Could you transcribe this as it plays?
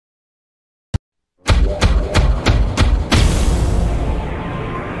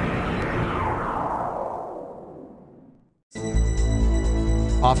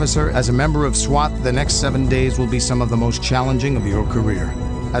Officer, as a member of SWAT, the next 7 days will be some of the most challenging of your career,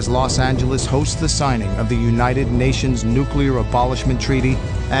 as Los Angeles hosts the signing of the United Nations Nuclear Abolishment Treaty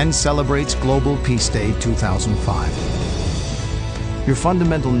and celebrates Global Peace Day 2005. Your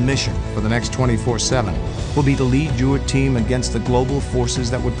fundamental mission for the next 24/7 will be to lead your team against the global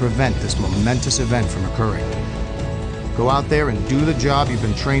forces that would prevent this momentous event from occurring. Go out there and do the job you've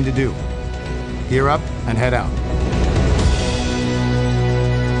been trained to do. Gear up and head out.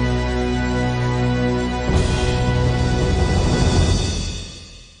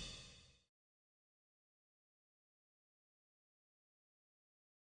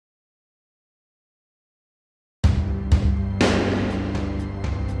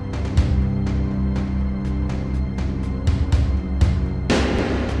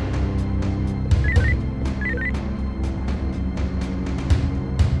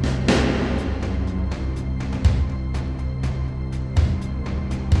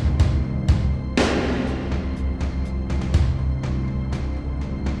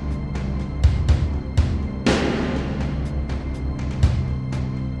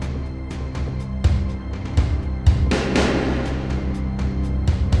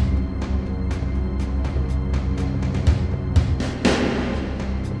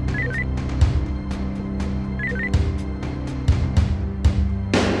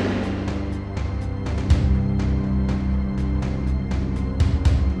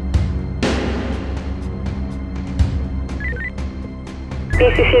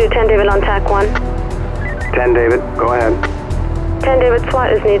 BCC to 10 David on TAC 1. 10 David, go ahead. 10 David,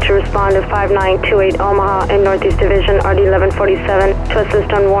 SWAT is needed to respond to 5928 Omaha in Northeast Division, RD 1147, to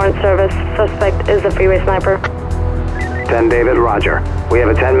assist on warrant service. Suspect is a freeway sniper. 10 David, roger. We have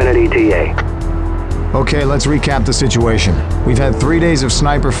a 10-minute ETA. Okay, let's recap the situation. We've had 3 days of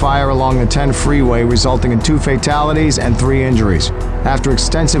sniper fire along the 10 freeway, resulting in 2 fatalities and 3 injuries. After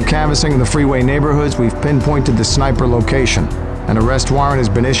extensive canvassing in the freeway neighborhoods, we've pinpointed the sniper location. An arrest warrant has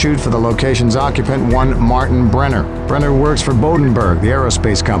been issued for the location's occupant, one Martin Brenner. Brenner works for Bodenberg, the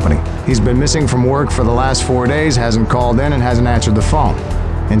aerospace company. He's been missing from work for the last 4 days, hasn't called in, and hasn't answered the phone.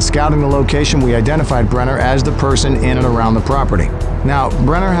 In scouting the location, we identified Brenner as the person in and around the property. Now,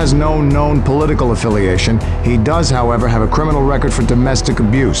 Brenner has no known political affiliation. He does, however, have a criminal record for domestic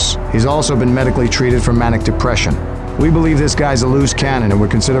abuse. He's also been medically treated for manic depression. We believe this guy's a loose cannon, and we're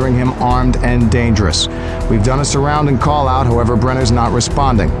considering him armed and dangerous. We've done a surround and call out, however, Brenner's not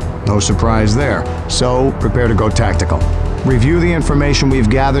responding. No surprise there. So, prepare to go tactical. Review the information we've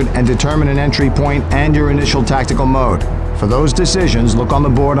gathered and determine an entry point and your initial tactical mode. For those decisions, look on the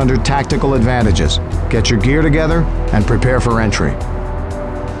board under Tactical Advantages. Get your gear together and prepare for entry.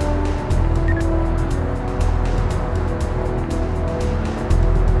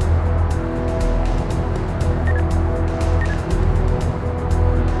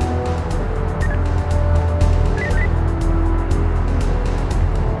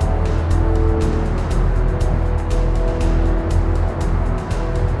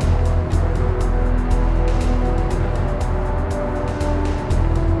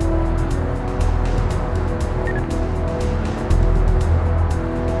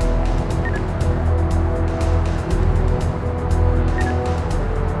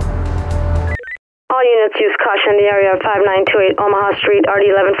 Units use caution in the area of 5928 Omaha Street,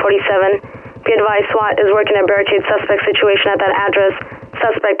 RD 1147. Be advised, SWAT is working a barricade suspect situation at that address.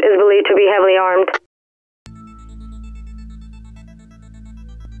 Suspect is believed to be heavily armed.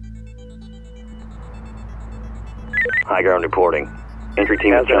 High ground reporting. Entry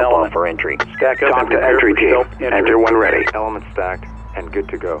team is jump off for entry. Stack up. Talk to entry team. Enter when ready. Element stacked and good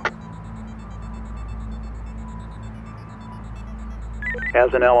to go.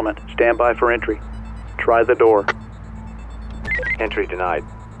 As an element, stand by for entry. Try the door. Entry denied.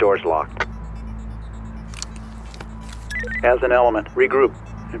 Doors locked. As an element, regroup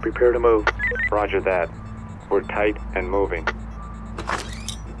and prepare to move. Roger that. We're tight and moving.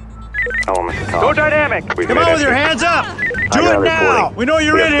 Element to top. Go dynamic! Come on with your hands up! Do it now! We know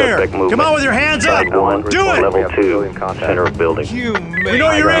you're in here! Come on with your hands up! Do it! Level 2, center of building. We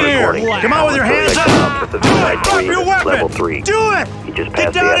know you're in here! Come on with your hands up! Do it! Drop your weapon! Level 3. Do it! He just Get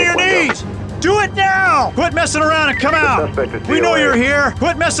passed down the to your attic knees! window. Do it now! Quit messing around and come out! We know you're here!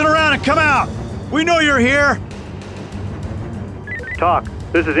 Quit messing around and come out! We know you're here! Talk.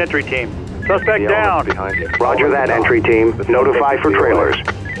 This is entry team. Suspect down. Roger that, entry team. Notify for trailers.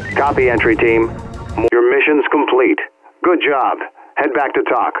 Copy, entry team. Your mission's complete. Good job. Head back to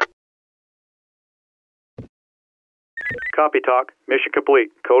talk. Copy, talk. Mission complete.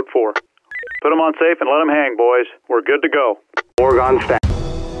 Code 4. Put them on safe and let them hang, boys. We're good to go. Oregon staff.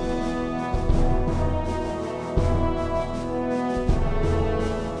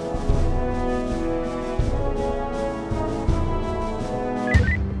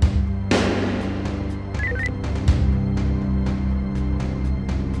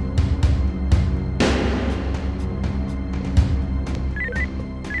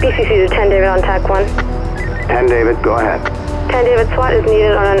 CC to 10 David on TAC 1. 10 David, go ahead. 10 David, SWAT is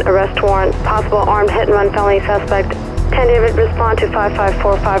needed on an arrest warrant. Possible armed hit-and-run felony suspect. 10 David, respond to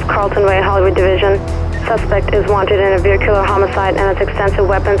 5545 Carlton Way, Hollywood Division. Suspect is wanted in a vehicular homicide and has extensive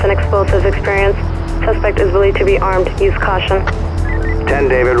weapons and explosives experience. Suspect is believed to be armed. Use caution. 10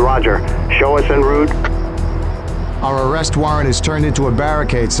 David, roger. Show us en route. Our arrest warrant is turned into a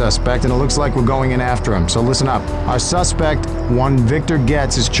barricade suspect, and it looks like we're going in after him, so listen up. Our suspect, one Victor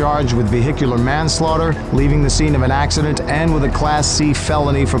Getz, is charged with vehicular manslaughter, leaving the scene of an accident, and with a Class C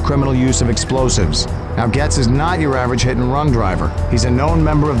felony for criminal use of explosives. Now, Getz is not your average hit-and-run driver. He's a known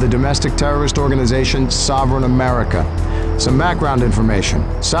member of the domestic terrorist organization Sovereign America. Some background information.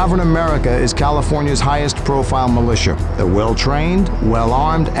 Sovereign America is California's highest-profile militia. They're well-trained,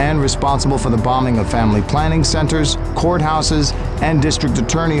 well-armed, and responsible for the bombing of family planning centers, courthouses, and district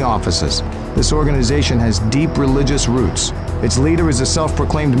attorney offices. This organization has deep religious roots. Its leader is a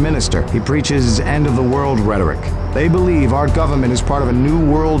self-proclaimed minister. He preaches end-of-the-world rhetoric. They believe our government is part of a new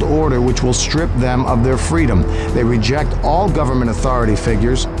world order which will strip them of their freedom. They reject all government authority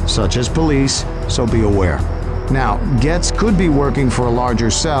figures, such as police, so be aware. Now, Getz could be working for a larger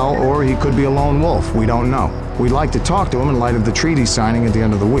cell, or he could be a lone wolf. We don't know. We'd like to talk to him in light of the treaty signing at the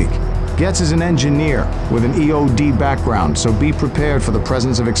end of the week. Getz is an engineer with an EOD background, so be prepared for the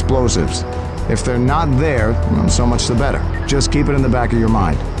presence of explosives. If they're not there, well, so much the better. Just keep it in the back of your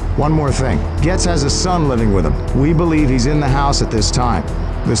mind. One more thing. Getz has a son living with him. We believe he's in the house at this time.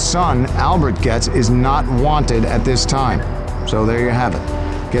 The son, Albert Getz, is not wanted at this time. So there you have it.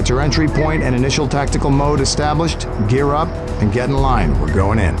 Get your entry point and initial tactical mode established, gear up, and get in line. We're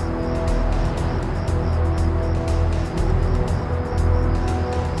going in.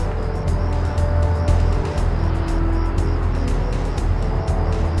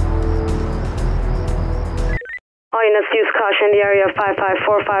 All units use caution in the area of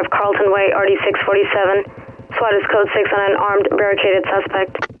 5545 Carlton Way, RD 647. SWAT is code 6 on an armed, barricaded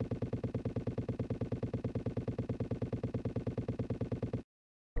suspect.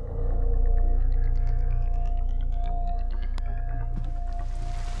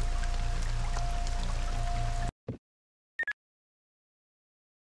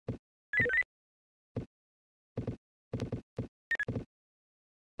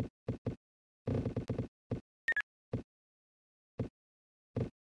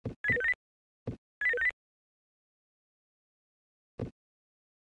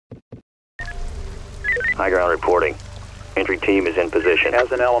 High ground reporting. Entry team is in position.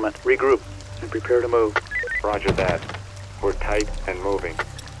 As an element, regroup and prepare to move. Roger that. We're tight and moving.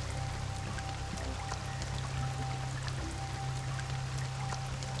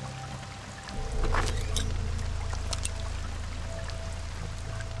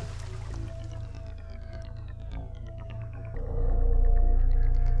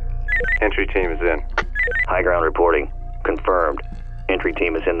 Entry team is in. High ground reporting. Confirmed. Entry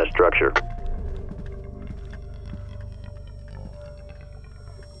team is in the structure.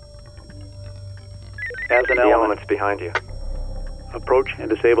 As an The element, element's behind you. approach and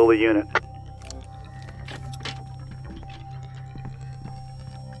disable the unit.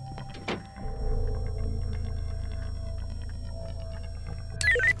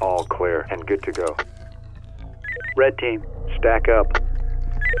 All clear and good to go. Red team, stack up.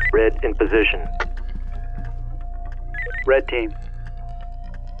 Red in position. Red team.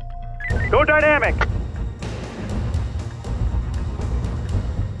 Go dynamic!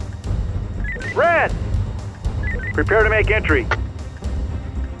 Red! Prepare to make entry.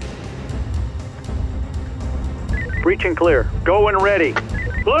 Breach and clear. Go and ready.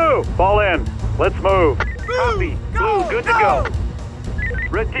 Blue, fall in. Let's move. Copy. Blue, good to go.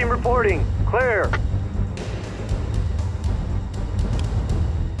 Red team reporting. Clear.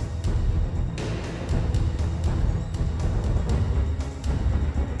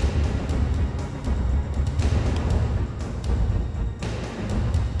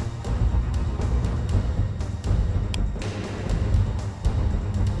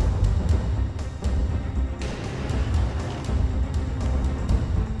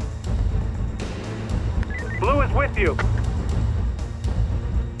 Blue is with you.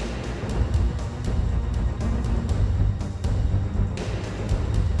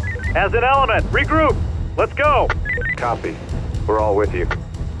 As an element, regroup. Let's go. Copy. We're all with you.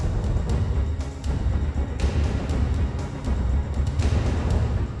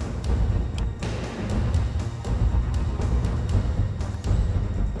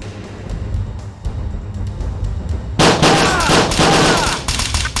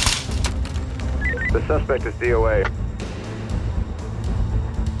 The suspect is DOA.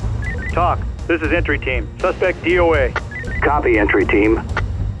 Talk. This is entry team. Suspect DOA. Copy, entry team.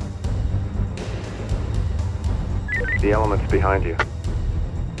 The element's behind you.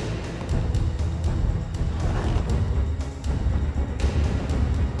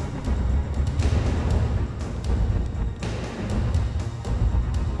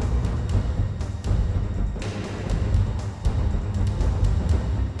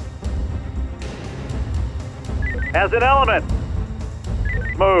 As an element.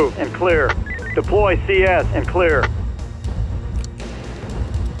 Move and clear. Deploy CS and clear.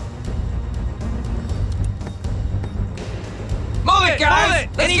 Move it, guys!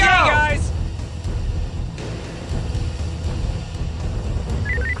 Let's go, guys!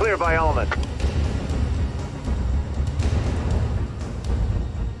 Clear by element.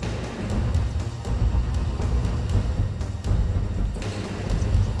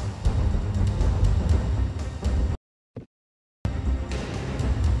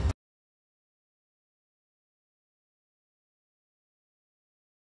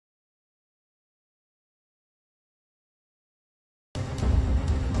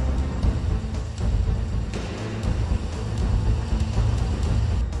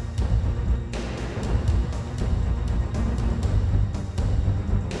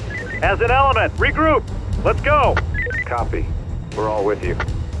 As an element, regroup. Let's go. Copy. We're all with you.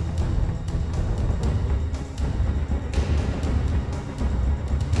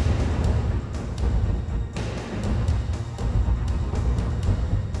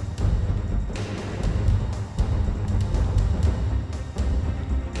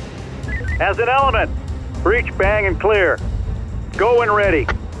 As an element, breach, bang, and clear. Go when ready.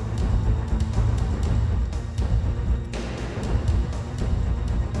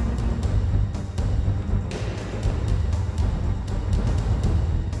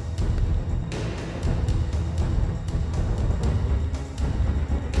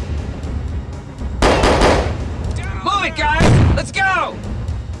 Move it, guys! Let's go!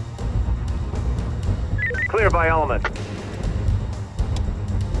 Clear by element.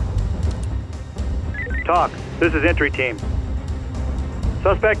 Talk. This is entry team.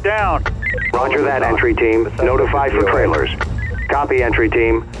 Suspect down. Roger that, entry team. Notify for trailers. Copy, entry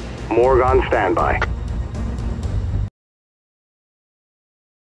team. Morgue on standby.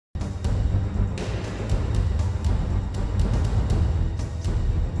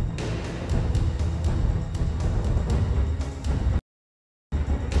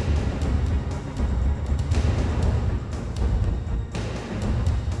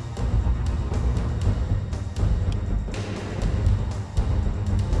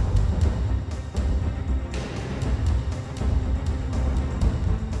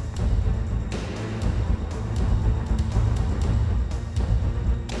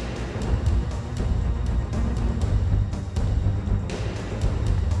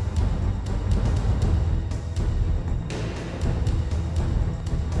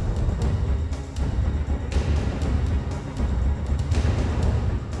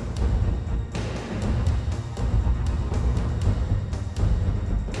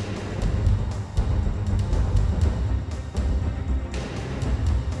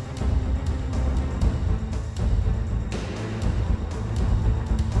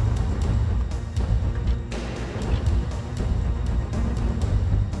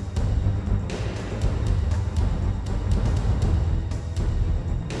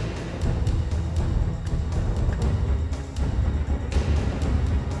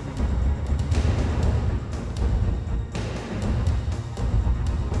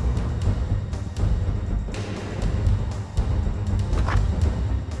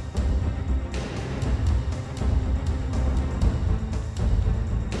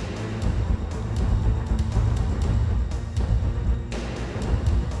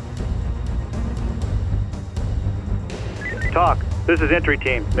 Talk. This is entry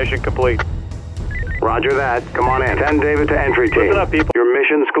team. Mission complete. Roger that. Come on in. 10 David to entry team. Listen up, people. Your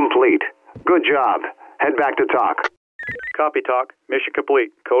mission's complete. Good job. Head back to talk. Copy, Talk. Mission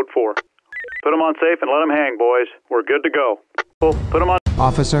complete. Code 4. Put them on safe and let them hang, boys. We're good to go. Put them on...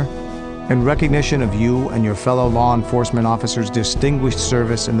 Officer, in recognition of you and your fellow law enforcement officers' distinguished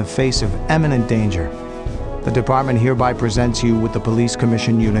service in the face of imminent danger, the department hereby presents you with the Police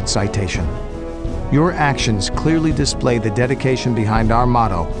Commission Unit citation. Your actions clearly display the dedication behind our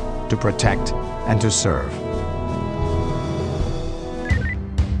motto, to protect and to serve.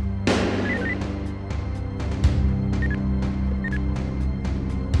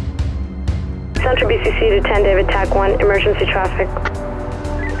 Central BCC to 10 David, TAC 1, emergency traffic.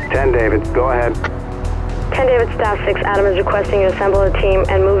 10 David, go ahead. 10 David, Staff 6, Adam is requesting you assemble a team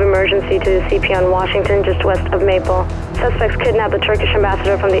and move emergency to the CP on Washington, just west of Maple. Suspects kidnapped the Turkish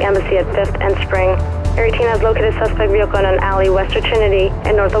ambassador from the embassy at 5th and Spring. Area team has located suspect vehicle in an alley west of Trinity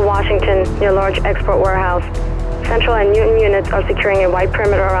and north of Washington near large export warehouse. Central and Newton units are securing a wide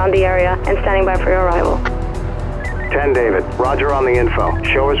perimeter around the area and standing by for your arrival. 10 David, roger on the info.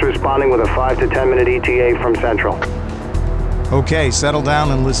 Show us responding with a 5 to 10 minute ETA from Central. Okay, settle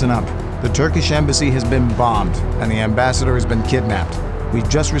down and listen up. The Turkish embassy has been bombed, and the ambassador has been kidnapped. We've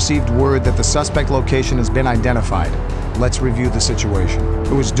just received word that the suspect location has been identified. Let's review the situation.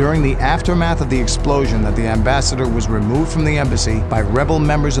 It was during the aftermath of the explosion that the ambassador was removed from the embassy by rebel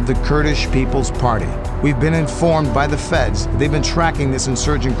members of the Kurdish People's Party. We've been informed by the feds that they've been tracking this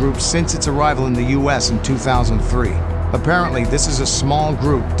insurgent group since its arrival in the US in 2003. Apparently, this is a small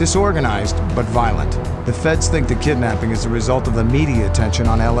group, disorganized but violent. The feds think the kidnapping is the result of the media attention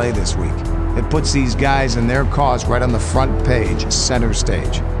on LA this week. It puts these guys and their cause right on the front page, center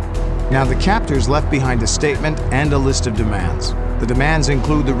stage. Now, the captors left behind a statement and a list of demands. The demands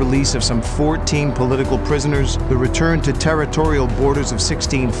include the release of some 14 political prisoners, the return to territorial borders of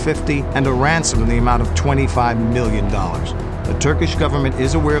 1650, and a ransom in the amount of $25 million. The Turkish government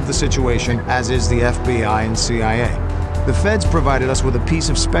is aware of the situation, as is the FBI and CIA. The feds provided us with a piece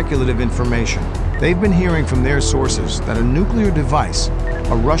of speculative information. They've been hearing from their sources that a nuclear device,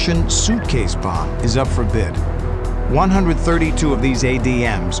 a Russian suitcase bomb, is up for bid. 132 of these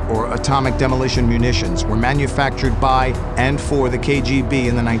ADMs, or atomic demolition munitions, were manufactured by and for the KGB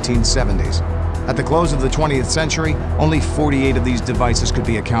in the 1970s. At the close of the 20th century, only 48 of these devices could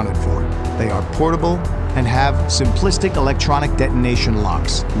be accounted for. They are portable and have simplistic electronic detonation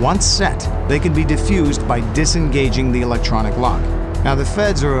locks. Once set, they can be defused by disengaging the electronic lock. Now, the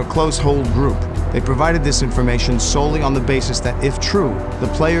feds are a close-hold group. They provided this information solely on the basis that, if true,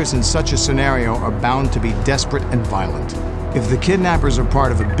 the players in such a scenario are bound to be desperate and violent. If the kidnappers are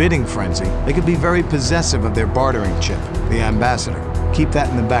part of a bidding frenzy, they could be very possessive of their bartering chip, the ambassador. Keep that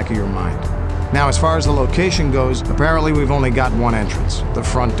in the back of your mind. Now, as far as the location goes, apparently we've only got one entrance, the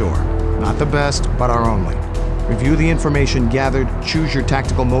front door. Not the best, but our only. Review the information gathered, choose your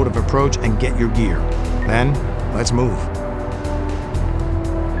tactical mode of approach, and get your gear. Then, let's move.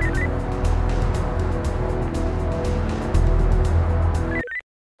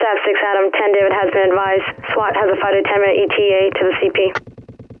 Staff 6 Adam 10 David has been advised. SWAT has a 5 to 10 minute ETA to the CP.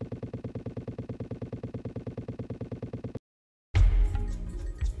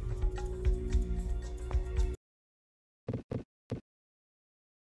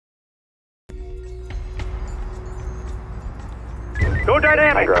 Go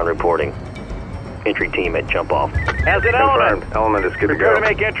dynamic! High ground reporting. Entry team at jump off. As an element. Confirmed. Element is good to Prepare go. to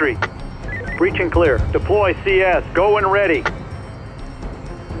make entry. Breach and clear. Deploy CS. Go and ready.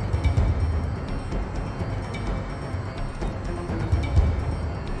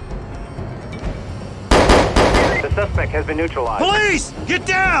 The suspect has been neutralized. Police! Get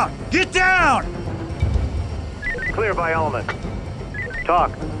down! Get down! Clear by element.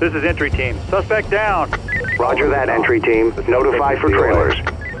 TOC, this is entry team. Suspect down. Roger that, entry team. Notify for trailers.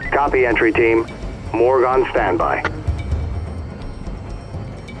 Copy, entry team. Morgue on standby.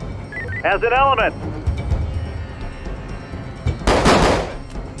 As an element.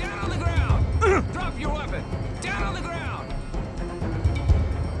 Down on the ground! Drop your weapon! Down on the ground!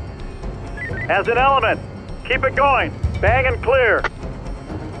 As an element. Keep it going. Bang and clear.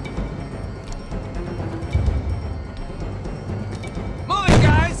 Move it,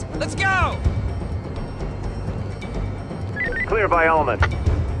 guys! Let's go! Clear by element.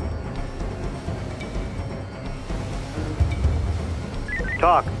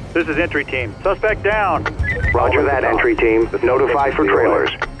 TOC, this is entry team. Suspect down. Roger that, entry team. Notify for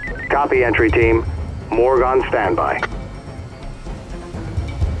trailers. Copy, entry team. Morgue on standby.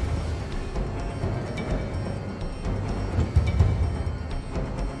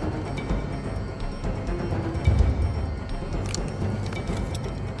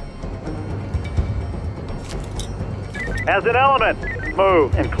 As an element.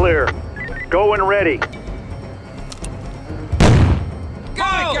 Move and clear. Go and ready. Go,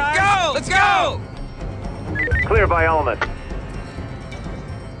 guys! Go! Let's go! Clear by element.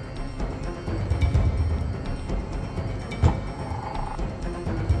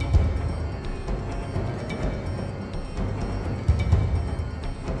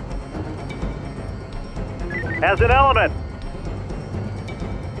 As an element.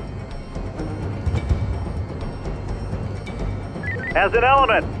 As an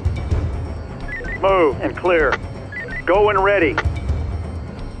element. Move and clear. Go and ready. Go,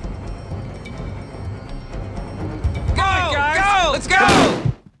 guys! Go! Let's go!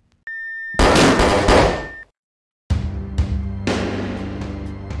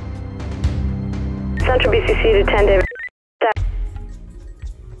 Central BCC to 10 David.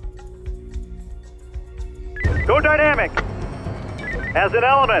 Go dynamic. As an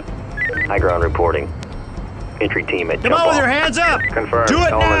element. High ground reporting. Entry team at Come jump on with off. your hands up! Confirmed. Do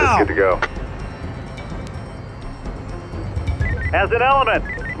it Element now! is good to go. As an element,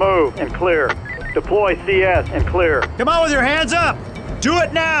 move and clear. Deploy CS and clear. Come on with your hands up! Do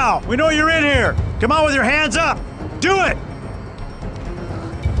it now! We know you're in here! Come on with your hands up! Do it!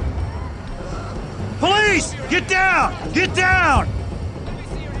 Police! Get down! Get down!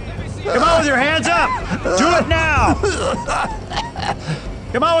 Come on with your hands up! Do it now!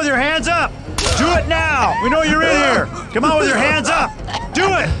 Come on with your hands up! Do it now! We know you're in here! Come on with your hands up! Do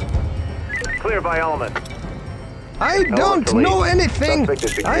it! Clear by element. I don't know anything.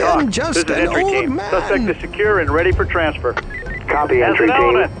 I am just This is an entry old team. Suspect man. is secure and ready for transfer. Copy, As entry an team.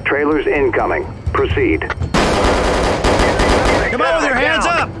 element. Trailers incoming. Proceed. Come on with your hands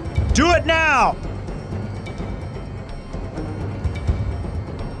up! Do it now!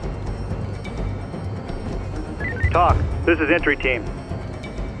 Talk. This is entry team.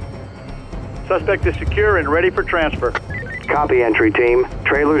 Suspect is secure and ready for transfer. Copy, entry team.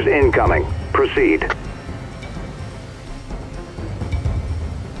 Trailers incoming. Proceed.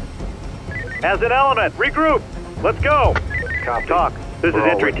 As an element, regroup. Let's go. Copy. Talk. This is We're all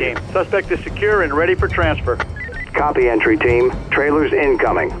entry with you. team. Suspect is secure and ready for transfer. Copy, entry team. Trailers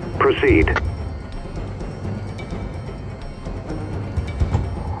incoming. Proceed.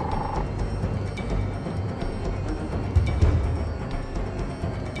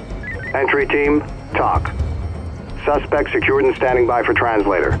 Entry team, talk. Suspect secured and standing by for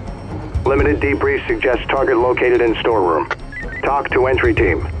translator. Limited debrief suggests target located in storeroom. Talk to entry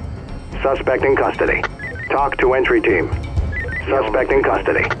team. Suspect in custody. Talk to entry team. Suspect in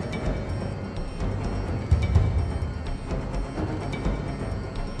custody.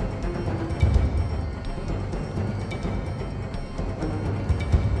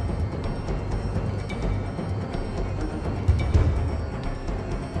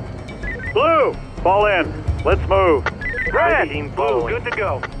 Blue, fall in. Let's move. Red, blue, good to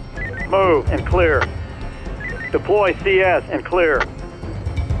go. Move and clear. Deploy CS and clear.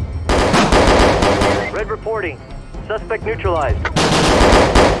 Red reporting. Suspect neutralized.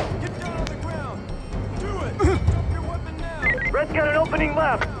 Get down on the ground. Do it. Drop your weapon now. Red's got an opening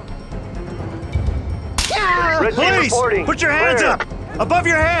left. Yeah. Red team Police! reporting. Put your hands Clear. up! Above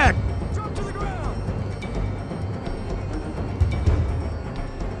your head! Drop to the ground.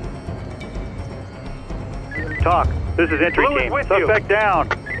 Talk. This is entry Blue is team. with you. Suspect down.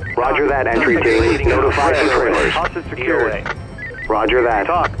 Roger that, entry team. Notify the trailers. Hostage secured. Roger that.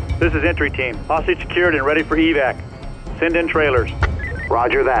 Talk. This is entry team. Hostage secured and ready for evac. Send in trailers.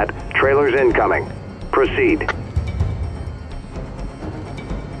 Roger that. Trailers incoming. Proceed.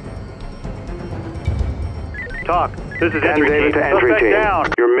 Talk. This is 10 entry David team. to entry Suspect team. down.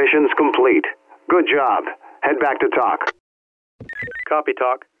 Your mission's complete. Good job. Head back to talk. Copy,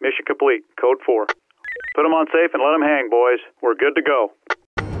 Talk. Mission complete. Code 4. Put them on safe and let them hang, boys. We're good to go.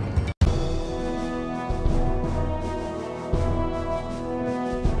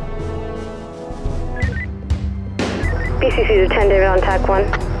 BCC to 10 David on TAC 1.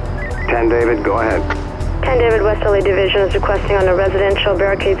 10 David, go ahead. 10 David, West LA Division is requesting on a residential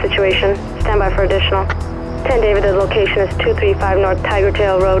barricade situation. Stand by for additional. 10 David, the location is 235 North Tiger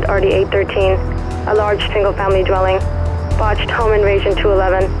Tail Road, RD 813. A large single-family dwelling. Botched home invasion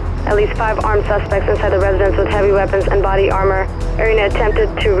 211. At least 5 armed suspects inside the residence with heavy weapons and body armor. Area attempted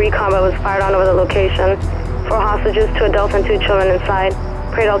to recon but was fired on over the location. 4 hostages, 2 adults and 2 children inside.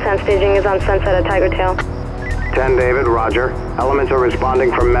 Cradle tent staging is on Sunset at Tiger Tail. 10 David, roger. Elements are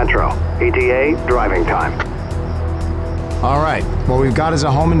responding from Metro. ETA, driving time. All right, what we've got is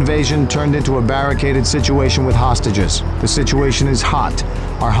a home invasion turned into a barricaded situation with hostages. The situation is hot.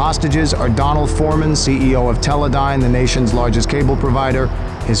 Our hostages are Donald Foreman, CEO of Teledyne, the nation's largest cable provider,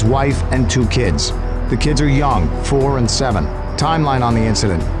 his wife, and 2 kids. The kids are young, 4 and 7. Timeline on the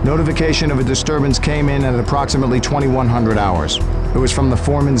incident. Notification of a disturbance came in at approximately 2100 hours. It was from the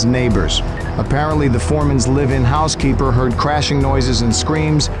Foreman's neighbors. Apparently, the Foreman's live-in housekeeper heard crashing noises and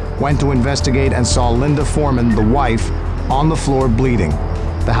screams, went to investigate and saw Linda Foreman, the wife, on the floor bleeding.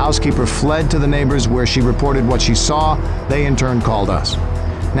 The housekeeper fled to the neighbors where she reported what she saw. They in turn called us.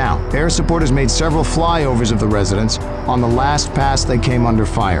 Now, air support has made several flyovers of the residence. On the last pass, they came under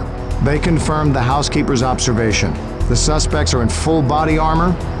fire. They confirmed the housekeeper's observation. The suspects are in full body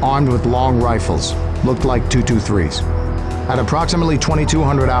armor, armed with long rifles. Looked like 223s. At approximately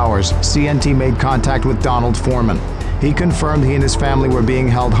 2200 hours, CNT made contact with Donald Foreman. He confirmed he and his family were being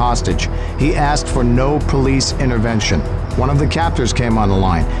held hostage. He asked for no police intervention. One of the captors came on the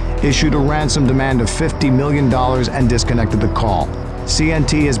line, issued a ransom demand of $50 million and disconnected the call.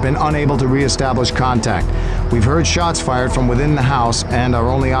 CNT has been unable to re-establish contact. We've heard shots fired from within the house, and our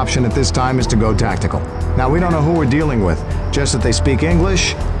only option at this time is to go tactical. Now, we don't know who we're dealing with, just that they speak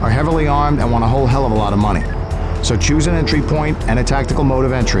English, are heavily armed, and want a whole hell of a lot of money. So choose an entry point and a tactical mode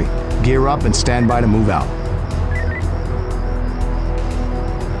of entry. Gear up and stand by to move out.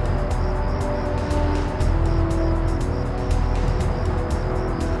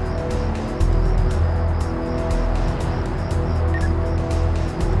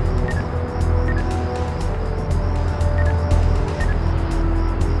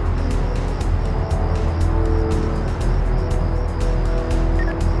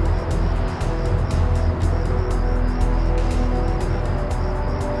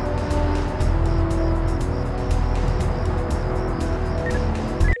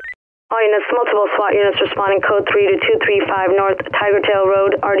 All units, multiple SWAT units responding code 3 to 235 North Tiger Tail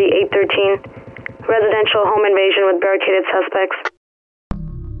Road, RD 813. Residential home invasion with barricaded suspects.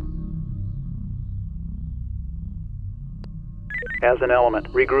 As an element,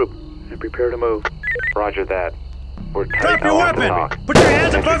 regroup and prepare to move. Roger that. We're Drop your weapon! Put your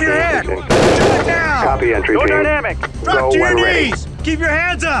hands above your head! Do it now! Copy, entry Go team. dynamic! Drop to your when ready. knees! Keep your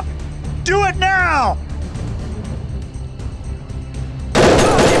hands up! Do it now!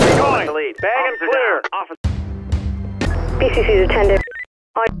 Going! Bang and clear! BCC's attended.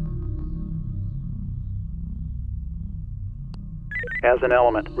 As an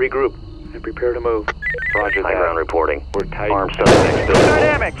element, regroup and prepare to move. Roger that. High ground reporting. We're tight. Armed suspects Go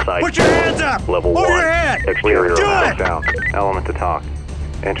dynamic! Site Put your hands up! Level Over 1. your head! Exterior Do round. it! Down. Element to talk.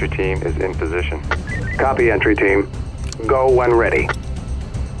 Entry team is in position. Copy, entry team. Go when ready.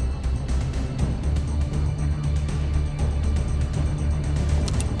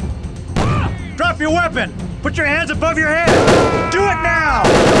 Drop your weapon! Put your hands above your head! Do it now!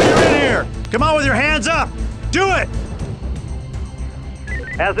 You're in here! Come on with your hands up! Do it!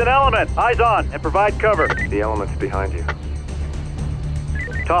 As an element, eyes on and provide cover. The element's behind you.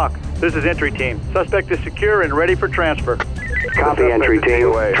 Talk. This is entry team. Suspect is secure and ready for transfer. Copy, entry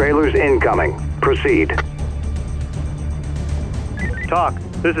team. Trailers incoming. Proceed. Talk.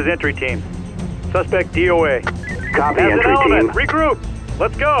 This is entry team. Suspect DOA. Copy, As an entry element, team. regroup.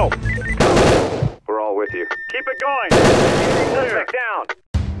 Let's go. We're all with you. Keep it going. Suspect down.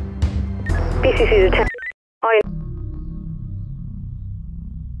 BCC's attended. All units.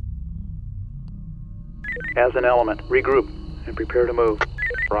 As an element, regroup and prepare to move.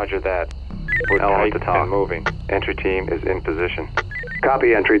 Roger that. We're tight and moving. Entry team is in position.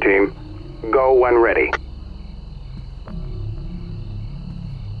 Copy, entry team. Go when ready.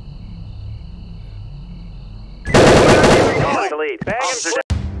 The lead. Bang and clear.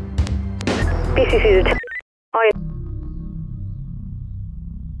 BCC's attended. All units.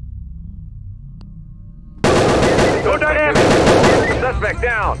 Go dynamic. Suspect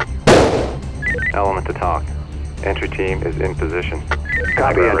down. Element to talk. Entry team is in position. High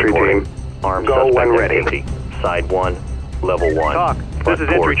Copy, ground entry reporting. team. Armed Go suspect when ready. activity. Side 1, level 1. Talk. This is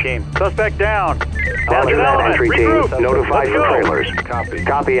entry team. Suspect down. Roger that, entry team. Regroup. Notified Let's for go. trailers.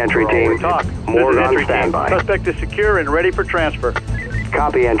 Copy, entry team. Talk. More This is on entry standby. team. Suspect is secure and ready for transfer.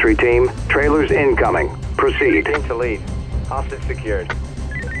 Copy, entry team. Trailers incoming. Proceed. Team to lead. Hostage secured.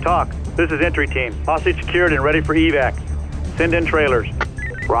 Talk. This is entry team. Hostage secured and ready for evac. Send in trailers.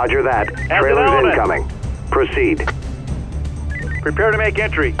 Roger that. an Trailers element. incoming. Proceed. Prepare to make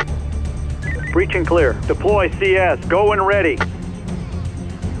entry. Breach and clear. Deploy CS. Go when ready.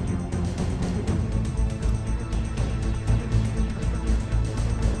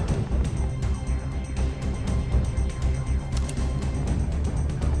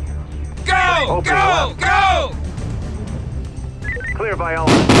 Go! Go! Go! Clear by all.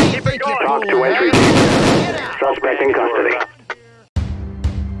 Keep it going. Talk to entry team. Suspect in custody.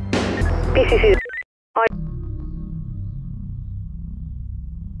 BCC's. All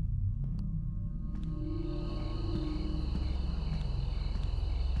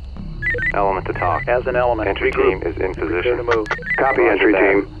Element to talk. As an element, Entry regroup. team is in Prepare position. to move. Copy, Roger entry that.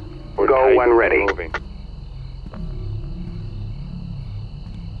 team. We're Go tight when and ready. moving.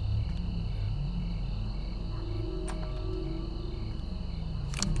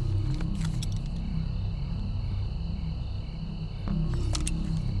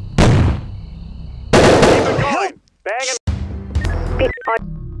 Keep it going. Bang and B. All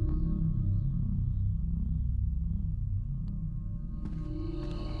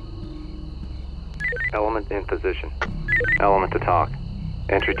Element in position. Element to talk.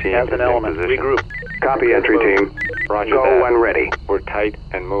 Entry team as is an in element. position. Regroup. Copy, entry team. Roger Go that. when ready. We're tight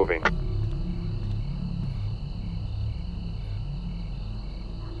and moving.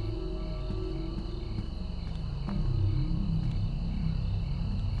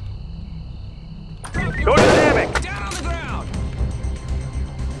 Go dynamic. Down on the ground!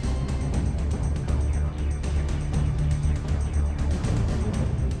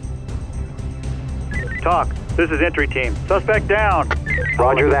 Talk. This is entry team. Suspect down.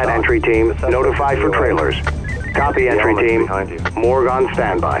 Roger that, entry team. Notify for trailers. Copy, entry team. Morgue on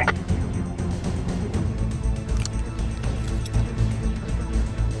standby.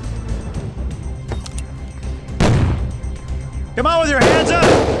 Come on with your hands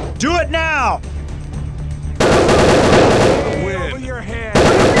up! Do it now! Over your head.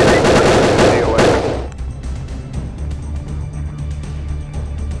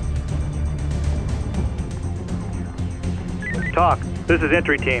 Talk. This is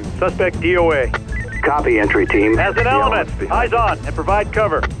entry team. Suspect DOA. Copy, entry team. Has an element. Eyes on and provide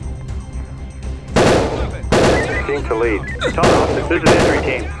cover. Team to lead. Talk. This is entry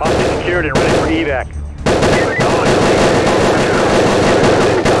team. Hostage secured and ready for evac.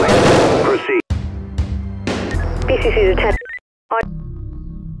 Proceed. BCC to 10.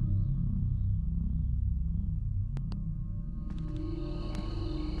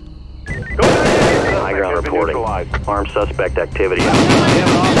 High ground reporting. Armed suspect activity.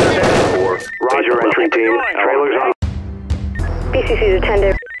 Roger, entry team. Trailers on. BCC to 10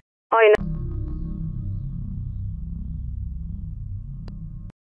 there. All units.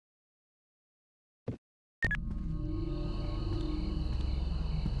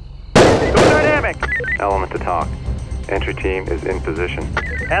 Dynamic. Element to talk. Entry team is in position.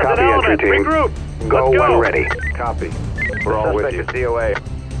 Has Copy, an element. entry team. Regroup. Go Let's go. when ready. Copy. We're all with you. DOA.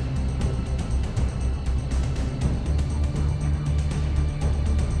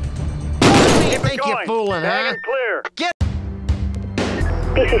 You think you're fooling, Tag huh? and clear.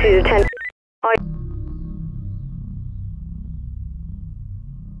 BCC to 10. All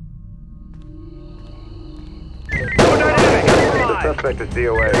Go dynamic. The suspect is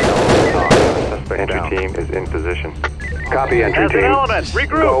DOA. Suspect entry team is in position. Copy, entry Has an team. element.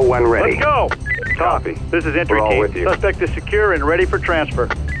 Regroup. Go when ready. Let's go. Copy. This is entry We're all team. with you. Suspect is secure and ready for transfer.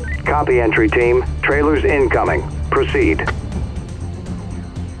 Copy, entry team. Trailers incoming. Proceed.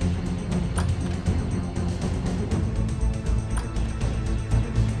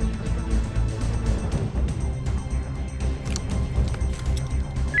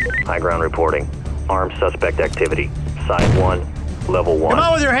 High ground reporting. Armed suspect activity. Side 1, level 1. Come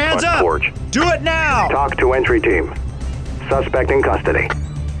on with your hands front up! porch. Do it now! Talk to entry team. Suspect in custody.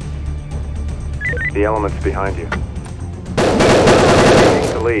 The element's behind you.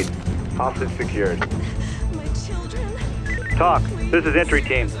 The lead. Hostage secured. My children. Talk. This is entry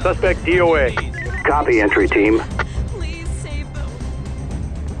team. Suspect DOA. Copy, entry team. Please save them.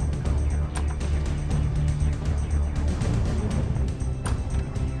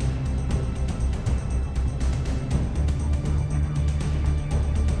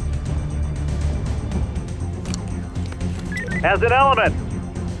 Has an element.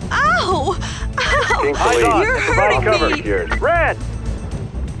 Ow! Ow! Eyes on. You're Provide cover. hurting me. Red.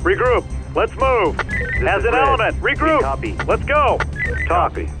 Regroup. Let's move. Has an element. Regroup. Copy. Let's go. Talk.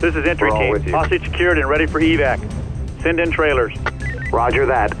 Copy. This is entry We're all with team. you. Hostage secured and ready for evac. Send in trailers. Roger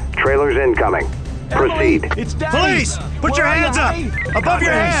that. Trailers incoming. Proceed. It's Police! Put your hands up! Above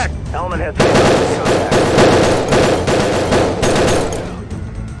your head! Element has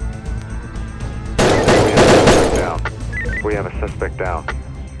We have a suspect down.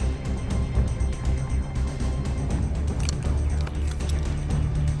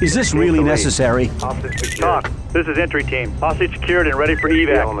 Is this really necessary? Hostage secured. Talk. This is entry team. Hostage secured and ready for The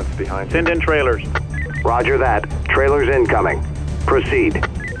evac. element's behind you. Send in trailers. Roger that. Trailers incoming. Proceed.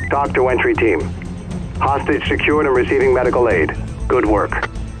 Talk to entry team. Hostage secured and receiving medical aid. Good work. Drop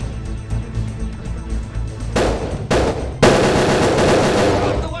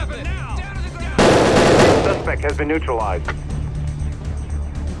the weapon now. Down to the ground. Suspect has been neutralized.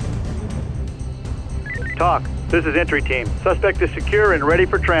 Talk. This is entry team. Suspect is secure and ready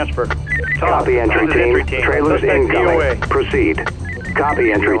for transfer. Talk. Copy, entry This is team. entry team. Trailers Suspect incoming. DOA. Proceed.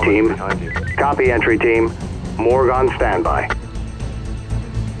 Copy, entry team. Copy, entry team. Morgue on standby.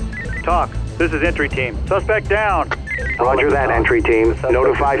 Talk. This is entry team. Suspect down. Roger that, entry team.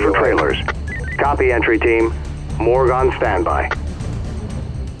 Notify for trailers. Copy, entry team. Morgue on standby.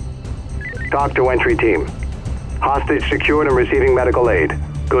 Talk to entry team. Hostage secured and receiving medical aid.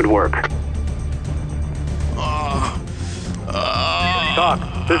 Good work. Talk.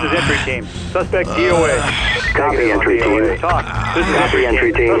 This is entry team. Suspect DOA. Copy, entry team. Talk. This is Copy,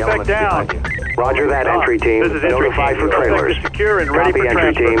 entry team. Suspect down. Roger that, Talk. entry team. This is entry Notify team. for Suspect trailers. is secure and ready Copy, for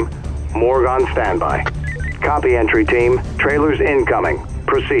entry transfer. team. Morgue on standby. Copy, entry team. Trailers incoming.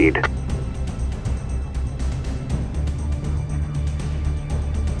 Proceed.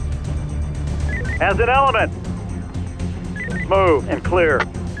 Has an element. Move and clear.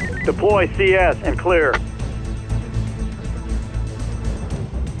 Deploy CS and clear.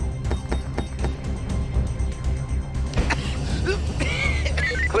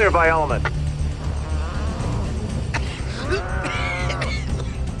 Clear by element.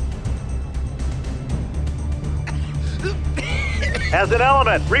 As an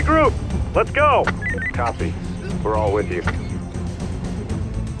element, regroup. Let's go. Copy. We're all with you.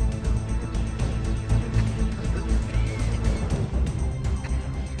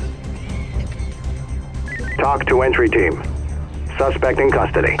 Talk to entry team. Suspect in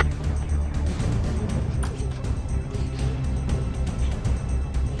custody.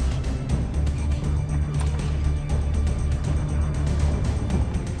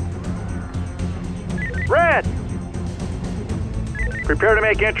 Red! Prepare to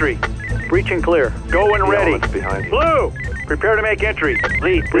make entry. Breach and clear. Go and ready. Behind you. Blue! Prepare to make entry.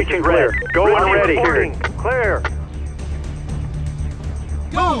 Lead. Breach and clear. Go and ready. Clear.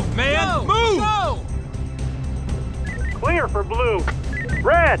 Go, man! Move! Go! Clear for blue.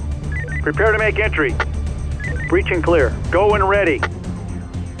 Red! Prepare to make entry. Breach and clear. Go and ready.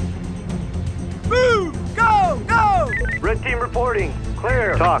 Move! Go! Go! Red team reporting.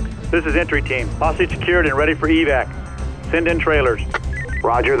 Clear. Talk. This is entry team. Hostage secured and ready for evac. Send in trailers.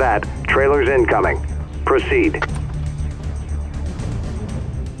 Roger that. Trailers incoming. Proceed.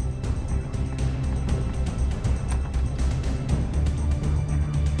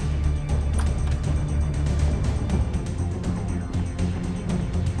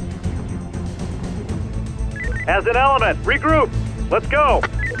 As an element, regroup. Let's go.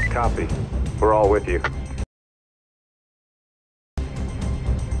 Copy. We're all with you.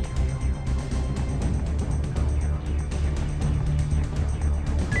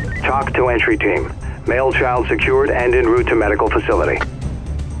 Talk to entry team. Male child secured and en route to medical facility.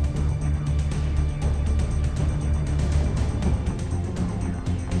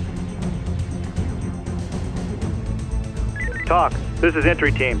 Talk. This is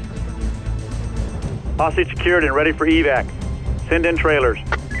entry team. Hostage secured and ready for evac. Send in trailers.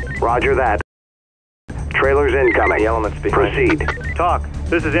 Roger that. Trailers incoming. Elements behind. Proceed. Talk.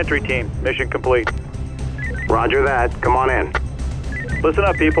 This is entry team. Mission complete. Roger that. Come on in. Listen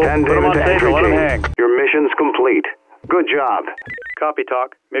up, people. 10 Put them on David to safe and entry let them team. hang. Your mission's complete. Good job. Copy,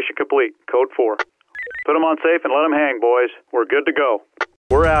 Talk. Mission complete. Code 4. Put them on safe and let them hang, boys. We're good to go.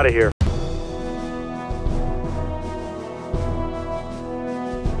 We're out of here.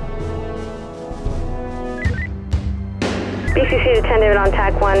 BCC to 10 David on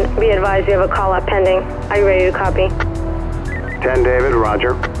TAC 1. Be advised you have a call-up pending. Are you ready to copy? 10 David,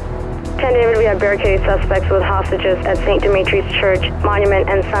 roger. 10 David, we have barricaded suspects with hostages at St. Dimitri's Church, Monument,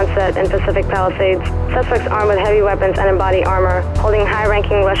 and Sunset in Pacific Palisades. Suspects armed with heavy weapons and in body armor, holding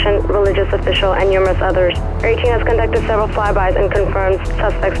high-ranking Russian religious official and numerous others. Our team has conducted several flybys and confirms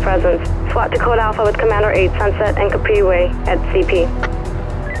suspect's presence. SWAT to Code Alpha with Commander 8, Sunset, and Capri Way at CP.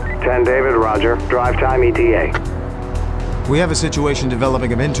 10 David, roger. Drive time ETA. We have a situation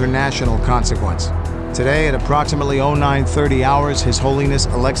developing of international consequence. Today, at approximately 0930 hours, His Holiness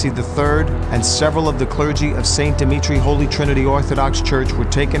Alexei III and several of the clergy of St. Dimitri Holy Trinity Orthodox Church were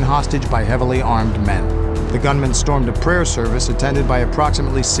taken hostage by heavily armed men. The gunmen stormed a prayer service attended by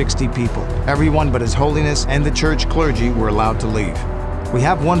approximately 60 people. Everyone but His Holiness and the church clergy were allowed to leave. We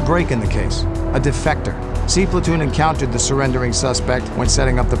have one break in the case, a defector. C Platoon encountered the surrendering suspect when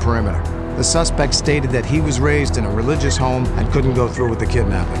setting up the perimeter. The suspect stated that he was raised in a religious home and couldn't go through with the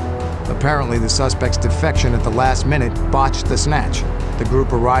kidnapping. Apparently, the suspect's defection at the last minute botched the snatch. The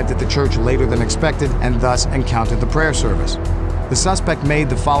group arrived at the church later than expected and thus encountered the prayer service. The suspect made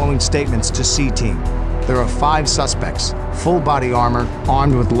the following statements to C Team. There are 5 suspects, full body armor,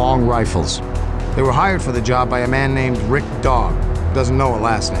 armed with long rifles. They were hired for the job by a man named Rick Dog, doesn't know a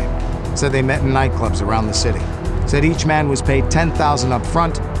last name. Said they met in nightclubs around the city. Said each man was paid $10,000 up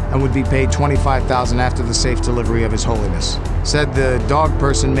front and would be paid $25,000 after the safe delivery of His Holiness. Said the dog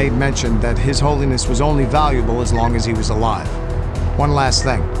person made mention that His Holiness was only valuable as long as he was alive. One last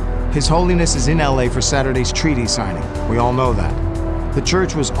thing. His Holiness is in LA for Saturday's treaty signing. We all know that. The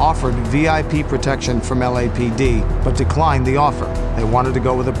church was offered VIP protection from LAPD, but declined the offer. They wanted to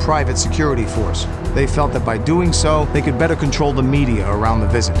go with a private security force. They felt that by doing so, they could better control the media around the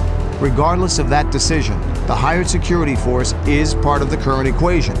visit. Regardless of that decision, the hired security force is part of the current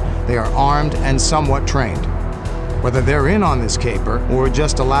equation. They are armed and somewhat trained. Whether they're in on this caper or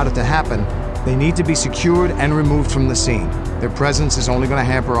just allowed it to happen, they need to be secured and removed from the scene. Their presence is only going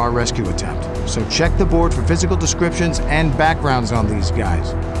to hamper our rescue attempt. So check the board for physical descriptions and backgrounds on these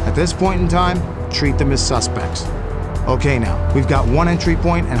guys. At this point in time, treat them as suspects. Okay now, we've got one entry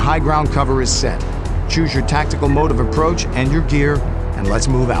point and high ground cover is set. Choose your tactical mode of approach and your gear, and let's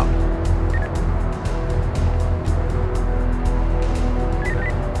move out.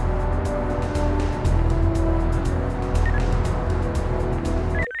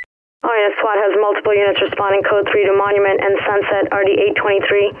 SWAT has multiple units responding code 3 to Monument and Sunset RD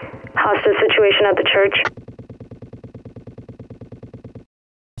 823. Hostage situation at the church.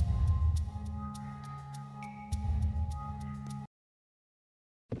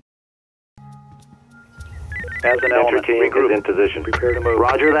 As an element, team regroup. is in position. Prepare to move.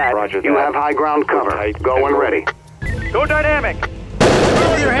 Roger that. You have high ground cover. Go when ready. Go dynamic!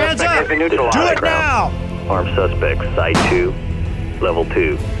 Throw your hands up! Do it now! Armed suspect, side 2, level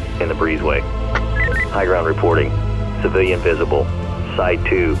 2, in the breezeway. High ground reporting. Civilian visible. Side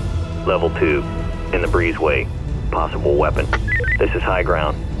 2, level 2, in the breezeway. Possible weapon. This is high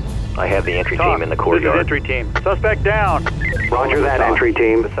ground. I have the entry team in the courtyard. This is entry team. Suspect down. Roger that, entry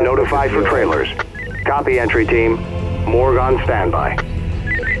team. Notify for trailers. Copy, entry team. Morgue on standby.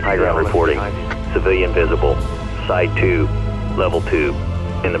 High ground reporting. Civilian visible. Side 2, level 2,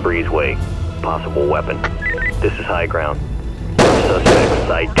 in the breezeway. Possible weapon. This is high ground. Suspect,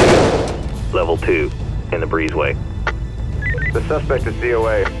 side 2, level 2, in the breezeway. The suspect is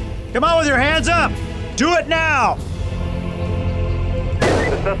DOA. Come on with your hands up! Do it now!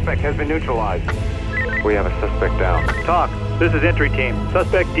 The suspect has been neutralized. We have a suspect down. Talk. This is entry team.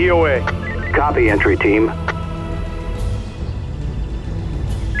 Suspect DOA. Copy, entry team.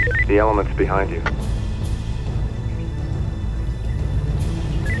 The element's behind you.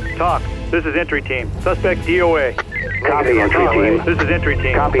 Talk. This is entry team. Suspect DOA. Copy, entry team. This is entry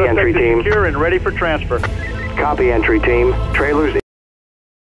team. Copy, Suspect entry is team. secure and ready for transfer. Copy, entry team. Trailers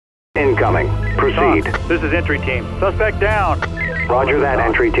incoming. Proceed. Talk. This is entry team. Suspect down. Roger that,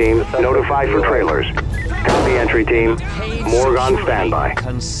 entry team. Notify for trailers. Copy, entry team. Morgue on standby.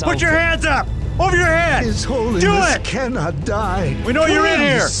 Put your hands up! Over your head! His Holiness Do it! cannot die. We know you're in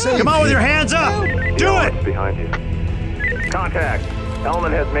here! Come on with your hands up! Do it! Behind you. Contact.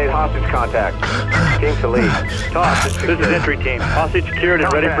 Element has made hostage contact. King to lead. Talk. This is entry team. Hostage secured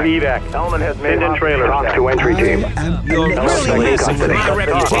and ready for evac. Element has made Send in trailers. Talk to entry team. You're really messing with my Roger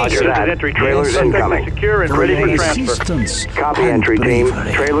reputation. that. Entry team. Trailers Suspect incoming. is secure and ready for transfer. Copy, entry team.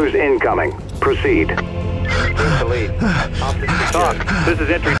 Trailers incoming. Proceed. King to lead. Talk. This is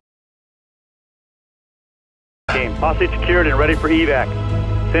entry team. Hostage secured and ready for evac.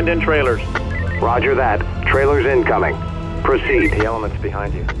 Send in trailers. Roger that. Trailers incoming. Proceed. The element's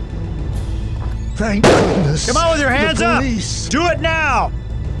behind you. Thank goodness. Come on with your hands up! Police. Do it now!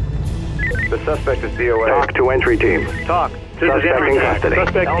 The suspect is DOA. Talk to entry team. Talk. This is Suspect entry in team. custody.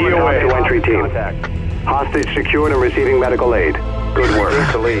 Suspect Talk DOA. to entry team. Hostage secured and receiving medical aid. Good work.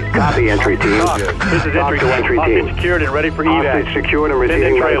 Copy, entry team. Talk. This is Talk entry to team. entry Hostage team. secured and ready for Hostage evac. secured and Send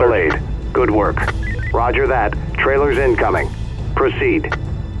in receiving medical trailers. aid. Good work. Roger that. Trailers incoming. Proceed.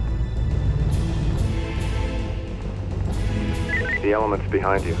 The element's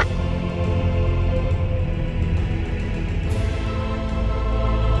behind you.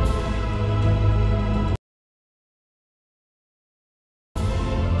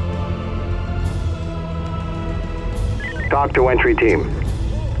 Talk to entry team.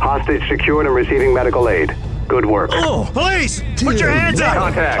 Hostage secured and receiving medical aid. Good work. Police! Put your hands up!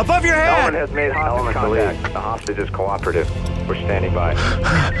 Contact. Above your head! Has made hostage contact. The hostage is cooperative. We're standing by.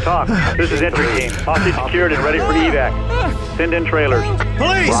 Talk. This is entry team. Hostage secured and ready for evac. Send in trailers.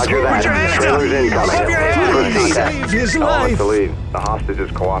 Police! Roger that. Put your hands up! Trailers incoming. Above your head! Proceed. Save his Element life. to lead. The hostage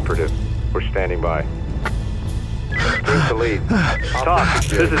is cooperative. We're standing by. Team to lead. Talk.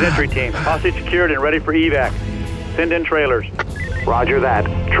 This is entry team. Hostage secured and ready for evac. Send in trailers. Roger that.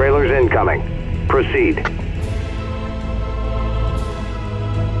 Trailers incoming. Proceed.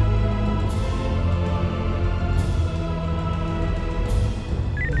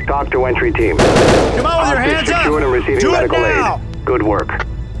 Talk to entry team. Come on with your hands up! Secured and receiving Do it medical now! aid. Good work.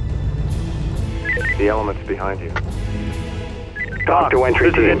 The element's behind you. Talk to entry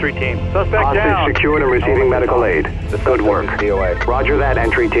This team. is entry team. Suspect Hostage down. secured and receiving medical aid. Good work. Roger that,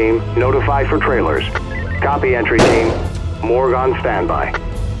 entry team. Notify for trailers. Copy, entry team. Morgue on standby.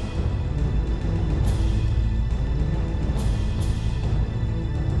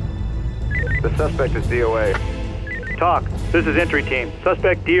 The suspect is DOA. Talk. This is entry team.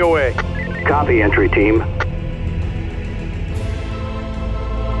 Suspect DOA. Copy, entry team.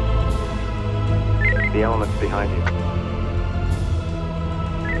 The element's behind you.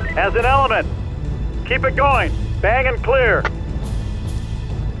 As an element. Keep it going. Bang and clear.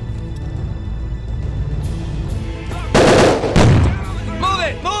 Move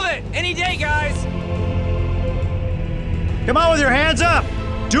it! Move it! Any day, guys! Come on with your hands up!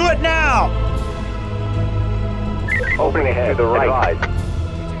 Do it now! Opening ahead to the right.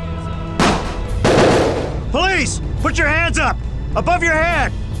 Police! Put your hands up! Above your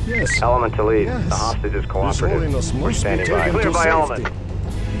head! Yes. Element to lead. Yes. The hostage is His cooperative. Holiness We're must be standing by. taken Clear to by safety. element.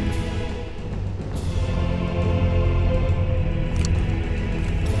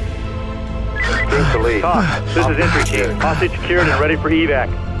 lead. Talk. This is entry team. Hostage secured and ready for evac.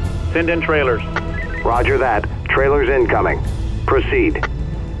 Send in trailers. Roger that. Trailers incoming. Proceed.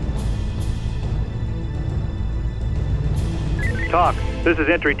 Talk. This is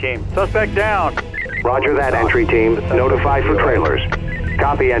entry team. Suspect down. Roger that, entry team. Notify for trailers.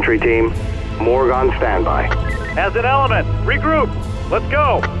 Copy, entry team. Morgue on standby. As an element. Regroup. Let's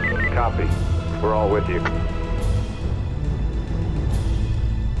go. Copy. We're all with you.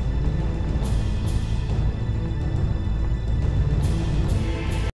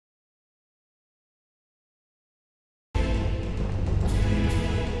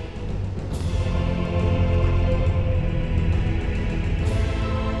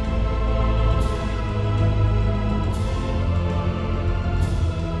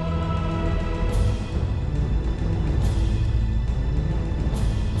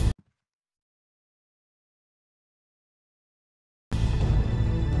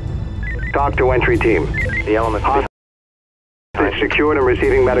 Talk to entry team. The element is secured and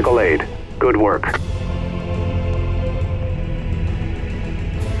receiving medical aid. Good work.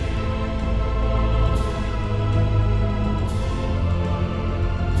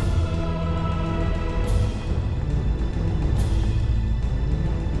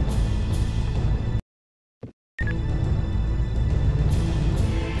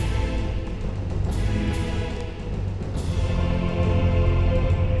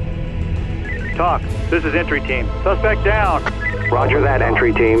 Talk. This is entry team. Suspect down. Roger that,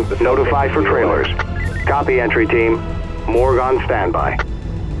 entry team. Notify for trailers. Copy, entry team. Morgue on standby.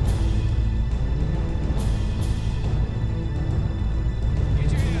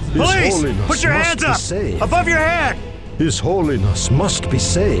 Police! Put your hands up! Above your head! His Holiness must be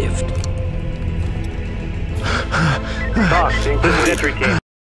saved. Talk. This is entry team.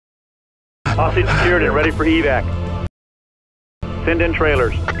 Hostage secured and ready for evac. Send in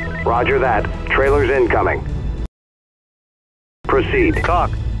trailers. Roger that. Trailers incoming. Proceed. Talk.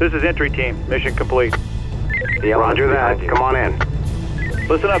 This is entry team. Mission complete. Roger that. Come on in.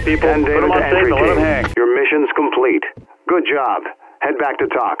 Listen up, people. 10 Put David them on to safe entry and let them team. hang. Your mission's complete. Good job. Head back to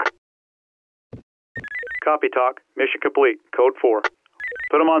talk. Copy, Talk. Mission complete. Code 4.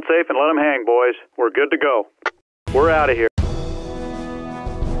 Put them on safe and let them hang, boys. We're good to go. We're out of here.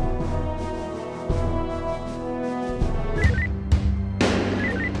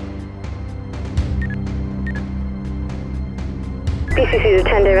 PCC to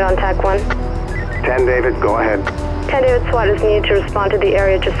 10 David on TAC 1. 10 David, go ahead. 10 David SWAT is needed to respond to the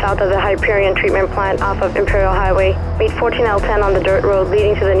area just south of the Hyperion treatment plant off of Imperial Highway. Meet 14L10 on the dirt road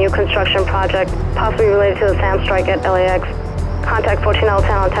leading to the new construction project, possibly related to the SAM strike at LAX. Contact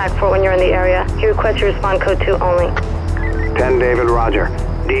 14L10 on TAC 4 when you're in the area. He requests you respond code 2 only. 10 David, roger.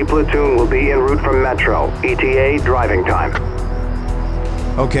 D platoon will be en route from Metro. ETA driving time.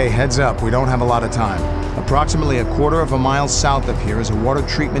 Okay, heads up. We don't have a lot of time. Approximately a quarter of a mile south of here is a water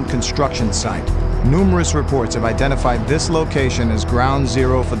treatment construction site. Numerous reports have identified this location as ground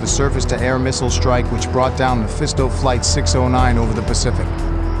zero for the surface-to-air missile strike which brought down Mephisto Flight 609 over the Pacific.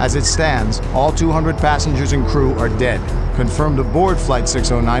 As it stands, all 200 passengers and crew are dead. Confirmed aboard Flight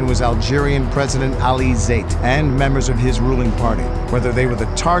 609 was Algerian President Ali Zait and members of his ruling party. Whether they were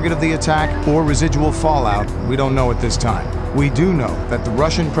the target of the attack or residual fallout, we don't know at this time. We do know that the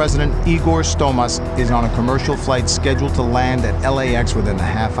Russian President Igor Stomas is on a commercial flight scheduled to land at LAX within a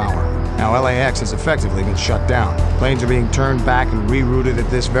half hour. Now, LAX has effectively been shut down. Planes are being turned back and rerouted at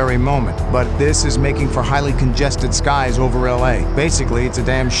this very moment, but this is making for highly congested skies over LA. Basically, it's a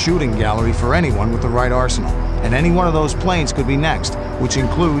damn shooting gallery for anyone with the right arsenal. And any one of those planes could be next, which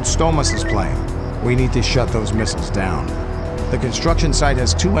includes Stomas's plane. We need to shut those missiles down. The construction site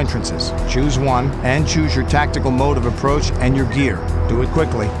has 2 entrances. Choose one and choose your tactical mode of approach and your gear. Do it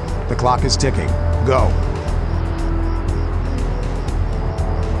quickly. The clock is ticking. Go.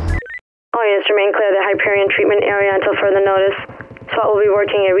 All units remain clear of the Hyperion treatment area until further notice. SWAT will be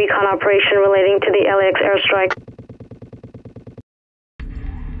working a recon operation relating to the LAX airstrike.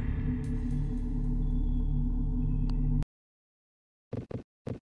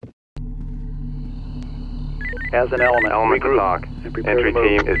 As an element. Element to talk. Entry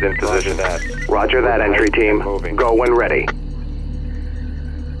team is in position. Roger that, entry team. Go when ready.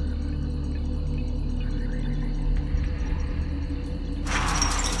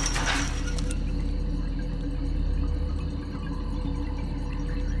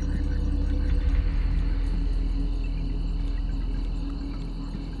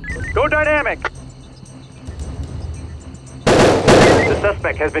 Go dynamic! The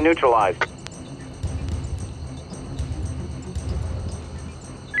suspect has been neutralized.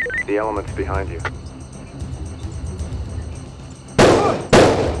 The element's behind you.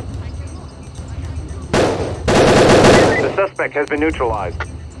 suspect has been neutralized.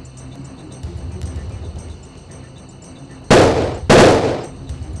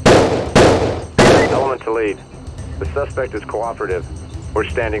 Element to lead. The suspect is cooperative. We're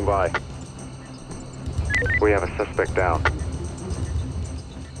standing by. We have a suspect down.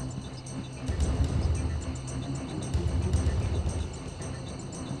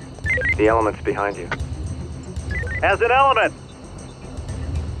 The element's behind you. As an element.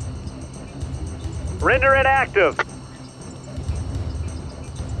 Render inactive.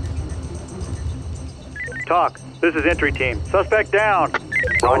 Talk. This is entry team. Suspect down.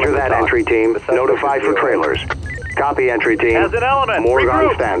 Roger that, entry team. Notify for trailers. Copy, entry team. As an element. Morgue on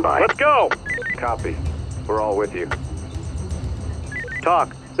Regroup. standby. Let's go. Copy. We're all with you.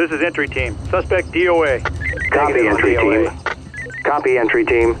 Talk. This is entry team. Suspect DOA. Copy, entry team. Copy, entry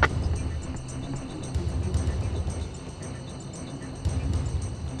team.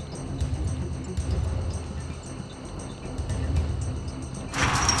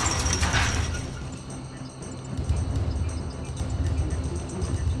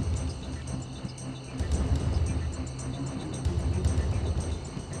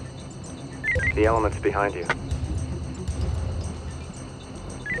 The element's behind you.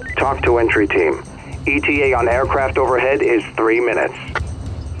 Talk to entry team. ETA on aircraft overhead is 3 minutes.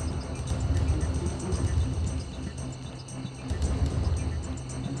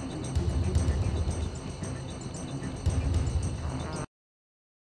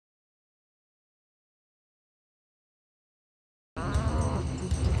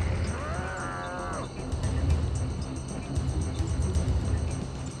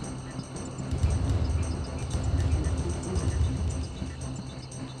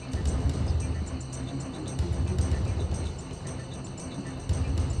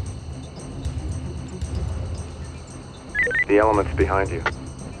 The element's behind you.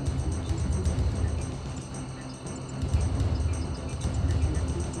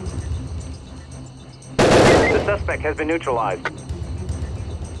 The suspect has been neutralized.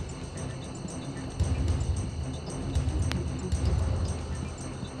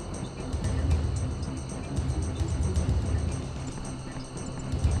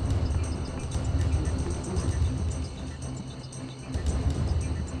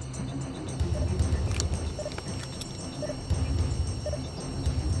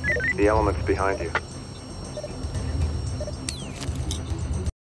 The element's behind you.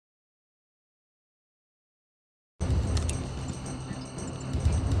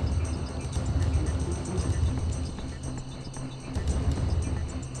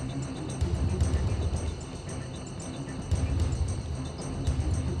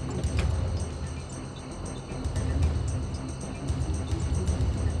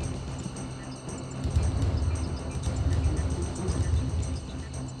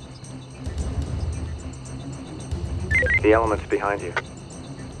 The element's behind you.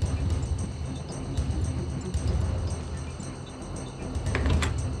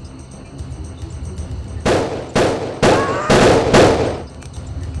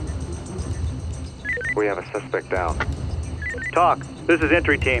 We have a suspect down. Talk. This is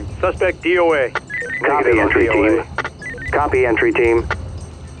entry team. Suspect DOA. Copy, entry team. Copy, entry team.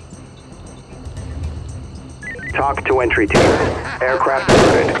 Talk to entry team. Aircraft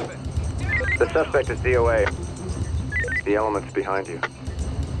alerted. The suspect is DOA. The element's behind you.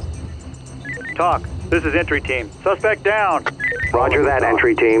 Talk. This is entry team. Suspect down. Roger that,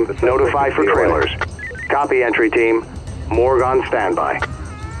 entry team. Notify for trailers. Copy, entry team. Morgue on standby.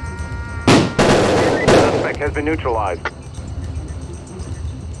 The suspect has been neutralized.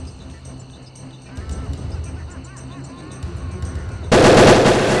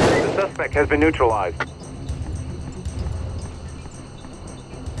 The suspect has been neutralized.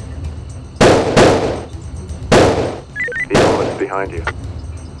 The element's behind you.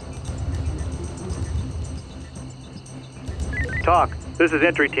 Talk. This is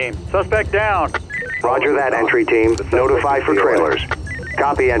entry team. Suspect down. Roger that, entry team. Notify for trailers.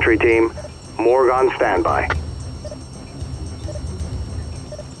 Copy, entry team. Morgue on standby.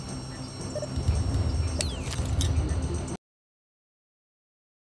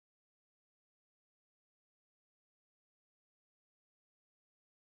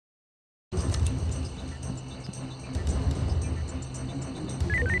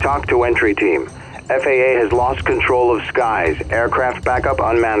 Talk to entry team. FAA has lost control of skies. Aircraft backup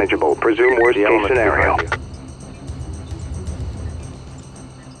unmanageable. Presume worst case scenario.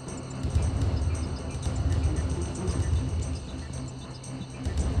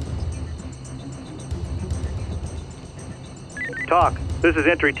 Talk. This is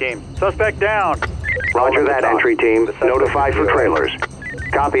entry team. Suspect down. Roger that, entry team. Notify for trailers.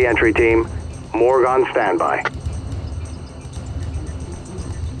 Copy, entry team. Morgue on standby.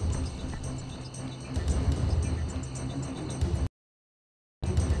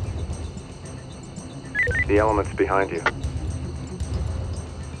 The element's behind you.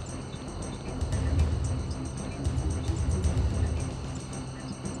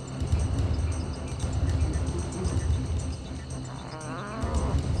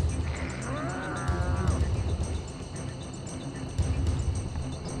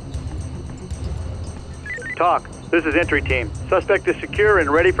 TOC, this is entry team. Suspect is secure and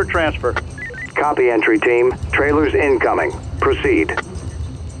ready for transfer. Copy, entry team. Trailers incoming. Proceed.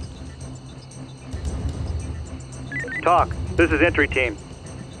 TOC, this is entry team.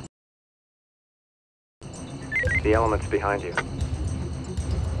 The element's behind you.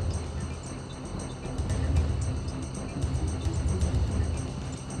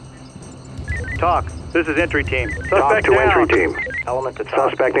 TOC, this is entry team. Talk Suspect to down. entry team. Element to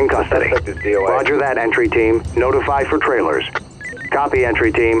TOC. Suspect in custody. Suspect is DOA. Roger that, entry team. Notify for trailers. Copy,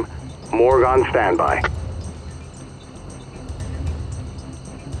 entry team. Morgue on standby.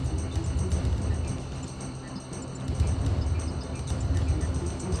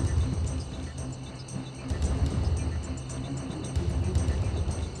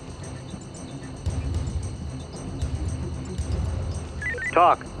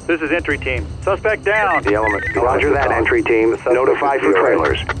 TOC, this is entry team. Suspect down. The elements. Roger that, entry team. Notify for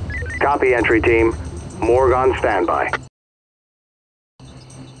trailers. Copy, entry team. Morgue on standby.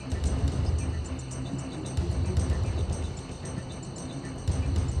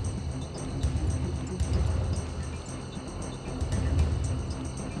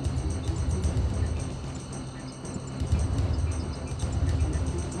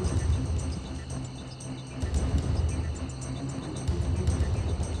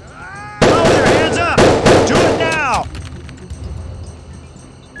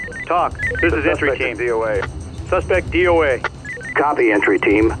 TOC, this is entry team. DOA. Suspect DOA. Copy, entry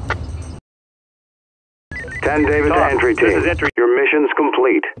team. 10 David to TOC, entry this team. is entry. Your mission's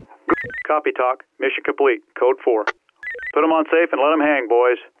complete. Copy, TOC. Mission complete. Code 4. Put them on safe and let them hang,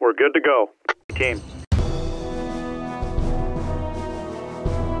 boys. We're good to go. Team.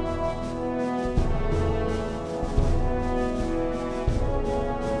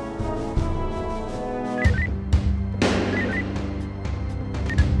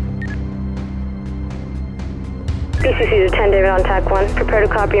 BCC to 10 David on TAC 1. Prepare to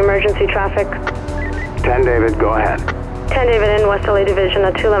copy emergency traffic. 10 David, go ahead. 10 David in West LA Division,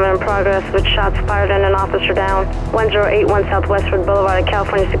 a 211 in progress with shots fired and an officer down. 1081 South Westwood Boulevard at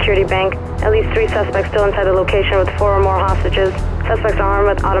California Security Bank. At least 3 suspects still inside the location with 4 or more hostages. Suspects are armed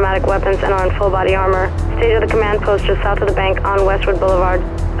with automatic weapons and are in full body armor. Stay to the command post just south of the bank on Westwood Boulevard.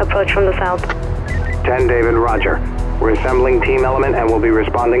 Approach from the south. 10 David, roger. We're assembling team element and will be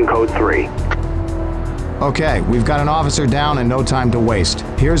responding code 3. Okay, we've got an officer down and no time to waste.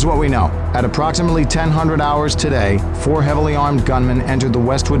 Here's what we know. At approximately 1000 hours today, 4 heavily armed gunmen entered the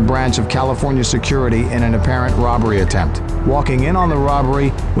Westwood branch of California Security in an apparent robbery attempt. Walking in on the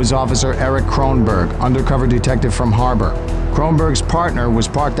robbery was Officer Eric Kronberg, undercover detective from Harbor. Kronberg's partner was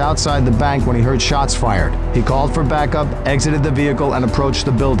parked outside the bank when he heard shots fired. He called for backup, exited the vehicle, and approached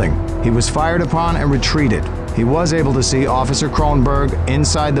the building. He was fired upon and retreated. He was able to see Officer Kronberg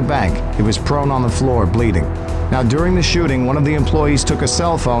inside the bank. He was prone on the floor, bleeding. Now, during the shooting, one of the employees took a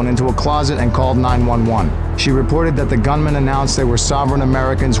cell phone into a closet and called 911. She reported that the gunmen announced they were sovereign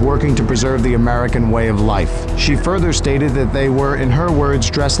Americans working to preserve the American way of life. She further stated that they were, in her words,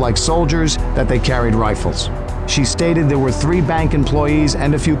 dressed like soldiers, that they carried rifles. She stated there were 3 bank employees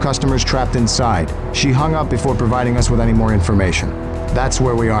and a few customers trapped inside. She hung up before providing us with any more information. That's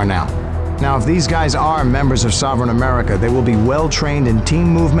where we are now. Now, if these guys are members of Sovereign America, they will be well trained in team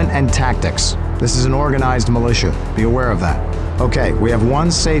movement and tactics. This is an organized militia. Be aware of that. Okay, we have one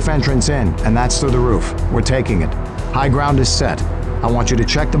safe entrance in, and that's through the roof. We're taking it. High ground is set. I want you to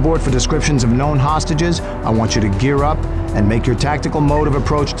check the board for descriptions of known hostages. I want you to gear up and make your tactical mode of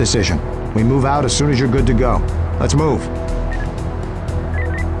approach decision. We move out as soon as you're good to go. Let's move.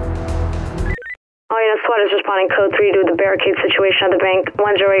 SWAT is responding code 3 to the barricade situation at the bank,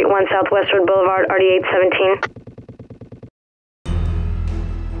 1081 South Westwood Boulevard, RD817.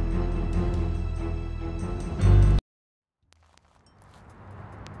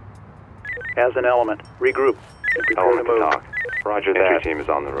 As an element, regroup. Element to TOC. Roger that. Entry team is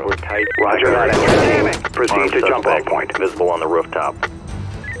on the roof. We're tight. Roger that, entry team. Proceed to jump off point. Visible on the rooftop.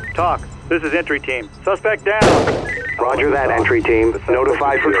 TOC, this is entry team. Suspect down. Roger that, entry team.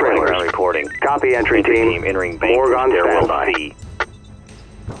 Notify for trailers. Recording. Copy, entry team. Entering bank. Morgue on standby. C.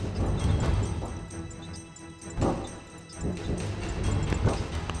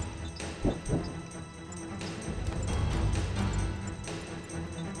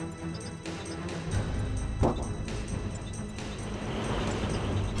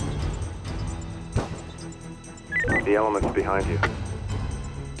 The element's behind you.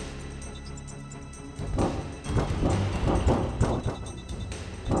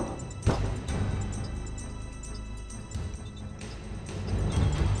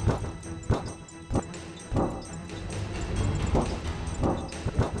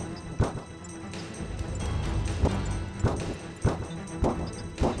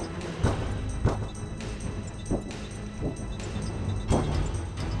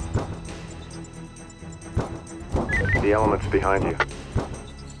 The element's behind you.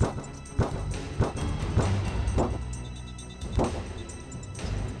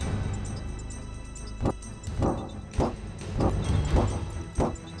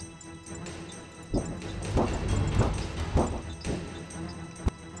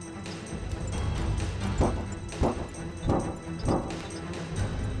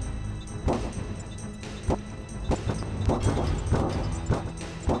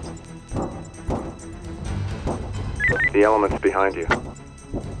 The element's behind you.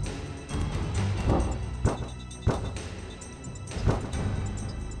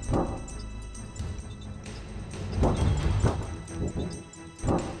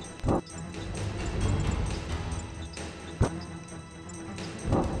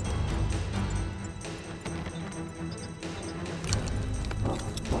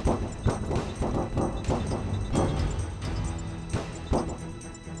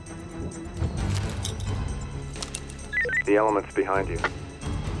 The element's behind you.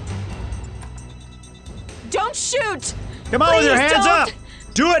 Don't shoot! Come on Please with your hands don't. up!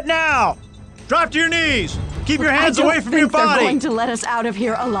 Do it now! Drop to your knees! Keep your hands away from your They're body! going to let us out of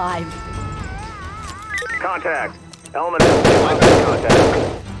here alive. Contact! Element is contact.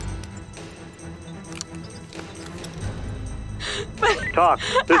 Talk.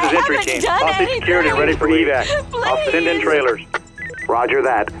 This is entry team. Hostage secured and ready for evac. I'll send in trailers. Roger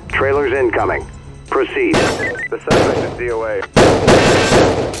that. Trailers incoming. Proceed. The suspect is DOA.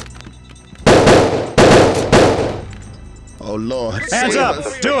 Oh, Lord. Hands save up!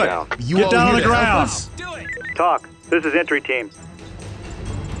 us. Do it! You Get all down on here the to help ground! us? Do it! Talk. This is entry team.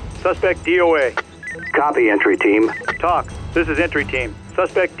 Suspect DOA. Copy, entry team. Talk. This is entry team.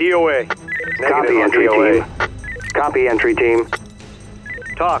 Suspect DOA. Copy, entry team. Copy, entry team.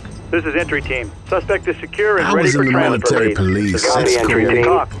 Talk. This is entry team. Suspect is secure and I ready was for in the transfer. military police. Copy, That's entry cool. team.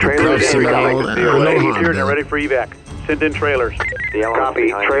 Talk. Trailers Cuffs and incoming. all, DOA no secured and harm ready for evac. Send in trailers. Copy.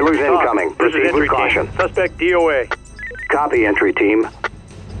 Trailers Talk. incoming. This is Proceed entry with caution. team. Suspect DOA. Copy, entry team.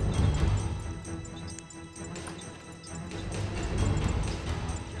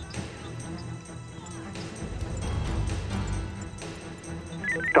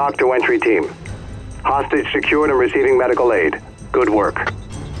 Talk to entry team. Hostage secured and receiving medical aid. Good work.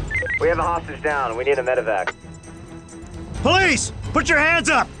 We have a hostage down. We need a medevac. Police! Put your hands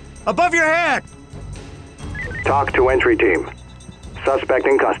up! Above your head! Talk to entry team. Suspect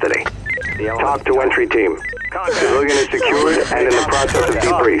in custody. Talk to entry team. Civilian is secured and in the process of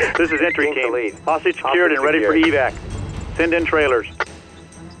debrief. This is entry team. Hostage secured and ready for evac. Send in trailers.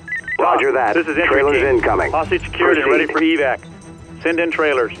 Roger that. This is entry Trailers team. incoming. Hostage secured and ready Proceed. for evac. Send in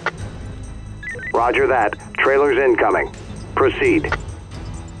trailers. Roger that. Trailers incoming. Proceed.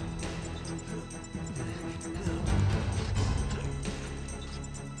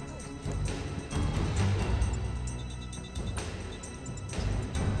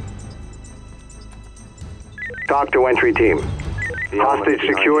 Talk to entry team. Hostage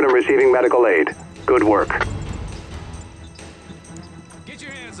secured and receiving medical aid. Good work. Get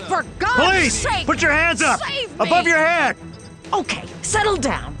your hands up! For God's Police! sake! Put your hands up! Save me! Above your head! Okay, settle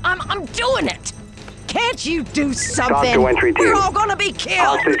down. I'm doing it. Can't you do something? Talk to entry team. We're all gonna be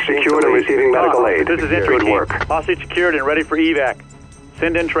killed. Hostage secured and receiving medical aid. This is entry Good team. work. Hostage secured and ready for evac.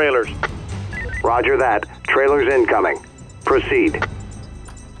 Send in trailers. Roger that. Trailers incoming. Proceed.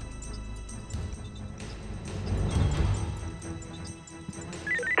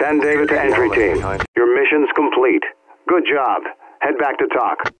 David to entry team. Your mission's complete. Good job. Head back to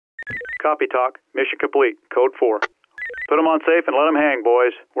talk. Copy, talk. Mission complete. Code 4. Put them on safe and let them hang,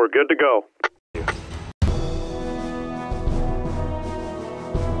 boys. We're good to go.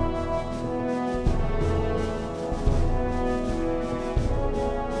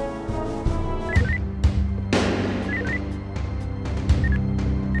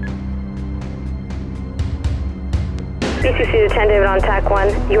 BCC to 10 David on TAC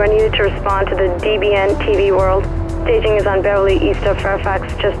 1. You are needed to respond to the DBN TV world. Staging is on Beverly east of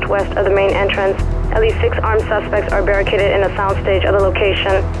Fairfax, just west of the main entrance. At least 6 armed suspects are barricaded in a soundstage of the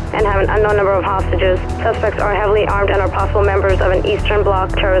location and have an unknown number of hostages. Suspects are heavily armed and are possible members of an Eastern Bloc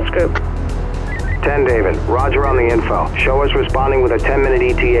terrorist group. 10 David. Roger on the info. Show us responding with a 10-minute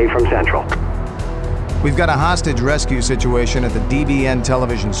ETA from Central. We've got a hostage rescue situation at the DBN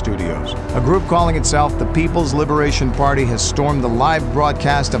television studios. A group calling itself the People's Liberation Party has stormed the live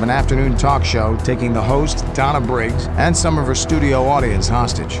broadcast of an afternoon talk show, taking the host, Donna Briggs, and some of her studio audience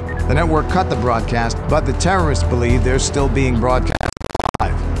hostage. The network cut the broadcast, but the terrorists believe they're still being broadcast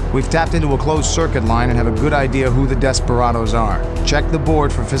live. We've tapped into a closed circuit line and have a good idea who the desperados are. Check the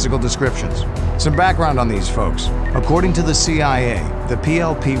board for physical descriptions. Some background on these folks. According to the CIA, the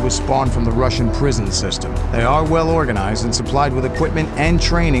PLP was spawned from the Russian prison system. They are well organized and supplied with equipment and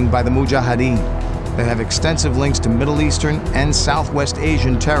training by the Mujahideen. They have extensive links to Middle Eastern and Southwest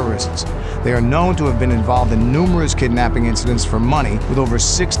Asian terrorists. They are known to have been involved in numerous kidnapping incidents for money, with over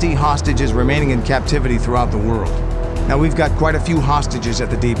 60 hostages remaining in captivity throughout the world. Now, we've got quite a few hostages at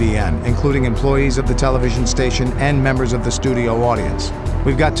the DBN, including employees of the television station and members of the studio audience.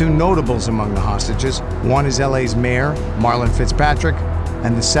 We've got two notables among the hostages. One is LA's mayor, Marlon Fitzpatrick,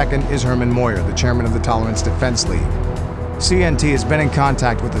 and the second is Herman Moyer, the chairman of the Tolerance Defense League. CNT has been in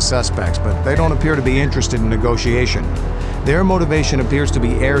contact with the suspects, but they don't appear to be interested in negotiation. Their motivation appears to be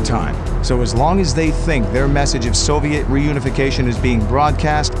airtime, so as long as they think their message of Soviet reunification is being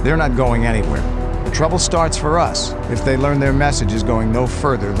broadcast, they're not going anywhere. The trouble starts for us if they learn their message is going no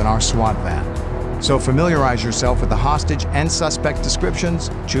further than our SWAT van. So familiarize yourself with the hostage and suspect descriptions,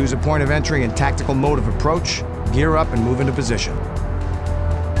 choose a point of entry and tactical mode of approach, gear up and move into position.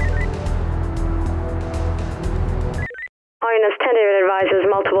 All units, 10 David advises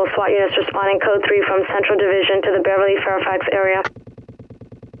multiple SWAT units responding code 3 from Central Division to the Beverly-Fairfax area.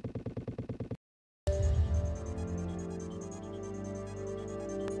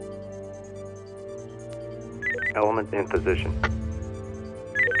 Element in position.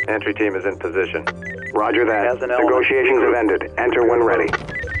 Entry team is in position. Roger that. Negotiations have ended. Enter when ready.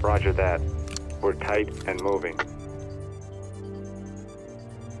 Roger that. We're tight and moving.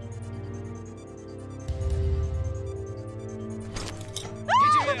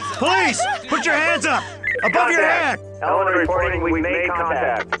 Police! Put your hands up! Above your head! Element reporting, we've made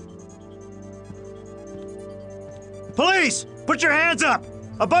contact. Police! Put your hands up!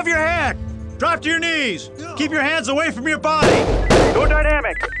 Above your head! Drop to your knees! Keep your hands away from your body! Go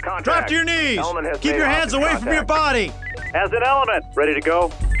dynamic! Contact. Drop to your knees! Keep your hands away from your body! As an element, ready to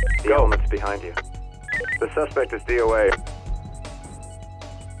go? The element's behind you. The suspect is DOA.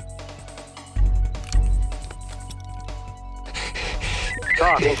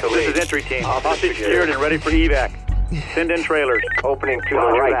 Talk. This is entry team. Hostage secured and ready for evac. Send in trailers. Opening to the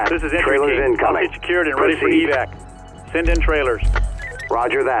right. This is entry Trailers team. incoming. Hostage secured and ready for evac. Send in trailers.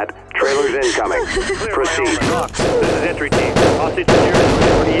 Roger that. Trailers incoming. Proceed. Talk. This is entry team. Hostage secured and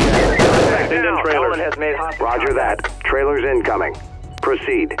ready for evac. Send in trailers. Roger that. Trailers incoming.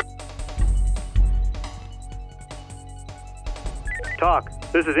 Proceed. Talk.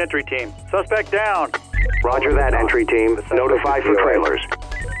 This is entry team. Suspect down. Roger that, entry team. Notify for trailers.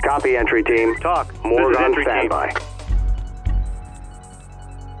 Copy, entry team. Talk. Moore's on entry standby. Team.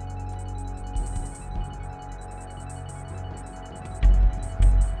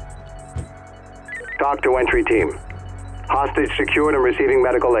 Talk to entry team. Hostage secured and receiving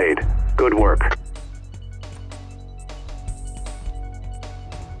medical aid. Good work.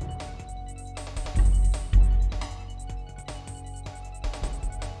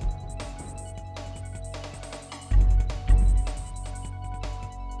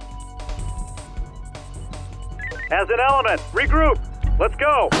 As an element, regroup. Let's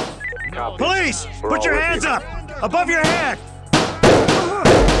go. Copy. Police! Put your hands up! Above your head!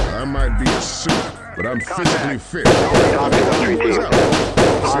 I might be a suit, but I'm physically fit. Talk to entry team.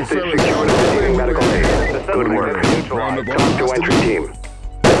 Hostage secured and receiving medical aid. Good work. Talk to entry team.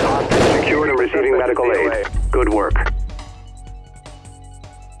 Hostage secured and receiving medical aid. Good work.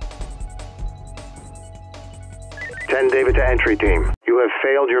 David to entry team. You have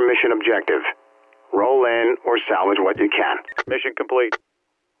failed your mission objective. Roll in or salvage what you can. Mission complete.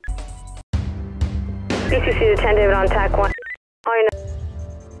 ECC to 10 David on TAC 1. All units.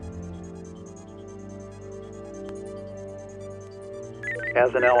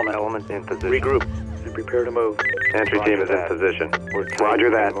 As an element. Elements in position. Regroup and prepare to move. Entry team is in position. Roger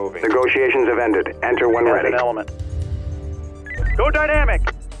that. Negotiations have ended. Enter when As ready. an element. Go dynamic.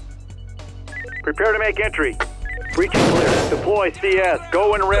 Prepare to make entry. Breach and clear. Deploy CS.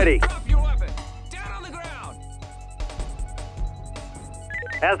 Go and ready. Drop your weapon. Down on the ground.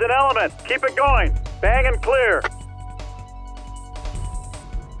 As an element. Keep it going. Bang and clear.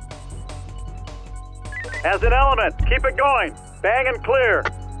 As an element. Keep it going. Bang and clear.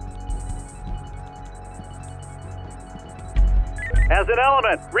 As an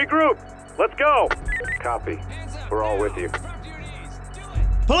element. Regroup. Let's go. Copy. We're all with you. Drop to your knees. Do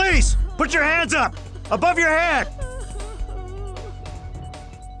it. Police! Put your hands up! Above your head!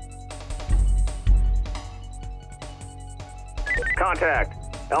 Contact.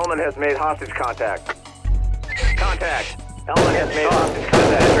 Element has made hostage contact. Contact. Element has made hostage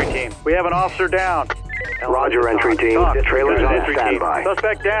contact. Entry team. We have an officer down. Roger, entry team. Trailers on standby.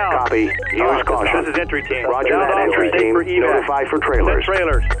 Suspect down. Copy. Use caution. This is entry team. Roger that, entry team. Notify for trailers.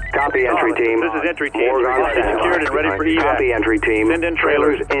 Trailers. Copy, entry team. This is entry team. Morgue on Secured and ready for evac. Copy, entry team. Send in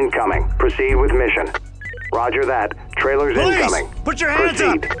Trailers incoming. Proceed with mission. Roger that. Trailers incoming. Put your hands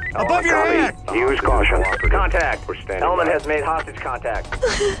Proceed. up! Above your head! Use caution. Contact. Element has made hostage contact.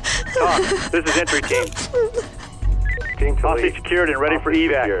 Talk. This is entry team. Hostage secured and ready for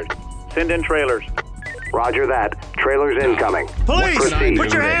evac. Send in trailers. Roger that. Trailers incoming. Police! Proceed.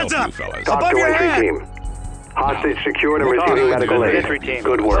 Put your hands up! Talk Above to your entry head! team. Hostage secured and receiving medical aid. Entry team.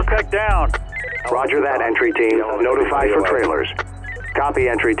 Good work. Suspect down. Roger that, entry team. Notify for trailers. Copy,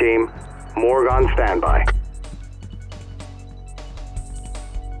 entry team. Morgue on standby.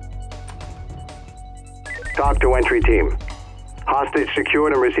 Talk to entry team. Hostage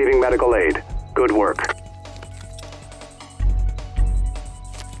secured and receiving medical aid. Good work.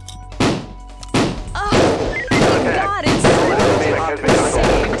 God, it's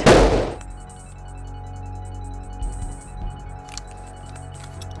saved.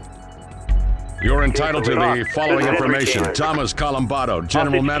 You're entitled to the following information. team. Thomas Colombato,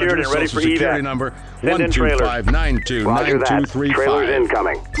 General Hostage Manager, secured and ready Social for Security evac. number Send in trailers. 125929235. Roger that. Trailers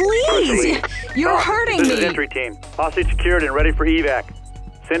incoming. Please! You're hurting This me! is entry team. Hostage secured and ready for evac.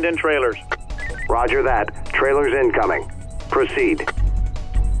 Send in trailers. Roger that. Trailers incoming. Proceed.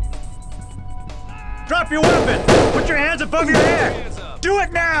 Drop your weapon! Put your hands above your head! Do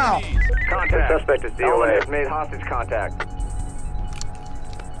it now! Contact. Suspect is DOA. Has made hostage contact.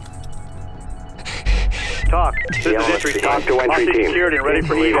 Talk. This is entry team. Talk to entry Hostage team. secured and ready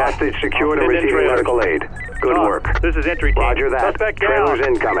for evac. Hostage secured and Send in receiving trailers. medical aid. Good Talk. work. This is entry team. Roger that. Suspect Trailers down.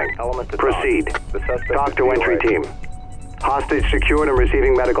 incoming. Proceed. Talk to entry team. Hostage secured and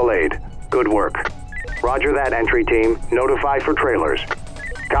receiving medical aid. Good work. Roger that, entry team. Notify for trailers.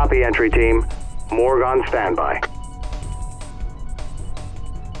 Copy, entry team. Morgue on standby.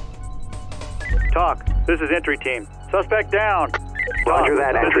 Talk. This is entry team. Suspect down. Roger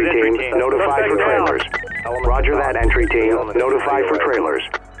that, entry team. Notify for trailers. Roger that, entry team. Notify for trailers.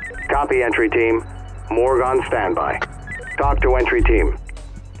 Copy, entry team. Morgue on standby. Talk to entry team.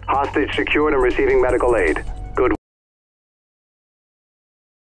 Hostage secured and receiving medical aid. Good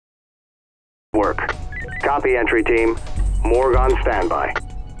work. Copy, entry team. Morgue on standby.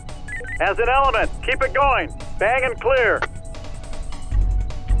 As an element, keep it going. Bang and clear.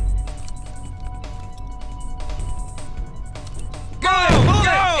 Go! Move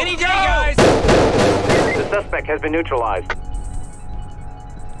it! Any day, guys! The suspect has been neutralized.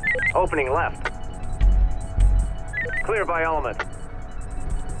 Opening left. Clear by element.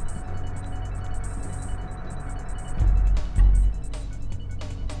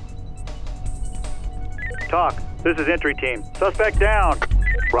 Talk. This is entry team. Suspect down.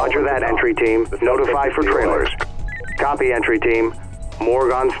 Roger that, entry team. Notify for trailers. Copy, entry team.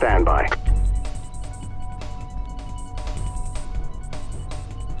 Morgue on standby.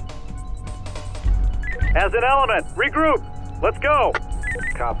 As an element, regroup. Let's go.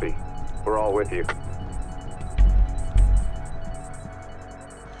 Copy. We're all with you.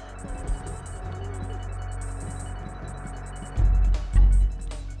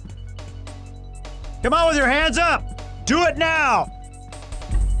 Come on with your hands up! Do it now!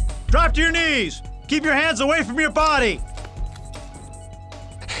 Drop to your knees! Keep your hands away from your body!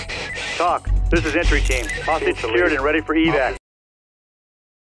 Talk. This is entry team. Hostage secured and ready for evac.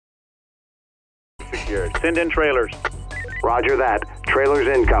 Secured. Send in trailers. Roger that. Trailers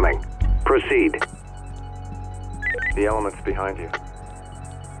incoming. Proceed. The element's behind you.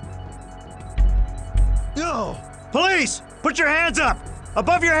 No! Police! Put your hands up!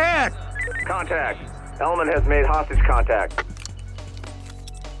 Above your head! Contact. Element has made hostage contact.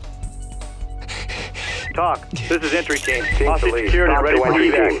 Talk. This is entry team. Hostage secured and ready for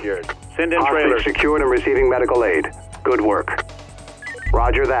evac. Send in trailers. Hostage secured and receiving medical aid. Good work.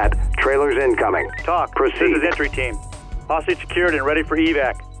 Roger that. Trailers incoming. Talk. Proceed. This is entry team. Hostage secured and ready for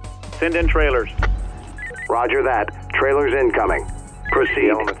evac. Send in trailers. Roger that. Trailers incoming. Proceed. The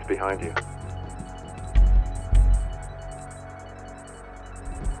element's behind you.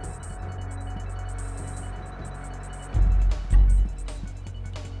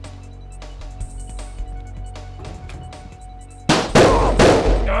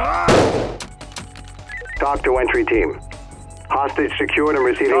 Talk to entry team. Hostage secured and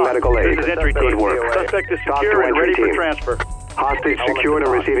receiving medical aid. This is entry Good team. work. Suspect is Talk secure to and entry ready for team. transfer. Hostage secured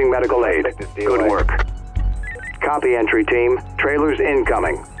and receiving medical aid. Good work. Copy, entry team. Trailers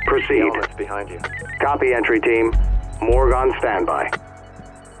incoming. Proceed. Elements behind you. Copy, entry team. Morgue on standby.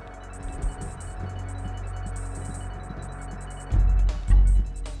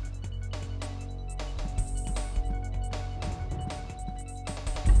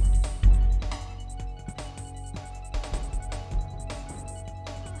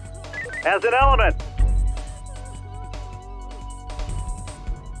 As an element.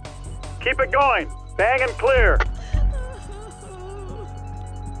 Keep it going. Bang and clear.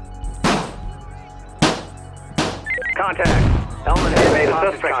 Contact. Element has made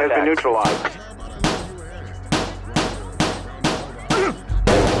hostage. Suspect has been neutralized.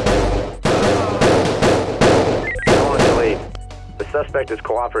 Element to lead. The suspect is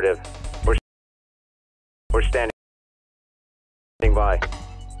cooperative. We're standing by.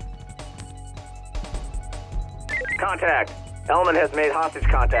 Contact. Element has made hostage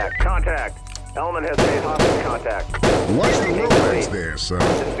contact. Contact. Element has made hostage contact. Watch the romance there, son.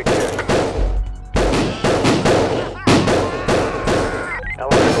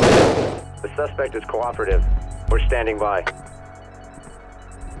 Element, the suspect is cooperative. We're standing by.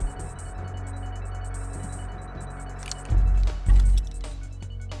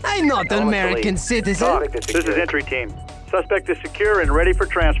 I'm not an American citizen. This is entry team. Suspect is secure and ready for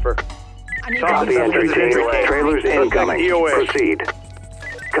transfer. Copy, entry team. Trailers incoming. Proceed.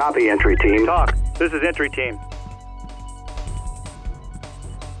 Copy, entry team. Talk. This is entry team.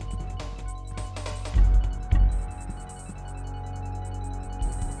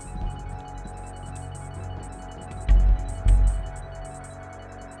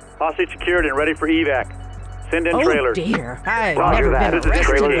 Hostage secured and ready for evac. Send in trailers. Oh dear. I've Roger never that. been This is arrested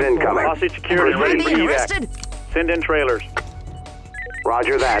trailers before. incoming. Hostage secured and ready for Being evac. arrested? Send in trailers.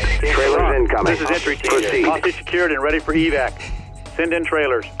 Roger that. Trailers incoming. This is entry team. Proceed. Hostage secured and ready for evac. Send in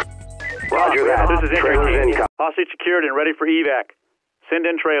trailers. Roger that. This is entry Trailers team. incoming. Hostage secured and ready for evac. Send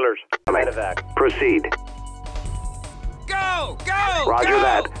in trailers. Proceed. Go! Go! Roger go!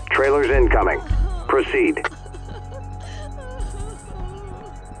 that. Trailers incoming. Proceed.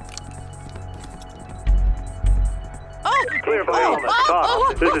 Clear for the element.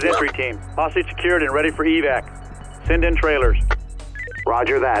 Talk. This is entry team. Hostage secured and ready for evac. Send in trailers.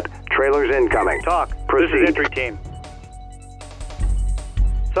 Roger that. Trailers incoming. Talk. Proceed. This is entry team.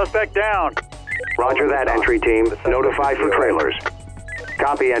 Suspect down. Roger that, entry team. Notify for trailers.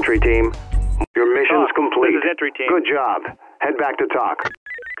 Copy, entry team. Your mission's Talk. complete. This is entry team. Good job. Head back to talk.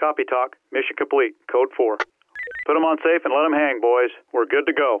 Copy, talk. Mission complete. Code 4. Put them on safe and let them hang, boys. We're good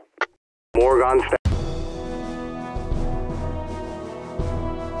to go. Morgue on staff.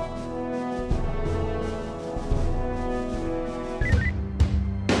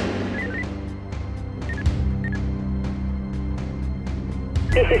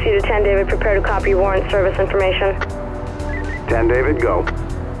 BCC to 10 David, prepare to copy warrant service information. 10 David, go.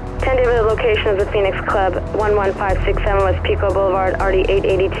 10 David, the location is the Phoenix Club, 11567 West Pico Boulevard, RD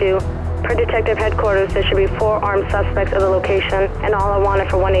 882. Per detective headquarters, there should be 4 armed suspects at the location, and all are wanted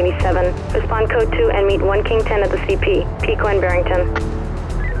for 187. Respond code 2 and meet 1 King 10 at the CP, Pico and Barrington.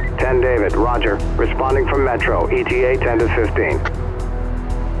 10 David, roger. Responding from Metro, ETA 10 to 15.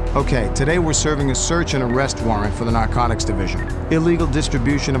 Okay, today we're serving a search and arrest warrant for the Narcotics Division. Illegal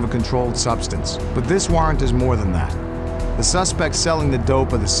distribution of a controlled substance. But this warrant is more than that. The suspects selling the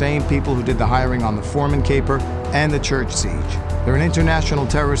dope are the same people who did the hiring on the Foreman caper and the church siege. They're an international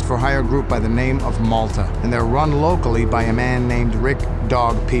terrorist for hire group by the name of Malta, and they're run locally by a man named Rick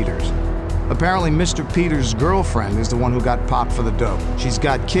Dog Peters. Apparently, Mr. Peters' girlfriend is the one who got popped for the dope. She's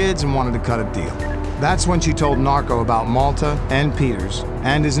got kids and wanted to cut a deal. That's when she told Narco about Malta and Peters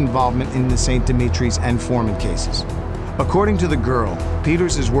and his involvement in the St. Dimitri's and Foreman cases. According to the girl,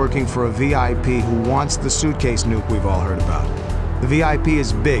 Peters is working for a VIP who wants the suitcase nuke we've all heard about. The VIP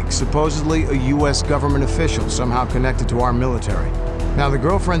is big, supposedly a US government official somehow connected to our military. Now, the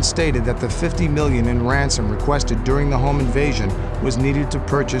girlfriend stated that the $50 million in ransom requested during the home invasion was needed to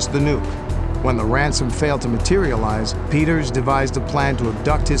purchase the nuke. When the ransom failed to materialize, Peters devised a plan to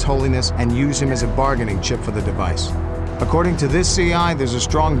abduct His Holiness and use him as a bargaining chip for the device. According to this CI, there's a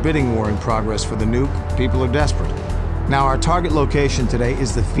strong bidding war in progress for the nuke. People are desperate. Now, our target location today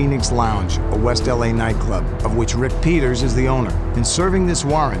is the Phoenix Lounge, a West LA nightclub, of which Rick Peters is the owner. In serving this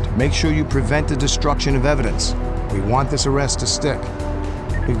warrant, make sure you prevent the destruction of evidence. We want this arrest to stick.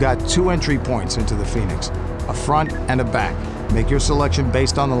 We've got 2 entry points into the Phoenix, a front and a back. Make your selection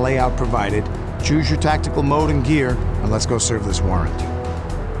based on the layout provided, choose your tactical mode and gear, and let's go serve this warrant.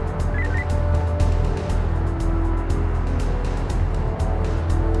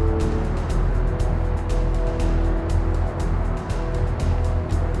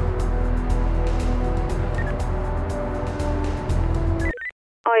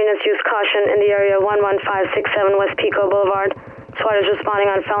 units use caution in the area 11567 West Pico Boulevard. SWAT is responding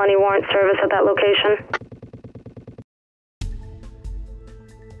on felony warrant service at that location.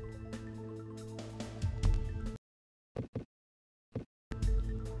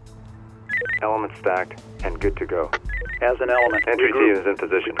 Element stacked and good to go. As an element. Entry team is in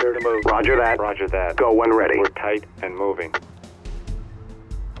position. Prepare to move. Roger that. Roger that. Go when ready. We're tight and moving.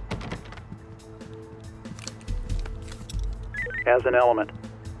 As an element.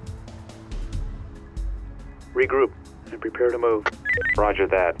 Regroup and prepare to move. Roger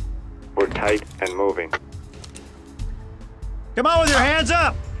that. We're tight and moving. Come on with your hands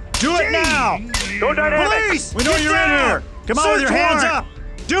up! Do it now! Go dynamic! Police! We know you're in here! Come on with your hands up!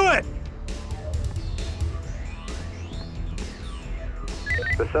 Do it!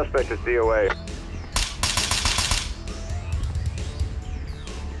 The suspect is DOA.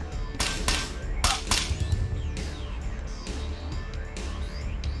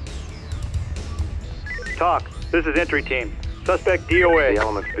 Talk. This is entry team. Suspect DOA. The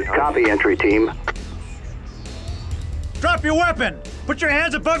elements behind. Copy, entry team. Drop your weapon! Put your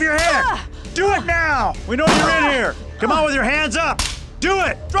hands above your head! Do it now! We know you're in here! Come on with your hands up! Do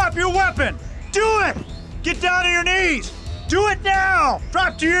it! Drop your weapon! Do it! Get down on your knees! Do it now!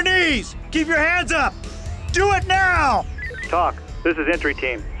 Drop to your knees! Keep your hands up! Do it now! Talk. This is entry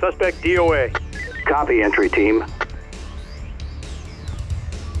team. Suspect DOA. Copy, entry team.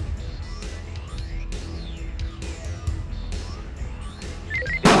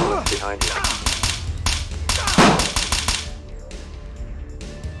 Behind you.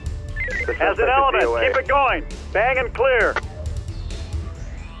 As an element, keep it going. Bang and clear.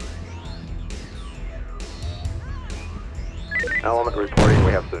 Element reporting.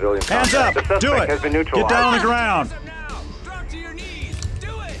 We have civilian Hands up! The suspect Do it! has been neutralized. Get down on the ground! Drop to your knees.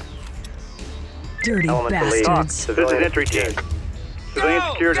 Do it. Dirty Element to lead. bastards. This is entry team. Civilian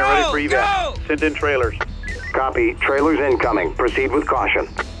secured and ready for evac. Send in trailers. Copy. Trailers incoming. Proceed with caution.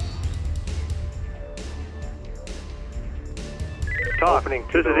 Talk. Opening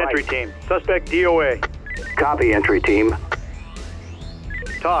to This the is entry right. team. Suspect DOA. Copy, entry team.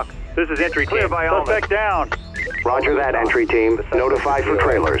 Talk. This is entry Clear team. by element. Suspect down. Roger that, entry team. Notify for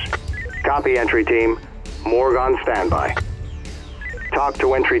trailers. Copy, entry team. Morgue on standby. Talk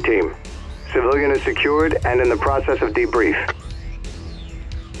to entry team. Civilian is secured and in the process of debrief.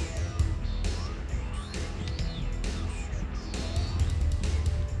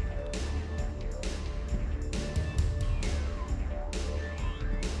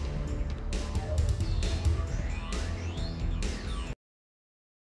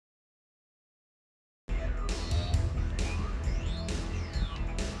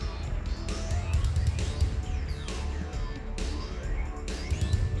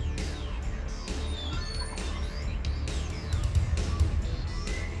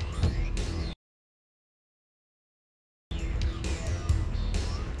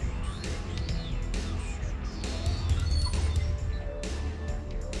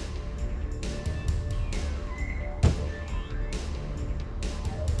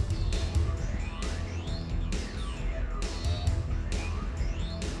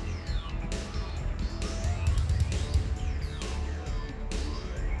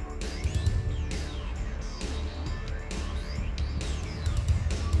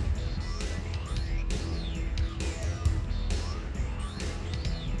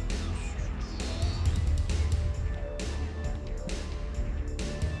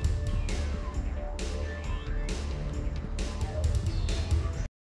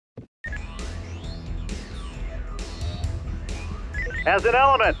 As an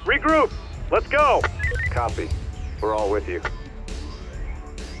element, regroup. Let's go. Copy. We're all with you.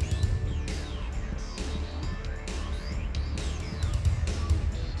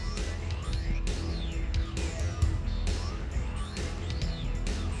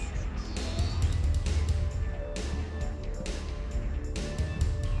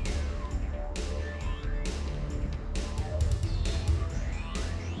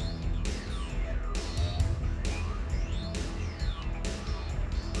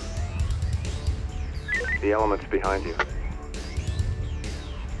 The element's behind you.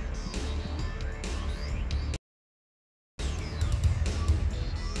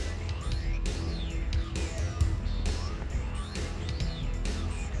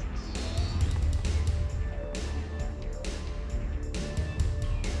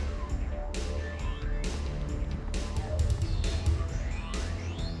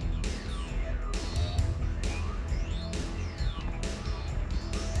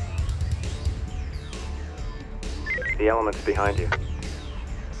 The element's behind you.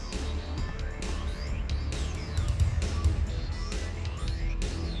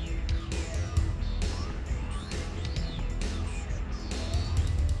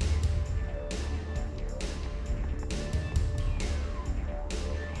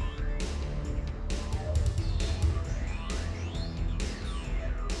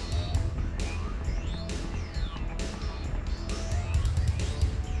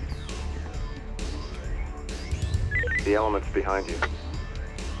 The element's behind you.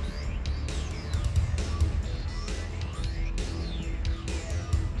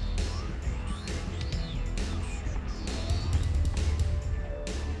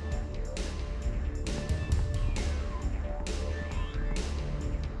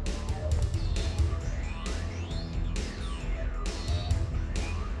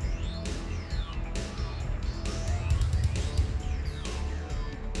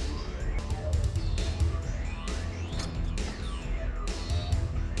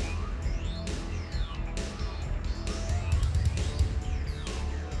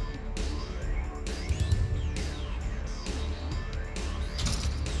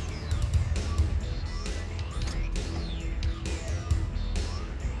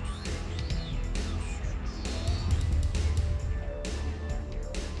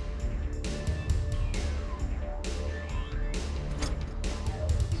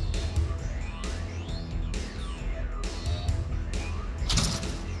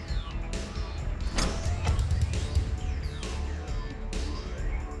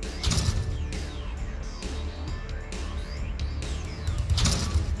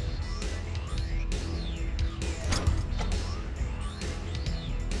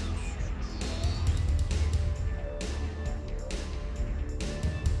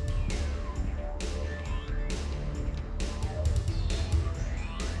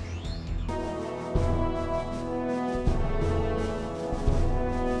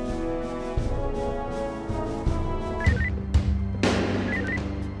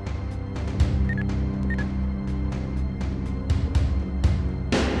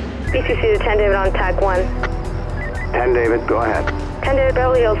 BCC to 10 David on TAC 1. 10 David, go ahead. 10 David,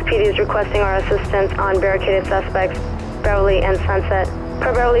 Beverly Hills PD is requesting our assistance on barricaded suspects, Beverly and Sunset.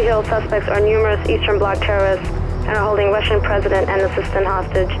 Per Beverly Hills, suspects are numerous Eastern Bloc terrorists and are holding Russian president and assistant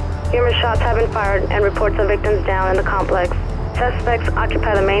hostage. Numerous shots have been fired and reports of victims down in the complex. Suspects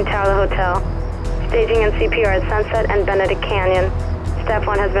occupy the main tower of the hotel. Staging and CPR at Sunset and Benedict Canyon. Staff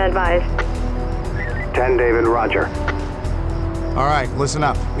 1 has been advised. 10 David, roger. All right, listen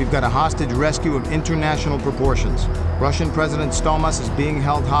up. We've got a hostage rescue of international proportions. Russian President Stomas is being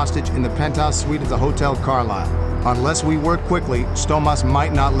held hostage in the penthouse suite of the Hotel Carlyle. Unless we work quickly, Stomas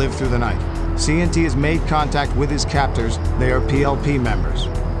might not live through the night. CNT has made contact with his captors. They are PLP members.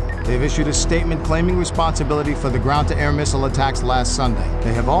 They've issued a statement claiming responsibility for the ground-to-air missile attacks last Sunday.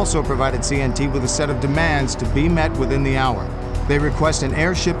 They have also provided CNT with a set of demands to be met within the hour. They request an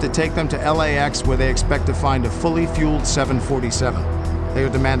airship to take them to LAX, where they expect to find a fully fueled 747. They are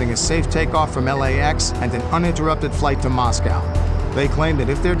demanding a safe takeoff from LAX and an uninterrupted flight to Moscow. They claim that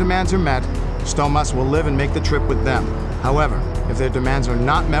if their demands are met, Stomas will live and make the trip with them. However, if their demands are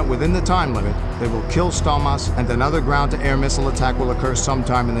not met within the time limit, they will kill Stomas and another ground-to-air missile attack will occur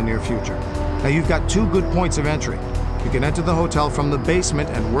sometime in the near future. Now, you've got two good points of entry. You can enter the hotel from the basement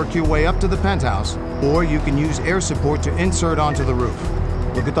and work your way up to the penthouse, or you can use air support to insert onto the roof.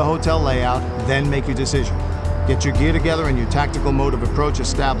 Look at the hotel layout, then make your decision. Get your gear together and your tactical mode of approach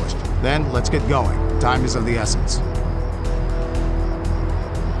established. Then, let's get going. Time is of the essence.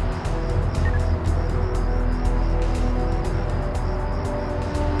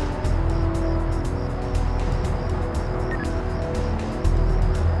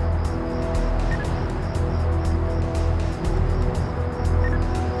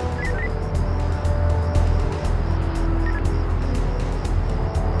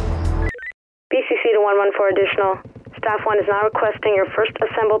 BCC to 114 additional. Staff 1 is now requesting your first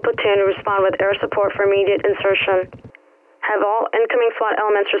assembled platoon to respond with air support for immediate insertion. Have all incoming SWAT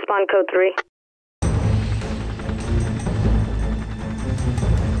elements respond code 3.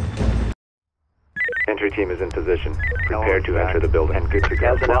 Entry team is in position. Prepared to enter the building. And good to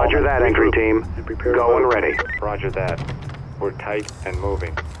go. Roger that, entry team. Go and ready. Roger that. We're tight and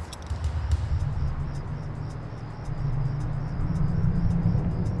moving.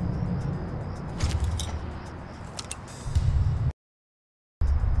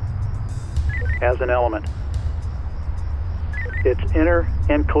 As an element. It's enter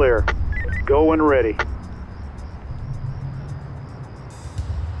and clear. Go and ready.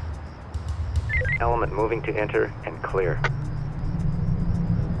 Element moving to enter and clear.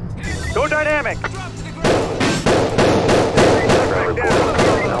 Go dynamic!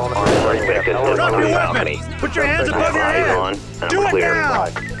 Drop your weapon! Put your hands above your head! Do it now!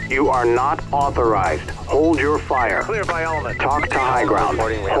 You are not authorized. Hold your fire. Clear by element. Talk to high ground.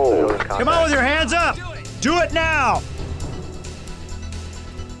 Hold. Come on with your hands up! Do it now!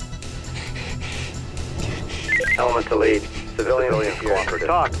 Element to lead. Civilian cooperative.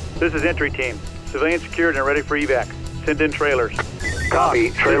 Talk. This is entry team. Civilian secured and ready for evac. Send in trailers.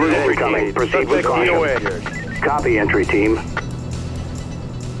 Copy. Trailers will be coming. Proceed with caution. Copy, entry team.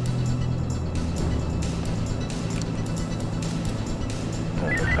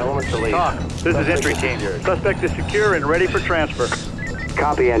 Element to lead. Talk. This is entry team. Suspect is secure and ready for transfer.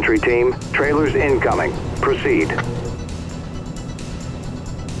 Copy, entry team. Trailers incoming. Proceed.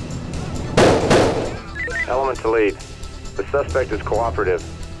 Element to lead. The suspect is cooperative.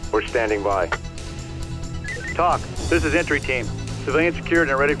 We're standing by. Talk. This is entry team. Civilian secured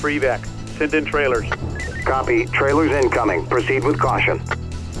and ready for evac. Send in trailers. Copy. Trailers incoming. Proceed with caution.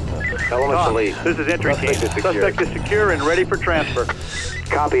 Element to lead. This is entry team. Suspect is secure and ready for transfer.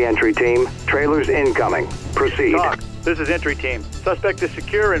 Copy, entry team. Trailers incoming. Proceed. Talk. This is entry team. Suspect is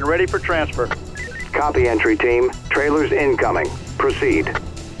secure and ready for transfer. Copy, entry team. Trailers incoming. Proceed.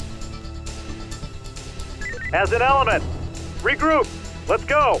 As an element. Regroup. Let's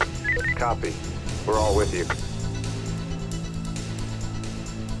go. Copy. We're all with you.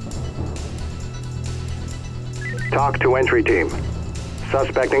 Talk to entry team.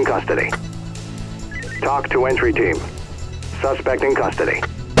 Suspect in custody. Talk to entry team. Suspect in custody.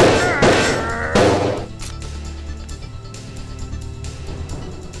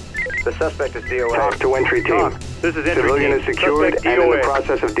 The suspect is DOA. Talk to entry team. Talk. This is entry Civilian team. is secured Suspect and in the DOA.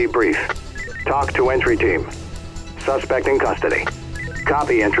 process of debrief. Talk to entry team. Suspect in custody.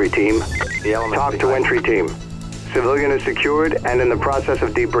 Copy, entry team. The element Talk to entry team. Civilian is secured and in the process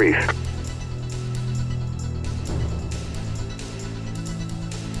of debrief.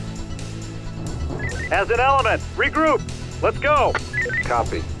 As an element. Regroup. Let's go.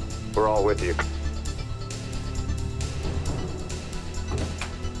 Copy. We're all with you.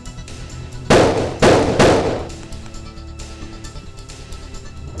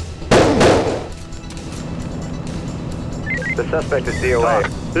 The suspect is DOA.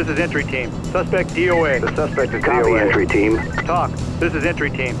 Talk. This is entry team. Suspect DOA. The suspect is Copy, DOA. entry team. Talk. This is entry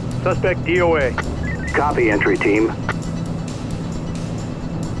team. Suspect DOA. Copy, entry team.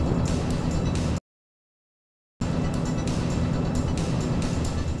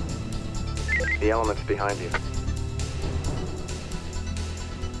 The element's behind you.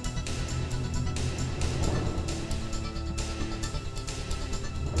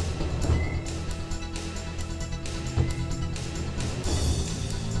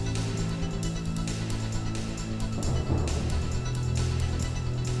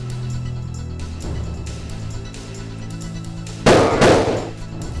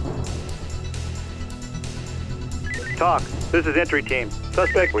 Talk. This is entry team.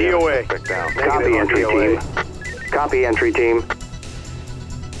 Suspect DOA. Suspect down. Copy, entry team. Copy, entry team.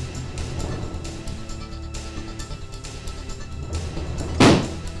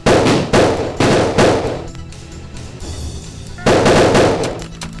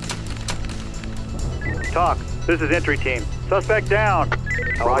 Talk. This is entry team. Suspect down.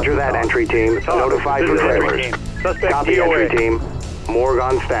 Roger that, entry team. Notified for trailers. Suspect Copy, DOA. entry team. Morgue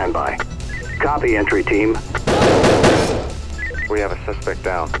on standby. Copy, entry team. We have a suspect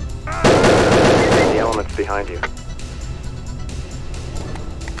down. The element's behind you.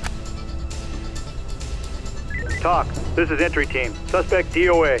 Talk. This is entry team. Suspect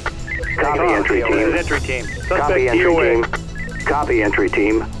DOA. Copy, Talk. entry team. This is entry team. Suspect Copy, entry DOA. team. Copy, entry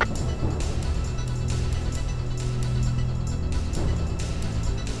team.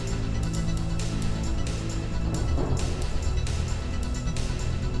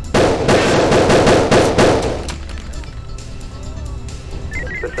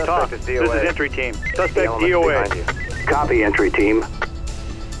 Talk. This is entry team. Suspect DOA. Copy, entry team.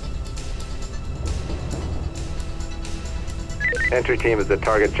 Entry team is the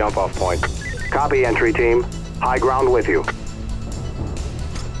target jump-off point. Copy, entry team. High ground with you.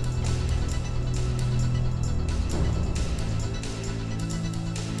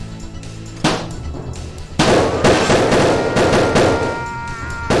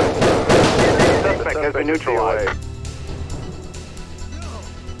 Suspect has been neutralized.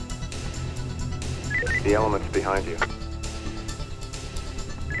 The element's behind you.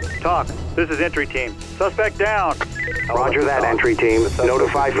 Talk. This is entry team. Suspect down. Roger that, entry team.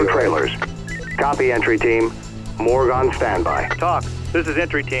 Notified for trailers. Copy, entry team. Morgue on standby. Talk. This is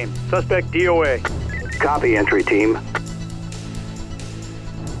entry team. Suspect DOA. Copy, entry team.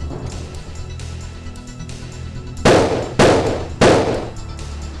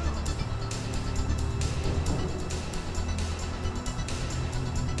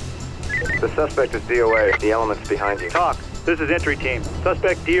 The suspect is DOA. The element's behind you. Talk. This is entry team.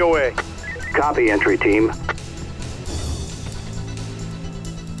 Suspect DOA. Copy, entry team.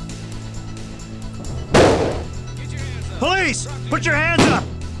 Police! Put your hands up!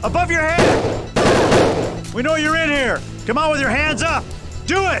 Above your head! We know you're in here! Come on with your hands up!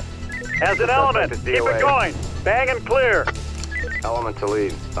 Do it! As an element, keep it going! Bang and clear. Element to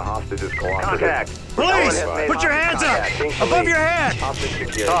lead. The hostage is cooperative. Contact. Police! Put your hands up! Above your head! Hostage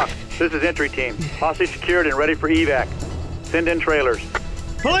secured. Talk. This is entry team. Hostage secured and ready for evac. Send in trailers.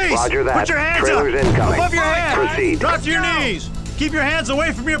 Police! Roger that. Put your hands Trailers up! incoming. Above your head! Proceed. Drop to your knees! Keep your hands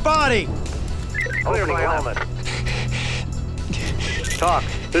away from your body! Clear by element. Talk.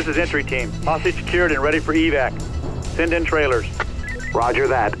 This is entry team. Hostage secured and ready for evac. Send in trailers. Roger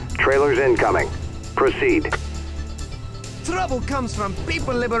that. Trailers incoming. Proceed. Trouble comes from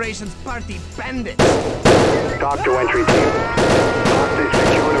People Liberation's Party bandits. Talk to entry team. Hostage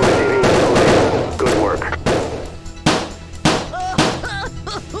secured and receiving information. Good work.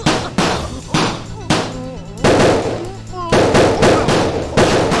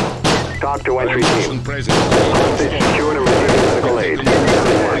 Talk to entry team. Hostage secured and receiving medical aid. Good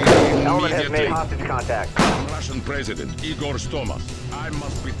work. Element has made hostage contact. Russian President Igor Stomas. I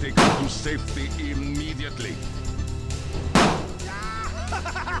must be taken to safety immediately.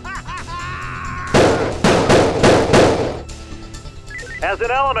 As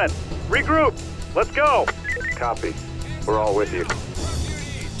an element. Regroup. Let's go. Copy. We're all with you.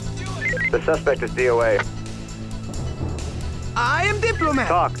 The suspect is DOA. I am diplomat.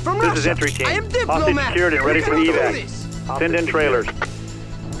 Talk. From This Russia. is entry team. I am Hostage diplomat. secured and ready You for cannot do evac. this. Send in trailers.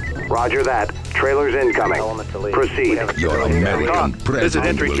 Roger that. Trailers incoming. Element to lead. Proceed. Your American Talk. This is president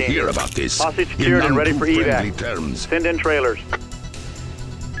entry will team. hear about this Hostage in secured and ready for non-friendly evac. terms. Send in trailers.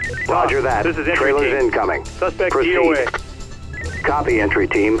 Roger that. This is entry Trailers team. incoming. Suspect Proceed. DOA. Copy, entry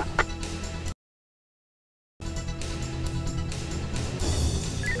team.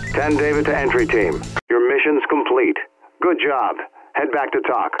 Ten David to entry team. Your mission's complete. Good job. Head back to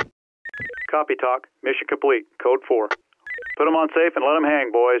talk. Copy, Talk. Mission complete. Code 4. Put them on safe and let them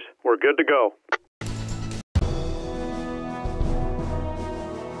hang, boys. We're good to go.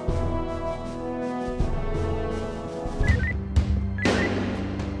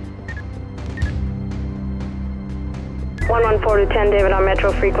 to 10 David on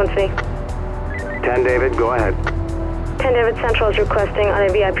Metro frequency. 10 David, go ahead. 10 David Central is requesting on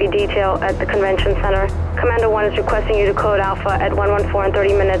a VIP detail at the convention center. Commander 1 is requesting you to code Alpha at 114 in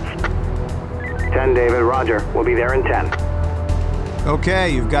 30 minutes. 10 David, roger. We'll be there in 10. Okay,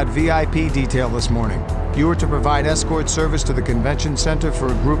 you've got VIP detail this morning. You are to provide escort service to the convention center for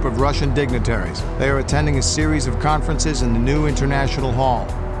a group of Russian dignitaries. They are attending a series of conferences in the new International Hall.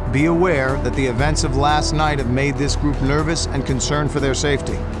 Be aware that the events of last night have made this group nervous and concerned for their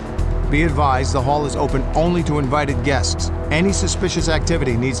safety. Be advised the hall is open only to invited guests. Any suspicious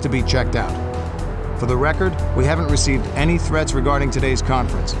activity needs to be checked out. For the record, we haven't received any threats regarding today's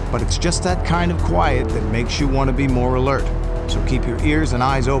conference, but it's just that kind of quiet that makes you want to be more alert. So keep your ears and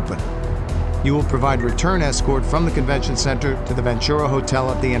eyes open. You will provide return escort from the convention center to the Ventura Hotel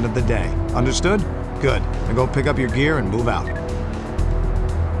at the end of the day. Understood? Good. Now go pick up your gear and move out.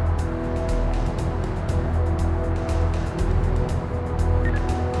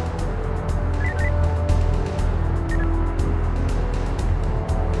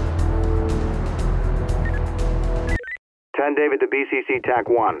 David to BCC TAC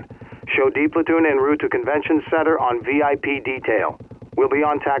 1. Show D platoon en route to convention center on VIP detail. We'll be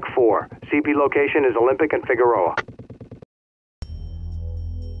on TAC 4. CP location is Olympic and Figueroa.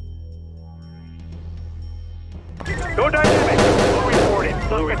 Go dynamic! Blue reporting.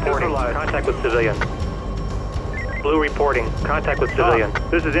 Blue reporting. Contact with civilian. Blue reporting. Contact with civilian.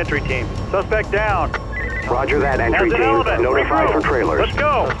 This is entry team. Suspect down. Roger that, entry team. Notify for trailers. Let's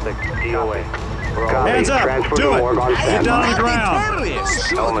go! Suspect DOA. Copy. Hands up! Transfer Do to it! morgue on Get standby. down on the ground!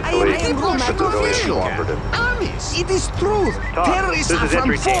 Element to lead. Civilian cooperative. It is truth. Talk. Terrorists This are is from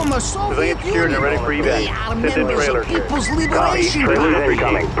entry team. former Civilian Soviet secured and Union. ready for evac. They are Send in members of trailers. People's Copy. Liberation Trailers Party.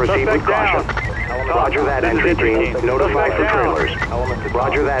 incoming. Proceed with caution. Roger that, This is entry entry team. team. Notify for Suspect down. trailers.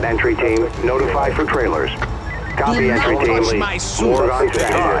 Roger that, entry team. Notify for trailers. Copy, Do entry not team. touch my suit. Morgue on Talk.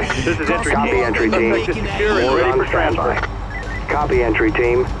 standby. This is entry Copy, team. entry team. Suspect is secure and Morgue ready for on standby. transfer. Copy, entry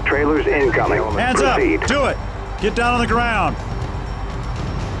team. Trailers incoming. Hands up! Proceed. Do it! Get down on the ground!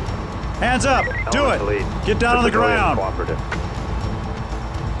 Hands up! Do Element to lead. it! Get down on the Civilian ground! cooperative.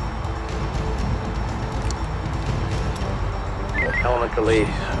 Element to lead.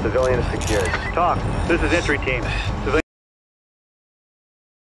 Civilian is secured. Talk. This is entry team. Civilian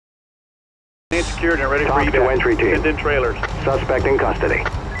secured and ready for Talk to evac. entry team. Send in trailers. Suspect in custody.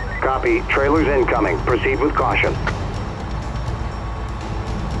 Copy. Trailers incoming. Proceed with caution.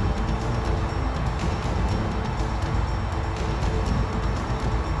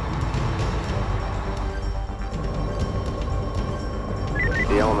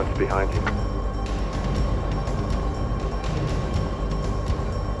 The element's behind you.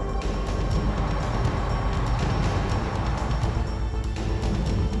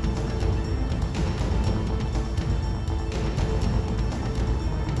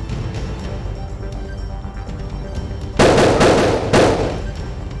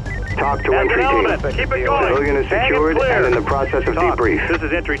 Talk to entry team. Keep it going. Civilian is secured and in the process of debrief. This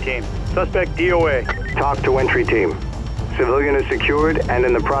is entry team. Suspect DOA. Talk to entry team. Civilian is secured and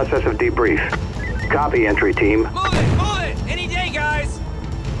in the process of debrief. Copy, entry team. Move it! Any day, guys!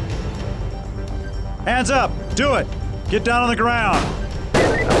 Hands up! Do it! Get down on the ground!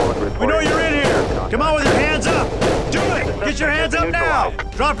 We know you're in here! Come on with your hands up! Do it! Get your hands up now!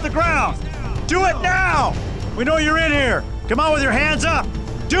 Drop to the ground! Do it now! We know you're in here! Come on with your hands up!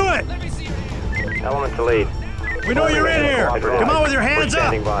 Do it! Let me see your hands. Element to lead. We know you're in here! Come on with your hands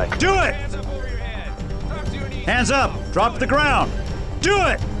up! Do it! Hands up over your head. Drop to your knees. Hands up! Drop to the ground! Do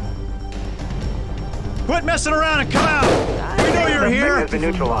it! Quit messing around and come out! We know you're here! Has been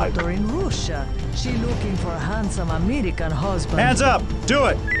neutralized. In Russia. She looking for a handsome American husband. Hands up! Do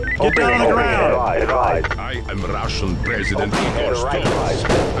it! Get down on the ground! I am Russian President Igor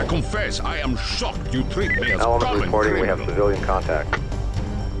Stomas. I confess, I am shocked you treat me as common criminal. Civilian contact.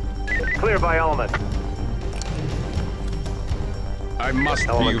 Clear by element. I must be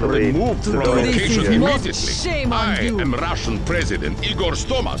Element to lead. removed from This location is immediately. most shame on I you. am Russian President Igor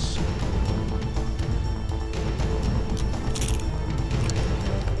Stomas.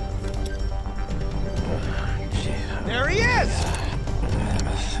 There he is!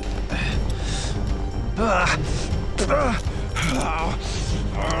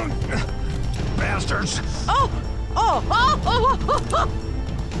 Bastards!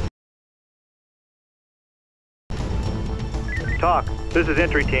 Talk. This is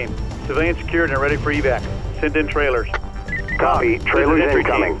entry team. Civilian secured and ready for evac. Send in trailers. Copy. This is Trailers entry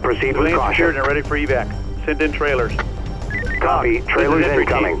incoming. team. Proceed with Civilian secured caution. and ready for evac. Send in trailers. Copy. This is Trailers entry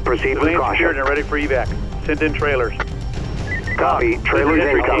incoming. team. Proceed with Civilian secured caution. and ready for evac. Send in trailers. Copy. This is Trailers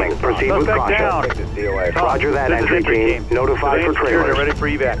entry incoming. team. Proceed with Suspect down. caution. Talk. Roger that, This is entry team. Notify Civilian for secured and trailers. ready for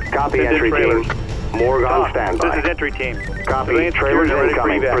evac. Copy, Send in entry trailers. team. Morgue on Talk. standby. This is entry team. Copy. Civilian Trailers secured and ready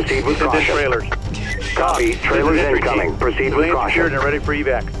for incoming. evac. Proceed with Send in caution. trailers. Copy. This is Trailers entry incoming. team. Proceed with Civilian caution. secured and ready for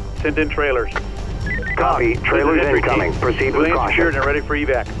evac. Send in trailers. Copy. Trailers This is entry incoming. team. Proceed with Civilian secured caution. and ready for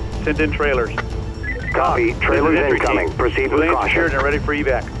evac. Send in trailers. Copy. Trailers This is entry incoming. team. Proceed with Civilian secured caution. and ready for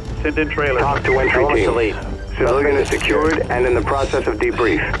evac. Send in trailers. Talk to entry Element to team. lead. Civilian is secured and in the process of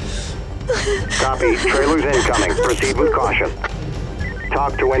debrief. Copy. Trailers incoming. Proceed with caution.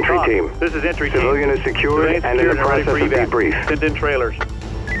 Talk to entry Talk. team. This is entry team. Civilian is secured Civilian and in the secured ready process for of evac. debrief. Send in trailers.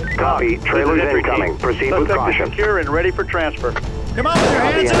 Copy. This is Trailers entry incoming. team. Proceed with Suspect is caution. secure and ready for transfer. Come on with your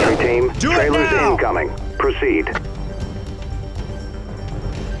Copy, hands entry up! team. Do it Trailers now! incoming. Proceed.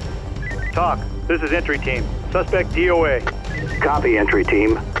 Talk. This is entry team. Suspect DOA. Copy, entry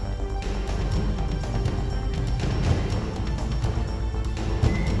team.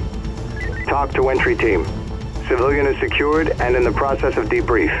 Talk to entry team. Civilian is secured and in the process of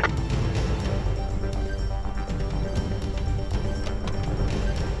debrief.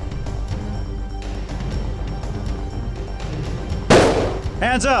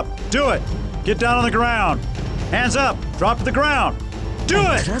 Hands up! Do it! Get down on the ground! Hands up! Drop to the ground! Do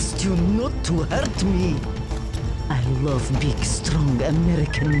I it! trust you not to hurt me. I love big, strong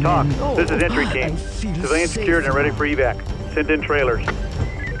American men. Talk. Oh, This is entry I team. feel Civilian safe secured and ready now. for evac. Send in trailers.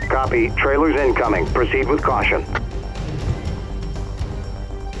 Copy. Trailers incoming. Proceed with caution.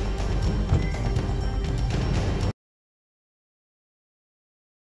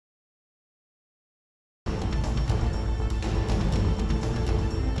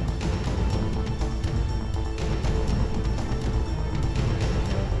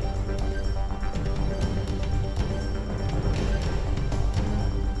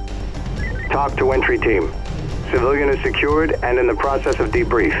 Talk to entry team. Civilian is secured and in the process of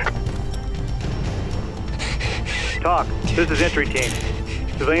debrief. Talk. This is entry team.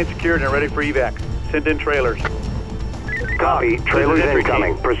 Civilian secured and ready for evac. Send in trailers. Copy. This is Trailers entry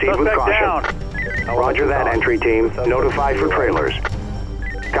incoming. team. Proceed with Suspect caution. down. Roger that, entry team. Notify for trailers.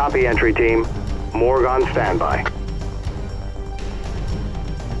 Copy, entry team. Morgue on standby.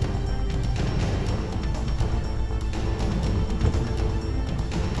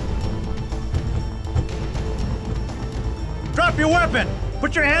 Drop your weapon!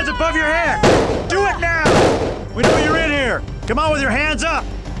 Put your hands above your head! Do it now! We know you're in here! Come on with your hands up!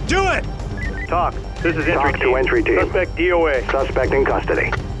 Do it! Talk. This is entry Talk team. to entry team. Suspect DOA. Suspect in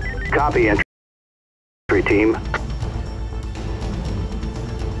custody. Copy, entry team.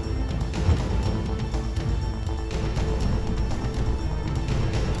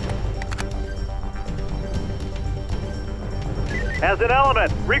 As an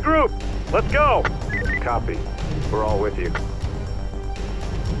element. Regroup. Let's go. Copy. We're all with you.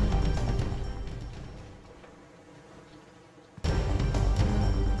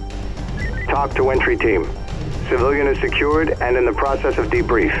 Talk to entry team. Civilian is secured and in the process of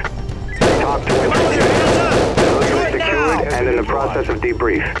debrief. Talk to entry team. Civilian is secured and in the process of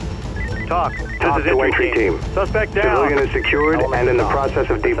debrief. Talk to entry team. Suspect down. Civilian is secured and in the process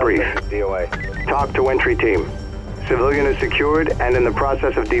of debrief. DOA. Talk to entry team. Civilian is secured and in the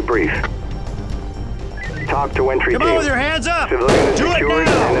process of debrief. Talk to entry team. Come on with your hands up! Civilian is Do it secured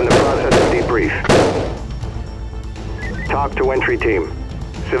now! and in the process of debrief. Talk to entry team.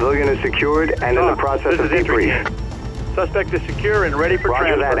 Civilian is secured and in the process of debrief. Suspect is secure and ready for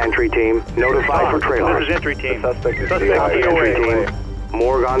Roger transfer. that, entry team. Notify for trailers. This is entry team. Suspect DOA. entry team.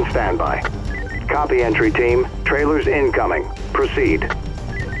 Morgue on standby. Copy, entry team. Trailers incoming. Proceed.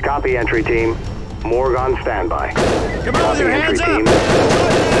 Copy, entry team. Morgue on standby. Come on with your hands up! Do it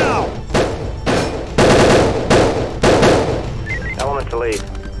now! Element to lead.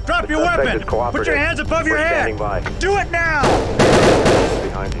 Drop your weapon! Put your hands above your head! Standing by. Do it now!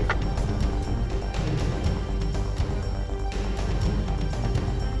 Behind you.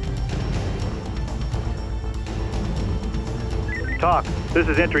 Talk. This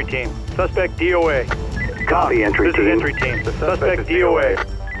is entry team. Suspect DOA. Copy, entry team. This is entry team. The suspect DOA.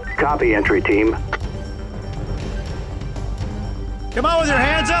 Copy, entry team. Come on with your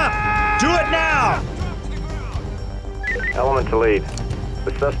hands up! Do it now! Element to lead.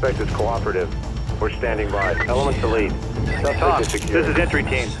 The suspect is cooperative. We're standing by. Element to lead. Talk. This is entry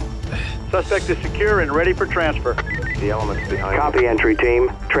team. Suspect is secure and ready for transfer. The element's behind. Copy, entry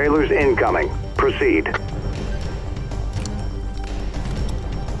team. Trailers incoming. Proceed.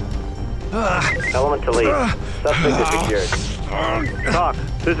 Element to lead. Suspect is secured. Talk.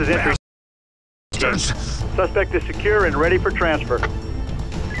 This is entry. Suspect is secure and ready for transfer.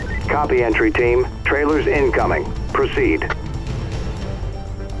 Copy, entry team. Trailers incoming. Proceed. Talk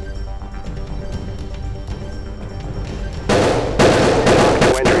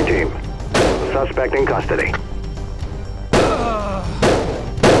to entry team. Suspect in custody.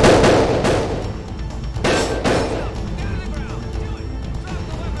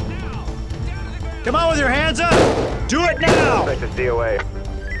 Come on with your hands up! Do it now! Suspect is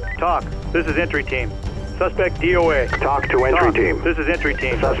DOA. Talk. This is entry team. Suspect DOA. Talk to entry team. This is entry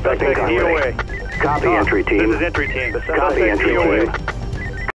team. Suspect in custody. DOA. Copy, Talk. entry team. This is entry team. Copy, entry DOA.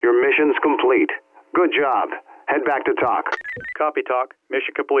 team. Your mission's complete. Good job. Head back to talk. Copy, talk.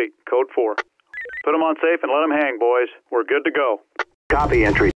 Mission complete. Code 4. Put them on safe and let them hang, boys. We're good to go. Copy,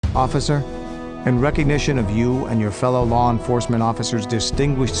 entry. Officer, in recognition of you and your fellow law enforcement officers'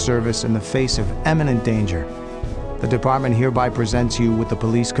 distinguished service in the face of eminent danger, the department hereby presents you with the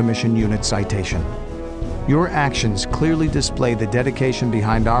Police Commission Unit citation. Your actions clearly display the dedication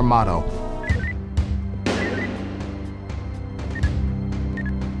behind our motto,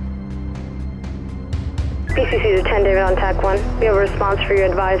 PCC to 10 David on TAC 1. We have a response for your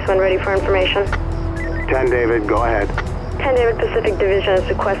advice when ready for information. 10 David, go ahead. 10 David Pacific Division is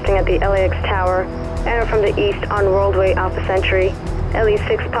requesting at the LAX Tower. Enter from the east on Worldway Alpha Century. At least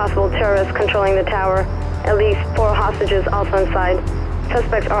 6 possible terrorists controlling the tower. At least 4 hostages also inside.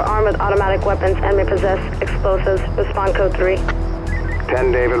 Suspects are armed with automatic weapons and may possess explosives. Respond code 3.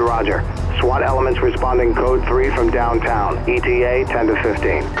 10 David, roger. SWAT elements responding code 3 from downtown. ETA 10 to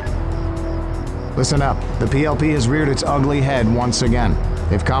 15. Listen up. The PLP has reared its ugly head once again.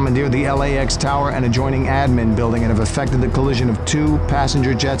 They've commandeered the LAX Tower and adjoining admin building and have effected the collision of 2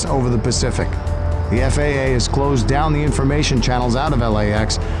 passenger jets over the Pacific. The FAA has closed down the information channels out of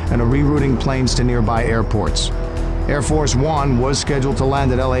LAX and are rerouting planes to nearby airports. Air Force One was scheduled to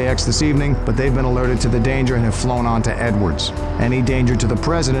land at LAX this evening, but they've been alerted to the danger and have flown on to Edwards. Any danger to the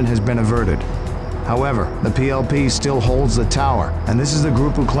president has been averted. However, the PLP still holds the tower, and this is the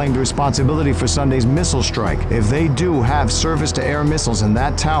group who claimed responsibility for Sunday's missile strike. If they do have surface-to-air missiles in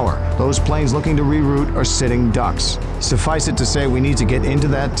that tower, those planes looking to reroute are sitting ducks. Suffice it to say, we need to get into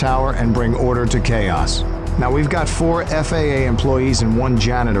that tower and bring order to chaos. Now, we've got 4 FAA employees and 1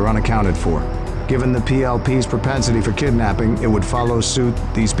 janitor unaccounted for. Given the PLP's propensity for kidnapping, it would follow suit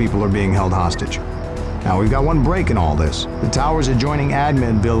these people are being held hostage. Now, we've got one break in all this. The tower's adjoining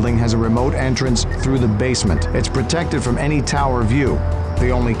admin building has a remote entrance through the basement. It's protected from any tower view.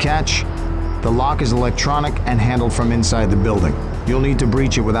 The only catch? The lock is electronic and handled from inside the building. You'll need to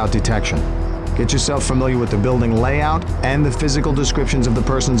breach it without detection. Get yourself familiar with the building layout and the physical descriptions of the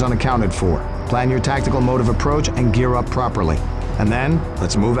persons unaccounted for. Plan your tactical mode of approach and gear up properly. And then,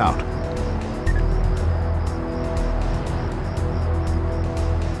 let's move out.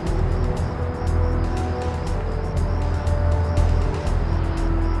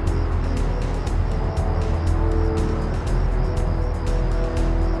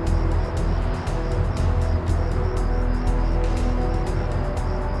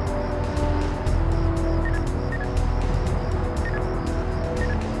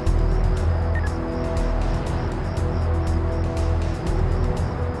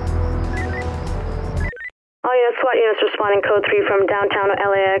 SWAT units responding code 3 from downtown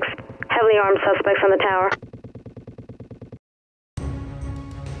LAX. Heavily armed suspects on the tower.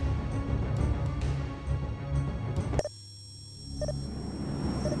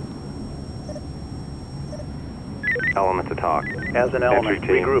 Element to talk. As an element,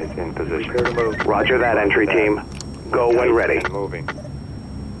 entry team regroup. is in position. Prepare to move. Roger that, entry team. Go when ready. Moving.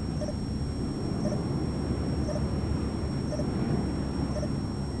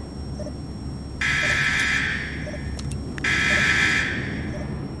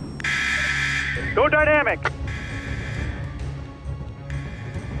 Go dynamic!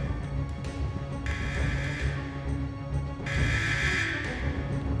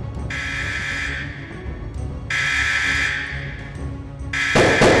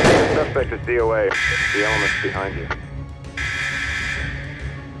 Suspect is DOA. The element's behind you.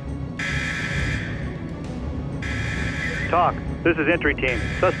 Talk. This is entry team.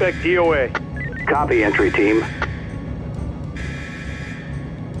 Suspect DOA. Copy, entry team.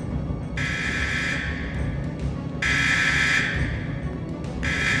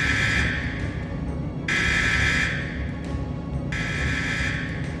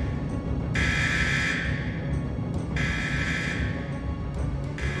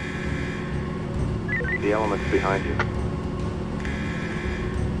 The element's behind you.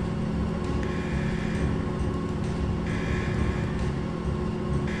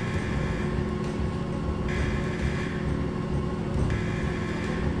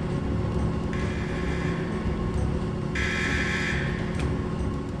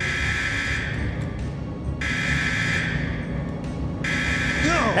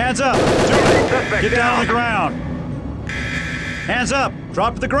 Hands up! Get down on the ground! Hands up!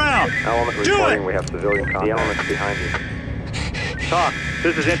 Drop to the ground! Element Do reporting. it! We have civilian contact. The element's behind you. Talk.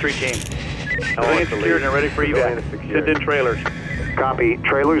 This is entry team. Civilian secured and ready for evac. Send in trailers. Copy.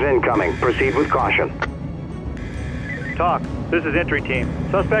 Trailers incoming. Proceed with caution. Talk. This is entry team.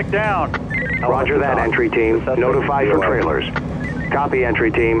 Suspect down. Roger that, entry team. Notify for trailers. Copy,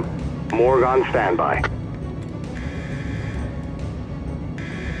 entry team. Morgue on standby.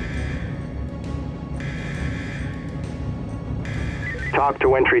 Talk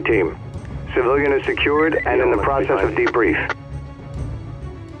to entry team. Civilian is secured and in the process of debrief.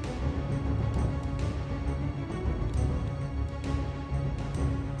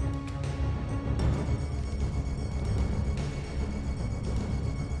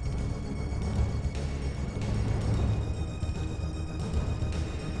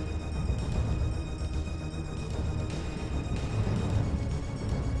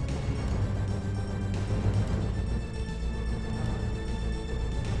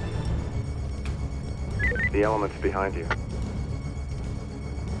 The element's behind you.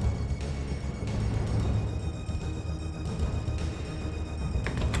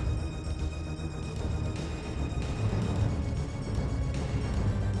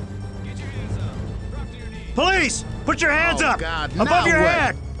 Police! Put your hands up! God, above now your what?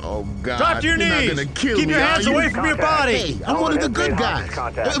 head! Oh, God. Drop to your You're knees! not gonna kill Keep me, your are hands you? away from your body! Hey, I'm one of the good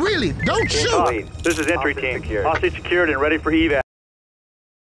guys. Really, don't shoot! This is entry team. Hostage secured and ready for evac.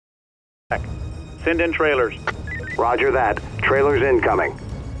 Send in trailers. Roger that. Trailers incoming.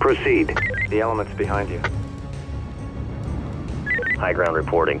 Proceed. The element's behind you. High ground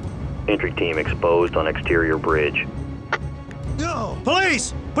reporting. Entry team exposed on exterior bridge. No!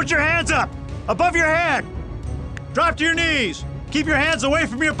 Police! Put your hands up! Above your head! Drop to your knees! Keep your hands away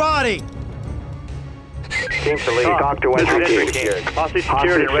from your body! Team to lead. Talk to entry team. Hostage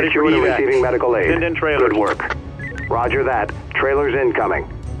secured and ready for and evac. receiving medical aid. Send in trailers. Good work. Roger that. Trailers incoming.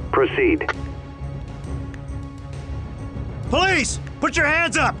 Proceed. Police! Put your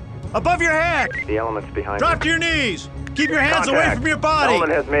hands up! Above your head! The element's behind Drop you. to your knees! Keep your hands away from your body!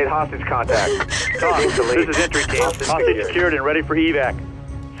 Element has made hostage contact. Talk. Team to lead. This is entry team. Hostage secured and ready for evac.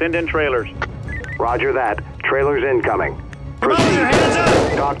 Send in trailers. Roger that. Trailers incoming. Come on with your hands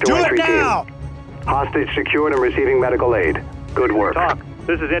up! Talk to Do entry it now! team. Hostage secured and receiving medical aid. Good work. Talk.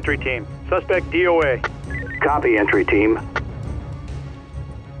 This is entry team. Suspect DOA. Copy, entry team.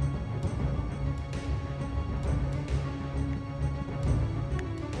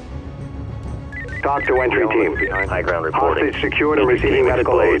 Talk to entry team. High ground reporting. Hostage secured and Entry receiving team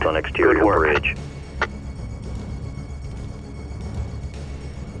medical aid. exposed on exterior Good work. bridge.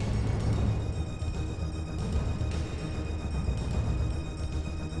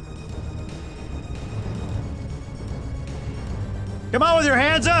 Come on with your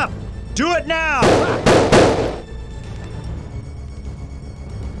hands up! Do it now!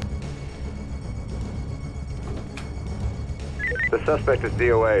 The suspect is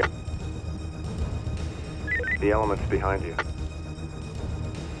DOA. The element's behind you.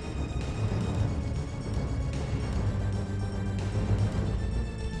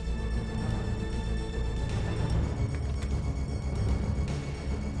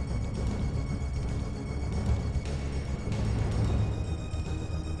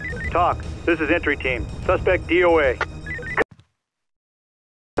 Talk. This is entry team. Suspect DOA.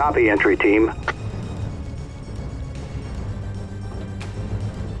 Copy, entry team.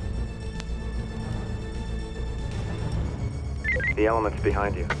 The element's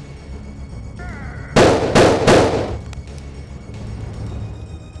behind you.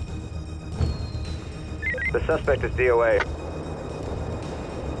 The suspect is DOA.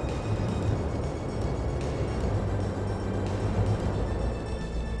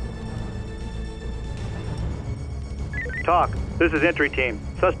 Talk. This is entry team.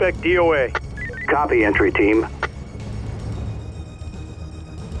 Suspect DOA. Copy, entry team.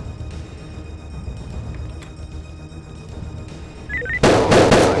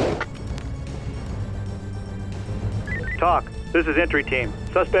 Talk. This is entry team.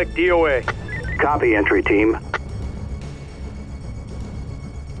 Suspect DOA. Copy, entry team.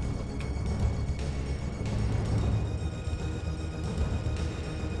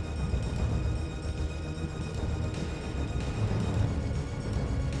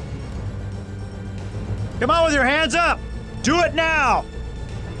 Come on with your hands up! Do it now!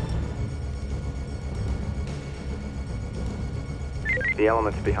 The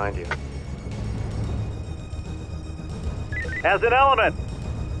element's behind you. As an element.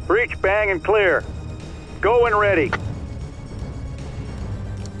 Breach, bang, and clear. Go and ready.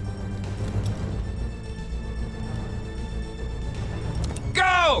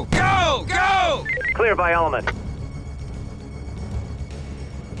 Go! Go! Go! Clear by element.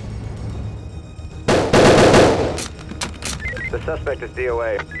 The suspect is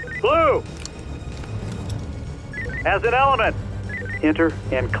DOA. Blue! As an element. Enter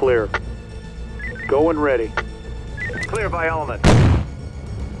and clear. Go and ready. Clear by element.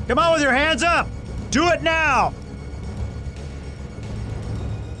 Come on with your hands up! Do it now!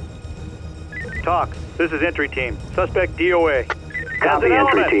 Talk. This is entry team. Suspect DOA. Copy, As an entry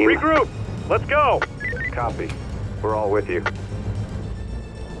element. team. Regroup. Let's go. Copy. We're all with you.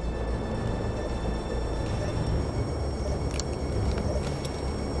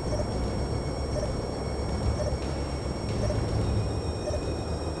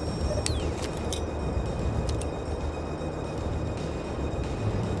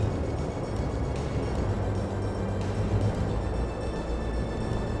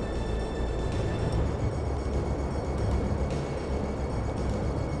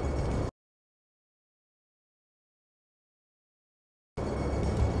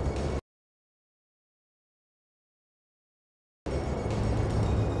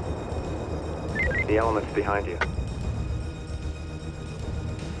 The element's behind you.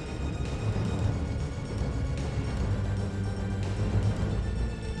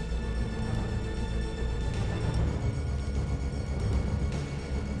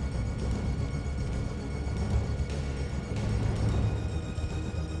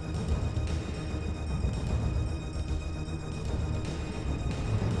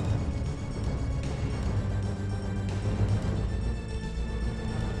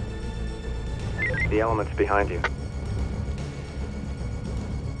 The element's behind you.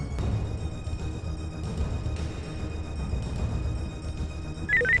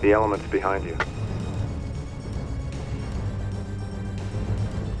 The element's behind you.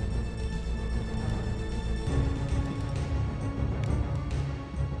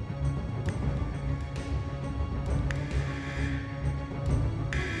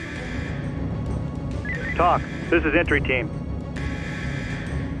 Talk. This is entry team.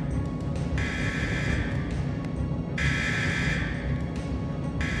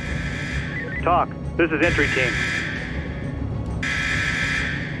 Talk. This is entry team.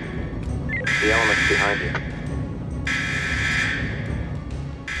 The element's behind you.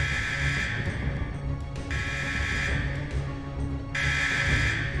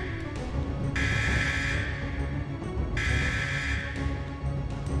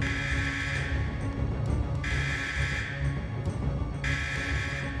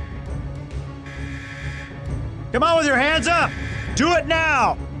 Come on with your hands up! Do it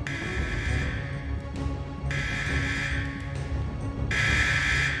now!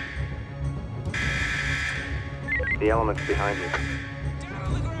 The element's behind you. Down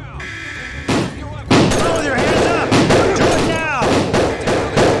on the ground! Come on with your hands up! Do it now!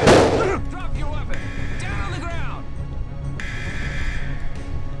 Drop your weapon! Down on the ground!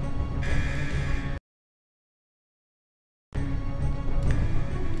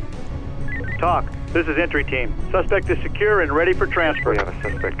 Talk. This is entry team. Suspect is secure and ready for transfer. We have a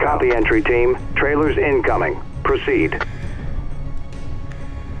suspect. Copy, entry team. Trailers incoming. Proceed.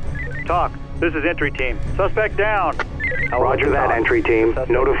 Talk. This is entry team. Suspect down. Roger that, entry team.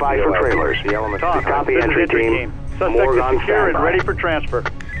 Notify for trailers. The element's Talk. Copy, This is entry team. Suspect Morgue is on secure and standby. ready for transfer.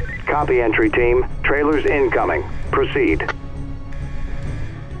 Copy, entry team. Trailers incoming. Proceed.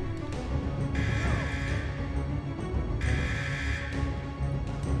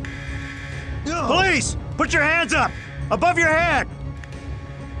 Police! Put your hands up! Above your head!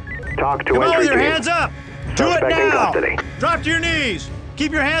 Talk to Come on entry with your team. hands up! Do it Suspect in now! custody. Drop to your knees!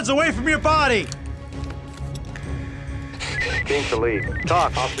 Keep your hands away from your body! Team to lead.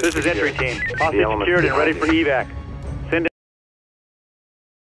 Talk. This is entry team. Hostage secured and ready for evac. Send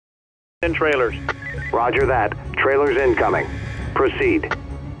in trailers. Roger that. Trailers incoming. Proceed.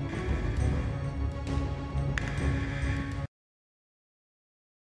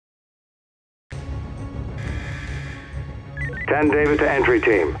 David to entry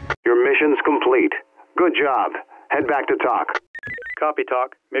team. Your mission's complete. Good job. Head back to talk. Copy,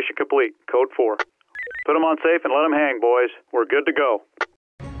 talk. Mission complete. Code 4. Put them on safe and let them hang, boys. We're good to go.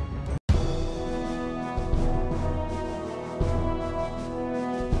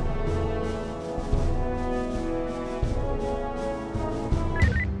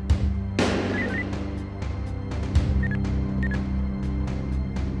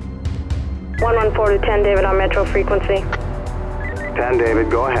 to 10 David on Metro frequency. 10 David,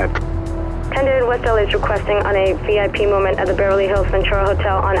 go ahead. 10 David, West LA is requesting on a VIP movement at the Beverly Hills Ventura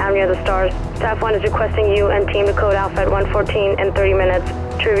Hotel on Avenue of the Stars. Staff 1 is requesting you and team to code Alpha at 1:14 in 30 minutes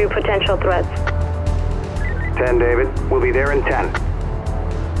to review potential threats. 10 David, we'll be there in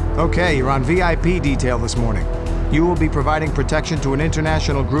 10. Okay, you're on VIP detail this morning. You will be providing protection to an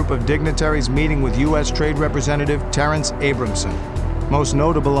international group of dignitaries meeting with U.S. Trade Representative Terrence Abramson. Most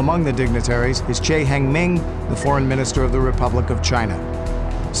notable among the dignitaries is Che Hengming, the Foreign Minister of the Republic of China.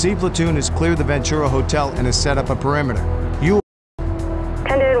 C Platoon has cleared the Ventura Hotel and has set up a perimeter. 10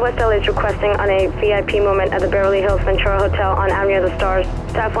 David, West LA is requesting on a VIP moment at the Beverly Hills Ventura Hotel on Avenue of the Stars.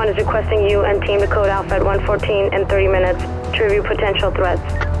 Staff 1 is requesting you and team to code Alpha at 1:14 in 30 minutes to review potential threats.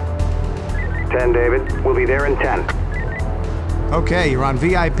 10 David, we'll be there in 10. Okay, you're on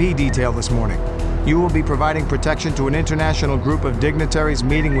VIP detail this morning. You will be providing protection to an international group of dignitaries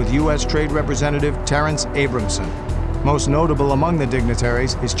meeting with U.S. Trade Representative Terrence Abramson. Most notable among the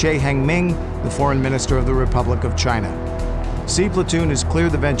dignitaries is Che Hengming, the Foreign Minister of the Republic of China. C Platoon has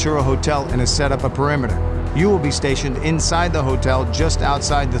cleared the Ventura Hotel and has set up a perimeter. You will be stationed inside the hotel just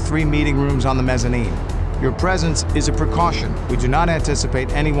outside the 3 meeting rooms on the mezzanine. Your presence is a precaution. We do not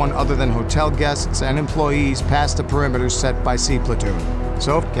anticipate anyone other than hotel guests and employees past the perimeters set by C Platoon.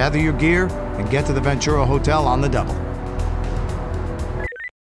 So gather your gear and get to the Ventura Hotel on the double.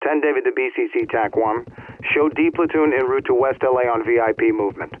 10 David to BCC TAC 1. Show D Platoon en route to West LA on VIP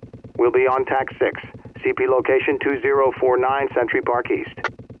movement. We'll be on TAC 6. CP location 2049 Century Park East.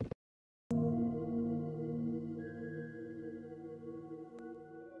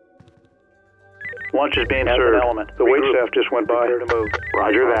 Lunch is being served. Element. The wait staff just went by. To move.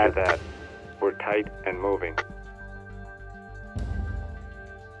 Roger that. We're tight and moving.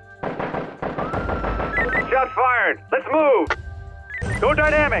 Shot fired! Let's move! Go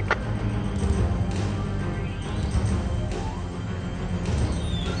dynamic!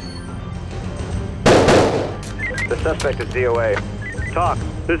 The suspect is DOA. Talk.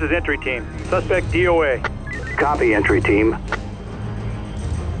 This is entry team. Suspect DOA. Copy, entry team.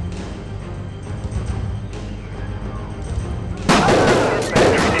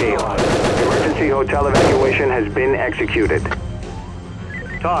 Entry team. Emergency hotel evacuation has been executed.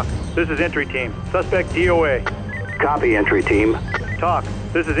 Talk. This is entry team. Suspect DOA. Copy, entry team. Talk.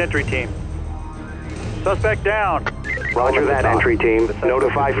 This is entry team. Suspect down. Roger that, entry team.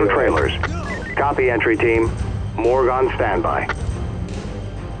 Notify for trailers. Copy, entry team. Morgue on standby.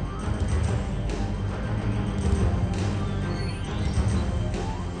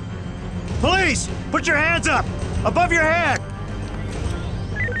 Police! Put your hands up! Above your head!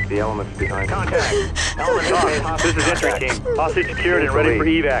 The element's behind. Contact. Element talk. This is entry team. Hostage secured and ready for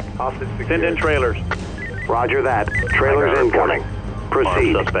evac. Hostage secured. Send in trailers. Roger that. Trailers incoming.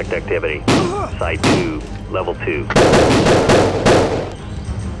 Proceed. Armed suspect activity. Site 2, level 2.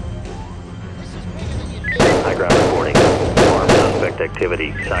 High ground reporting. Armed suspect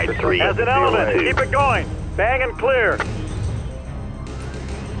activity. Site 3, as an level element. 2. Keep it going. Bang and clear.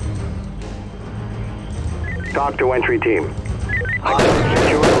 Talk to entry team.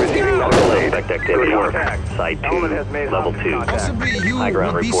 Secure receiving medical aid. Suspect activity. Site 2, level 2. Possibly you High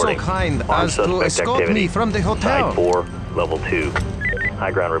ground would be so reporting. kind Armed as to suspect escort activity. me from the hotel. Site 4, level 2.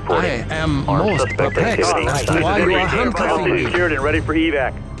 High ground reporting. I am Armed most suspect perplexed activity. as to Site why you 3, are handcuffing Hostage me. secured and ready for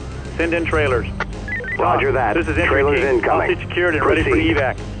evac. Send in trailers. Roger that. This is entry Trailers team. incoming. Hostage secured and ready for Proceed.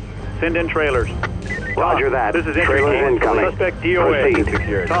 evac. Send in trailers. Roger that. This is entry Trailers team. incoming. Suspect DOA.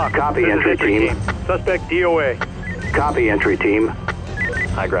 Proceed. Talk. Copy, This is entry team. Suspect DOA. Copy, entry team.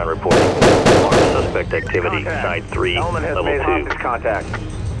 High ground reporting. Armed suspect activity, side 3, Element has level made 2. hostage contact.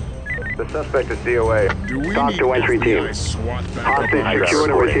 The suspect is DOA. Talk to entry team. Hostage secured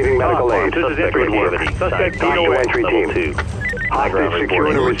and receiving medical aid. This is entry activity. Suspect Talk to DOA. entry team. Hostage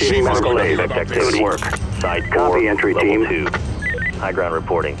secured and receiving medical aid. Good work. Side 4, Copy, entry level team. 2. High ground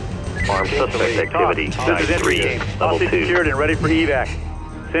reporting. Armed suspect activity, This side is entry 3, team. level Hostage 2. secured and ready for evac.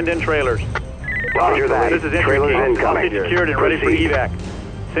 Send in trailers. Roger that. This is entry Trailers team. incoming. Hostage secured and ready for Proceed. evac.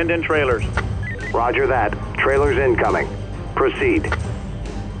 Send in trailers. Roger that. Trailers incoming. Proceed.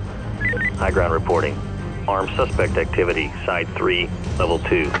 High ground reporting. Armed suspect activity, side 3, level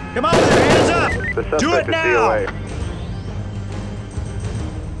 2. Come on with your hands up! The suspect Do it is now! DOA.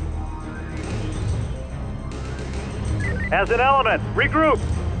 As an element, regroup.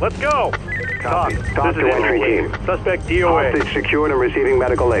 Let's go. Copy. Talk This to is entry team. Suspect DOA. Hostage secured and receiving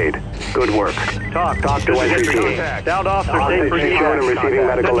medical aid. Good work. Talk to This is entry team. Downed officer safe Hostage for secured and evac. receiving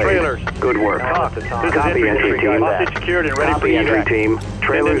medical Send aid. trailers. Good work. Talk. This is Copy, entry team. Hostage secured and ready for Copy, entry evac. team.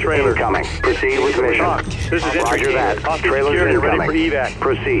 Trailers trailers. incoming. Proceed with mission. Talk. This is entry Roger team. that. Hostage Trailers secured and ready for incoming. evac.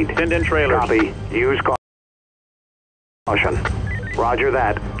 Proceed. Send in trailers. Copy. Use caution. Roger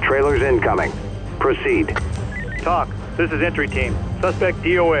that. Trailers incoming. Proceed. Talk. This is entry team. Suspect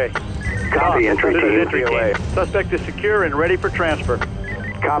DOA. Copy, entry This team. is entry team. Suspect is secure and ready for transfer.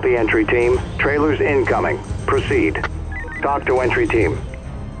 Copy, entry team. Trailers incoming. Proceed. Talk to entry team.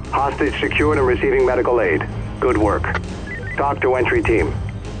 Hostage secured and receiving medical aid. Good work. Talk to entry team.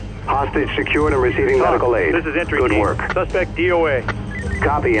 Hostage secured and receiving Talk. medical aid. This is entry Good team. work. Suspect DOA.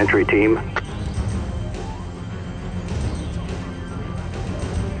 Copy, entry team.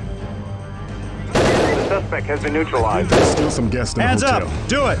 The suspect has been neutralized. There's still some guests in Hands the hotel. up!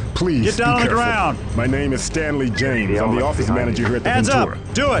 Do it! Please, Get down be on the careful. ground! My name is Stanley James. I'm the office manager here at the Hands Ventura.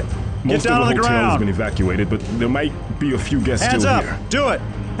 up! Do it! Most Get down of on the the hotel has been ground! evacuated, but there might be a few guests Hands still up! here. Do it!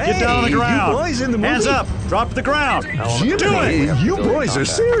 Get down on the you ground! boys in the movie? Hands up! Drop to the ground! Do Jiminy, it! you boys are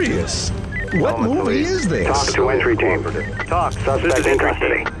serious. What movie is this? Talk to entry team. Talk. Suspect This is in entry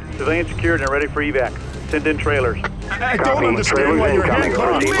custody. team. Civilian secured and ready for evac. Send in trailers. I don't Copy. understand Trailers why you're incoming.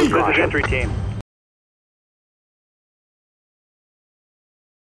 handcuffing Proceed me. with This is caution. entry team.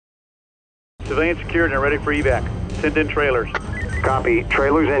 Civilian secured and ready for evac. Send in trailers. Copy.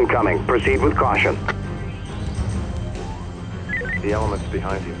 Trailers incoming. Proceed with caution. The element's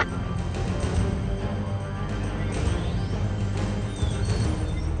behind you.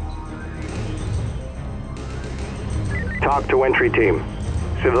 Talk to entry team.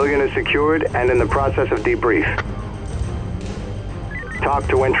 Civilian is secured and in the process of debrief. Talk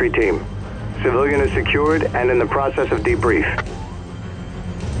to entry team. Civilian is secured and in the process of debrief.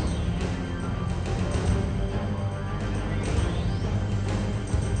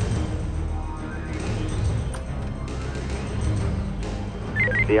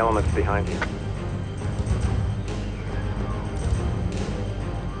 The element's behind you.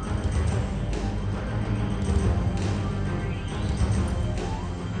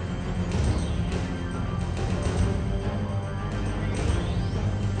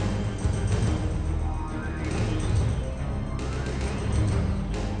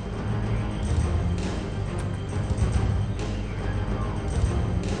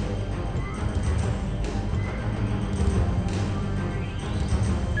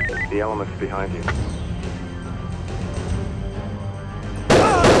 The element's behind you.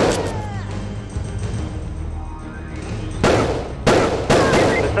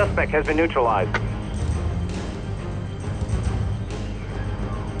 The suspect has been neutralized.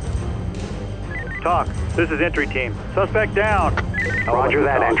 Talk. This is entry team. Suspect down. Roger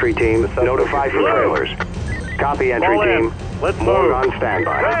that, entry team. Notify for trailers. Copy, entry Fall in. team. Let's More move. on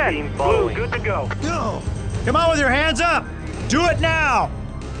standby. Red, blue, good to go. Go! Come on with your hands up! Do it now!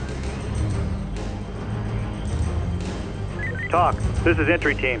 Talk. This is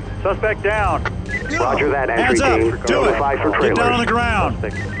entry team. Suspect down. Roger that, entry Hands up! team. Do it! Notify for Get trailers. down on the ground!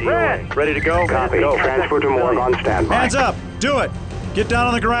 Red, ready to go. Copy. Go. Transfer to morgue on standby. Hands up! Do it! Get down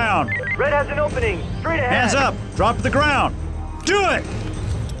on the ground! Red has an opening. Straight ahead. Hands up! Drop to the ground! Do it!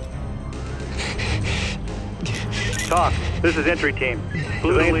 Talk. This is entry team.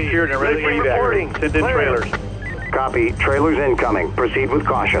 Civilian secured and ready for evac. Send in trailers. Copy. Trailers incoming. Proceed with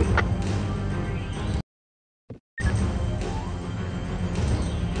caution.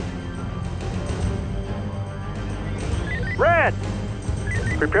 Red!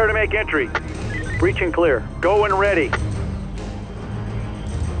 Prepare to make entry. Breach and clear. Go and ready.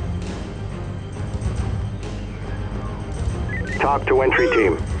 Talk to entry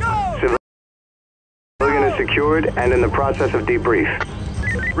team. Civilian is secured and in the process of debrief.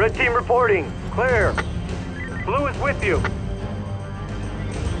 Red team reporting. Clear. Blue is with you.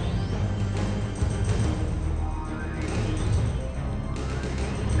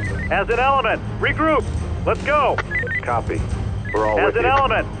 As an element, regroup. Let's go. Copy. We're all with you. As an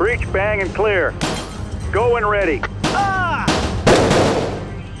element, breach, bang, and clear. Go and ready. Ah!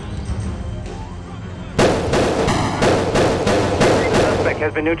 Suspect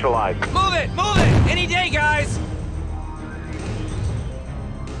has been neutralized. Move it! Move it! Any day, guys!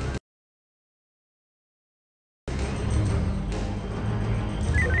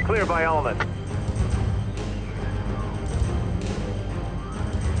 Clear by element.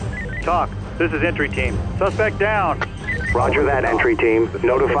 Talk. This is entry team. Suspect down. Roger that, entry team.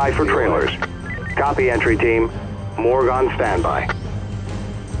 Notify for trailers. Copy, entry team. Morgue on standby.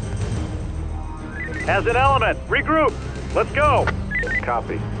 As an element, regroup. Let's go.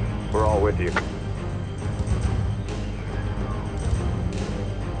 Copy. We're all with you.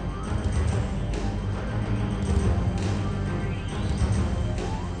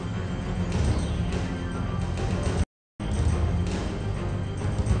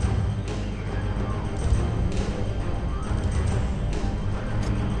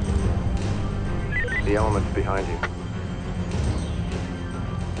 The element's behind you.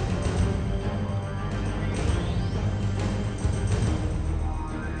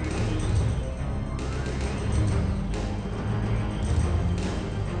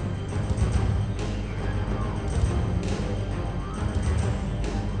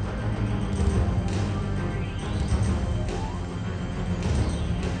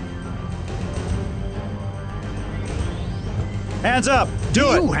 Hands up!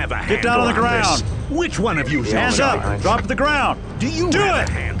 Do it! You have a Get down on the ground! Which one of you's Hands in up! charge? Drop to the ground! Do you have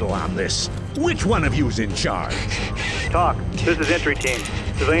a handle on this? Which one of you's in charge? Talk. This is entry team.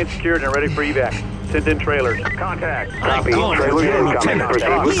 Civilian secured and ready for evac. Send in trailers. Contact. Copy. Trailers incoming.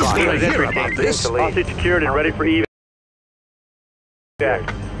 Proceed with caution. Hear about this. Hostage secured and ready for evac.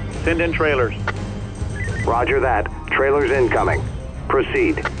 Send in trailers. Roger that. Trailers incoming.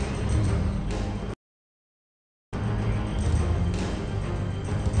 Proceed.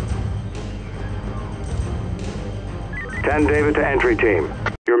 David to entry team.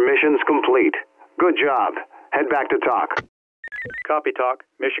 Your mission's complete. Good job. Head back to talk. Copy, talk.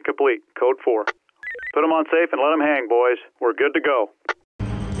 Mission complete. Code 4. Put them on safe and let them hang, boys. We're good to go.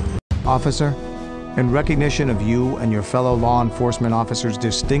 Officer, in recognition of you and your fellow law enforcement officers'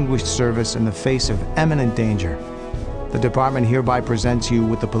 distinguished service in the face of eminent danger, the department hereby presents you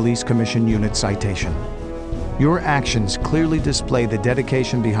with the Police Commission Unit citation. Your actions clearly display the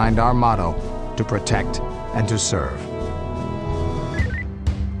dedication behind our motto, to protect and to serve.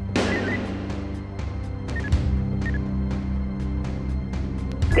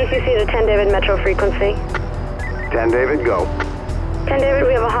 BCC to 10 David Metro frequency. 10 David, go. 10 David,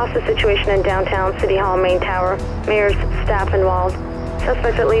 we have a hostage situation in downtown City Hall main tower. Mayor's staff involved.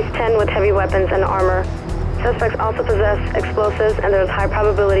 Suspects at least 10 with heavy weapons and armor. Suspects also possess explosives and there's high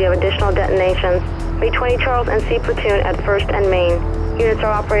probability of additional detonations. B-20 Charles and C platoon at 1st and Main. Units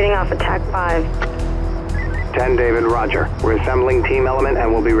are operating off attack 5. 10 David, roger. We're assembling team element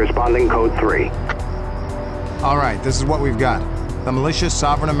and will be responding code 3. All right, this is what we've got. The militia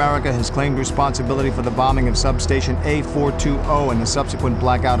Sovereign America has claimed responsibility for the bombing of substation A420 and the subsequent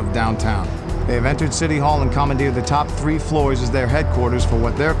blackout of downtown. They have entered City Hall and commandeered the top 3 floors as their headquarters for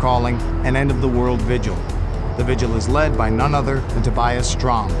what they're calling an end-of-the-world vigil. The vigil is led by none other than Tobias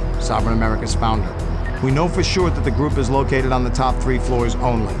Strom, Sovereign America's founder. We know for sure that the group is located on the top 3 floors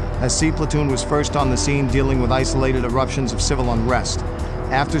only, as C Platoon was first on the scene dealing with isolated eruptions of civil unrest.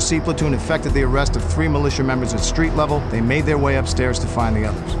 After C Platoon effected the arrest of 3 militia members at street level, they made their way upstairs to find the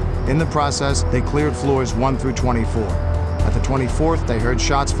others. In the process, they cleared floors 1 through 24. At the 24th, they heard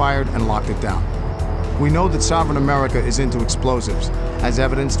shots fired and locked it down. We know that Sovereign America is into explosives, as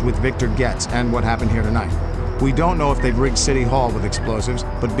evidenced with Victor Getz and what happened here tonight. We don't know if they've rigged City Hall with explosives,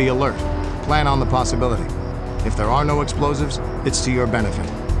 but be alert. Plan on the possibility. If there are no explosives, it's to your benefit.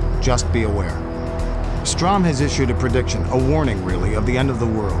 Just be aware. Strom has issued a prediction, a warning really, of the end of the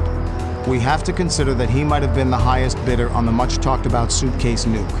world. We have to consider that he might have been the highest bidder on the much-talked-about suitcase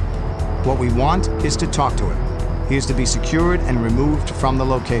nuke. What we want is to talk to him. He is to be secured and removed from the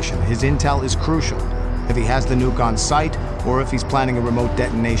location. His intel is crucial. If he has the nuke on site, or if he's planning a remote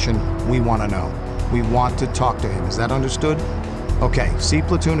detonation, we want to know. We want to talk to him. Is that understood? Okay, C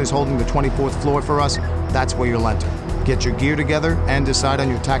Platoon is holding the 24th floor for us. That's where you'll enter. Get your gear together and decide on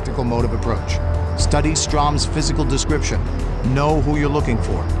your tactical mode of approach. Study Strom's physical description. Know who you're looking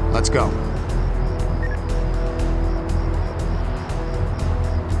for. Let's go.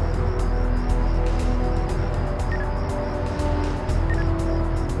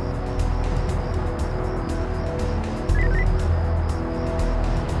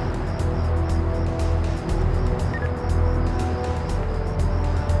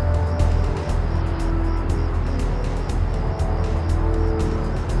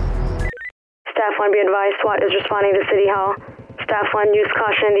 Staff 1, be advised, SWAT is responding to City Hall. Staff 1, use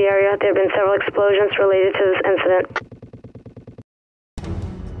caution in the area. There have been several explosions related to this incident.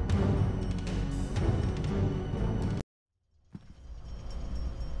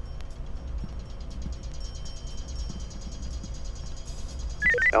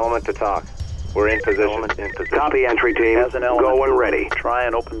 Element to talk. We're in position. Copy, entry team. Has an element. Go when ready. Try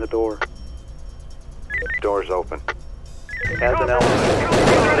and open the door. Door's open. Has an element.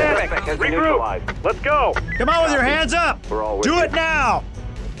 Regroup! Let's go! Come on with your hands up! We're all with Do you. it now!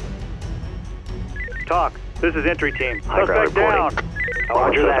 Talk. This is entry team. High ground Suspect down. reporting.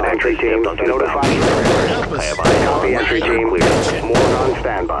 Roger that, entry team. Notify. Help us. Copy, entry team. Morgue on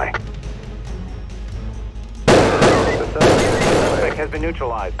standby. The suspect has been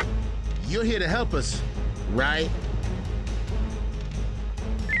neutralized. You're here to help us, right?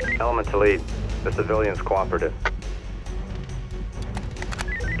 Element to lead. The civilian's cooperative.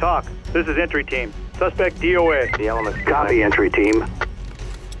 Talk. This is entry team. Suspect DOA. The element's Copy, entry team.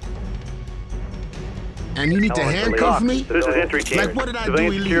 And you need to handcuff me? This is entry team. Like, what did I do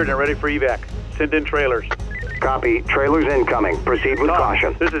Civilian secured illegal? and ready for evac. Send in trailers. Copy. Trailers incoming. Proceed with Talk.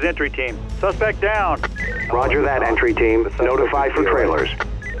 caution. This is entry team. Suspect down. Roger that, entry team. Notify for trailers.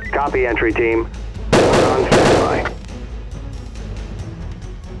 Copy, entry team. Morgue on standby.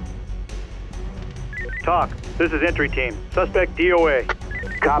 Talk. This is entry team. Suspect DOA.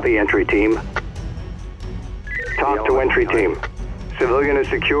 Copy, entry team. Talk to entry team. Civilian is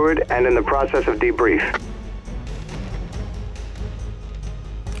secured and in the process of debrief.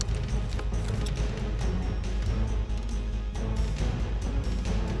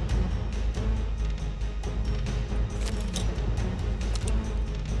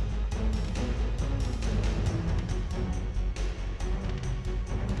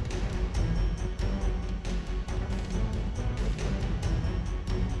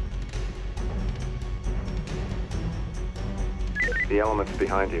 The element's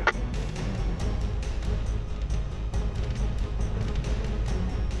behind you.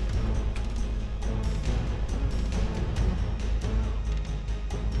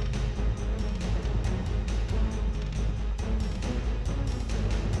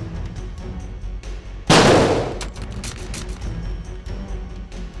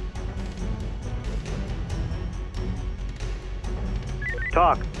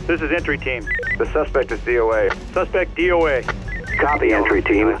 Talk. This is entry team. The suspect is DOA. Suspect DOA. Copy, entry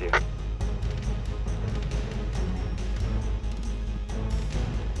team.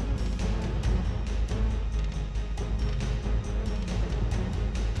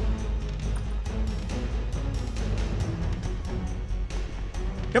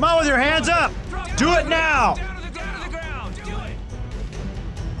 Come on with your hands up! Do it now!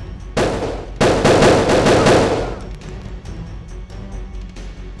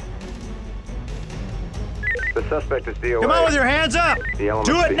 The suspect is DOA. Come on with your hands up! The element's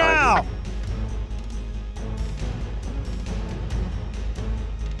Do it behind now! you.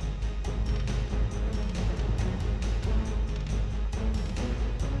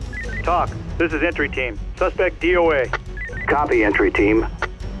 Talk. This is entry team. Suspect DOA. Copy, entry team.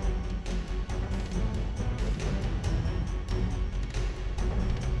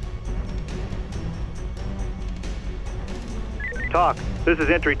 Talk. This is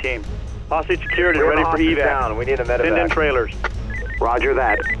entry team. Hostage secured and ready for evac. Down. We need a medevac. Send in trailers. Roger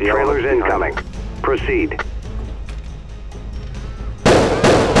that. Trailers incoming. Proceed.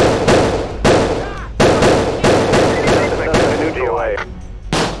 New DOA.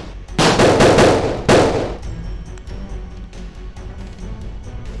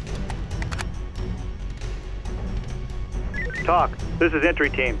 Talk. This is entry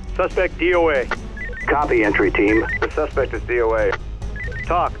team. Suspect DOA. Copy, entry team. The suspect is DOA.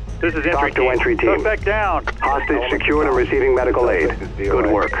 Talk. This is entry Talk to team. entry team. Suspect down. Hostage secured and receiving medical aid.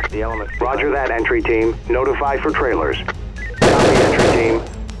 Good work. Roger that, entry team. Notify for trailers. Copy, entry team.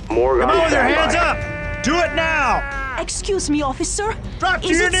 Morgue Come on on with your hands standby. up! Do it now! Excuse me, officer. Drop to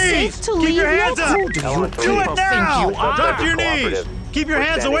Is your it knees! safe to Keep leave your hands yet? up! Who do you Do it now! think you are? Drop to your knees! Keep your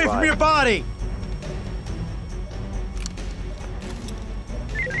hands away from your body!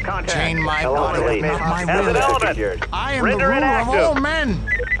 Contact. Chain my Element body, lead. not my Has an will. element. I am Render the ruler of inactive. all men.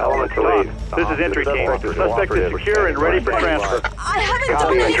 Element to lead. This is entry team. Suspect is secure and ready for transfer. I haven't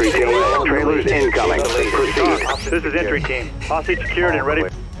Copy, done entry anything team. wrong. Trailers incoming. Proceed. This is entry team. Hostage secured and ready.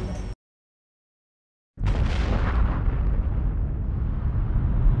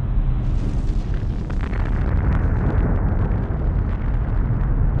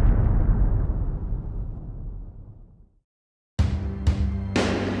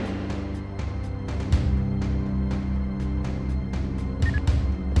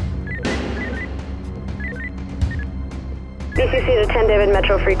 ACC to 10 David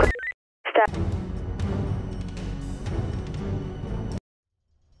Metro frequency. Staff.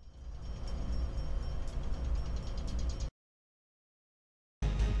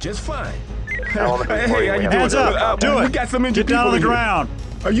 Just fine. Hey, how you doing? Hands up! Do We it! got some injured Get down on the people here. ground!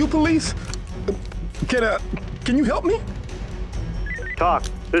 Are you police? Can you help me? Talk.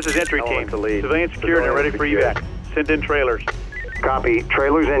 This is entry team. Civilian secured and ready for evac. Send in trailers. Copy.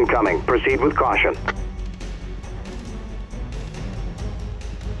 Trailers incoming. Proceed with caution.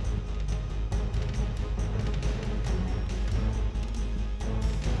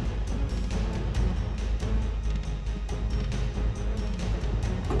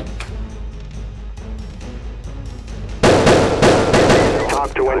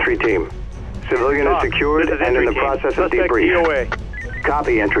 Talk to entry team. Civilian is secured and in the process of debrief.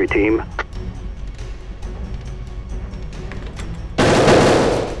 Copy, entry team.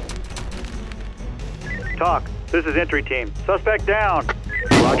 Talk. This is entry team. Suspect down.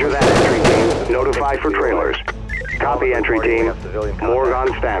 Roger that, entry team. Notify for trailers. Copy, entry team. Morgue on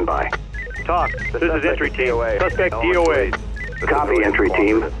standby. Talk. This is entry team. Suspect DOA. Copy, entry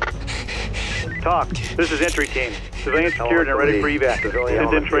team. Talk. This is entry team. Civilian secured and ready for evac.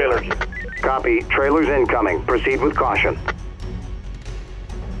 Send in trailers. Copy. Trailers incoming. Proceed with caution.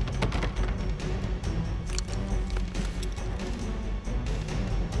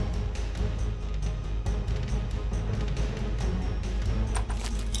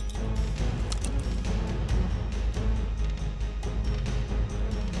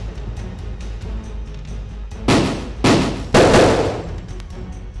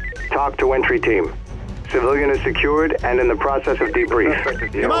 Talk to entry team. Civilian is secured and in the process of debrief.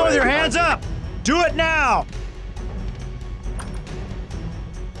 Come on with your hands up! Do it now!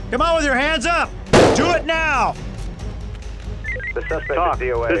 Come on with your hands up! Do it now! The suspect Talk. Is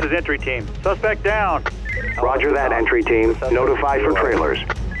DOA. This is entry team. Suspect down. Roger that, entry team. Notify for trailers.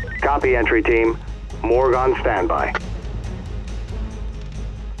 Copy, entry team. Morgue on standby.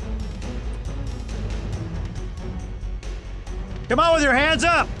 Come on with your hands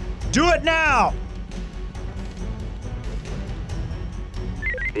up! Do it now!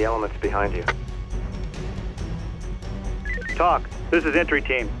 The element's behind you. Talk. This is entry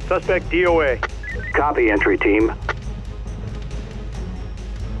team. Suspect DOA. Copy, entry team.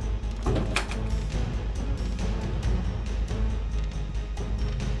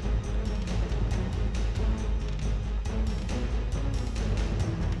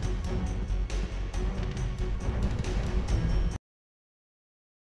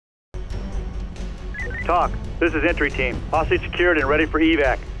 Talk. This is entry team. Hostage secured and ready for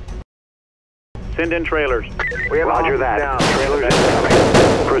evac. Send in trailers. We have Roger that. Down. Trailers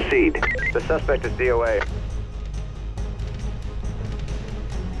incoming. Proceed. The suspect is DOA.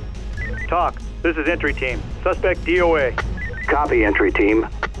 Talk. This is entry team. Suspect DOA. Copy, entry team.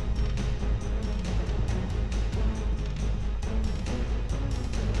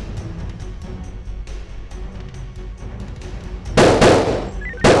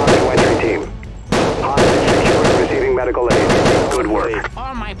 Talk to entry team. Hostage secured, receiving medical aid. Good work.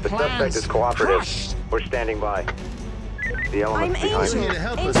 All my The plans suspect is cooperative. crushed. We're standing by. The I'm element's behind Angel. you.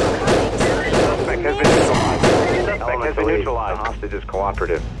 Angel Suspect has been neutralized. Suspect has been neutralized. The hostage is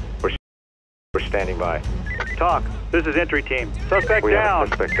cooperative. We're standing by. Talk. This is entry team. Suspect We down. have a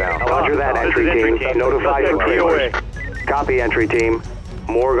suspect down. Roger that, This entry is entry team. team. Notify for Suspect trailers. DOA. Copy, entry team.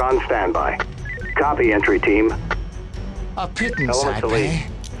 Morgue on standby. Copy, entry team. A pittance, I Element to lead. pay.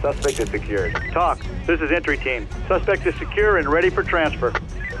 Suspect is secured. Talk. This is entry team. Suspect is secure and ready for transfer.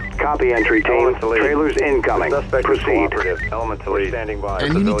 Copy, entry team. Element to lead. Trailers incoming. Suspect is Proceed. cooperative. Element to lead. Standing by.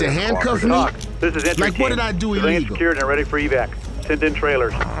 And you need to Civilian handcuff cooperative. me? Talk. This is entry Like, team. what did I do Civilian illegal? secured and ready for evac. Send in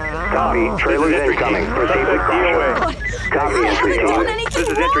trailers. Copy. Trailers This is entry incoming. team. Proceed with Suspect caution. DOA. Copy, entry team. This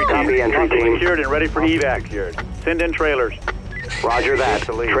is entry team. Copy, entry Hostage team. secured and ready for evac. Send in trailers. Roger that.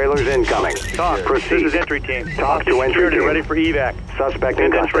 Trailers incoming. Talk. Proceed. This is entry team. Talk to Hostage entry secured and team. ready for evac. Suspect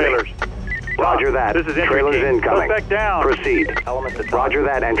in Send in custody. trailers. Roger that. This is entry Trailers team. incoming. Suspect down. Proceed. Element to top. Roger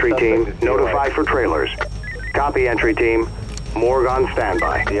that, entry team. Suspect is Notify DOA. for trailers. Copy, entry team. Morgue on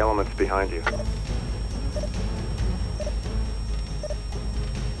standby. The element's behind you.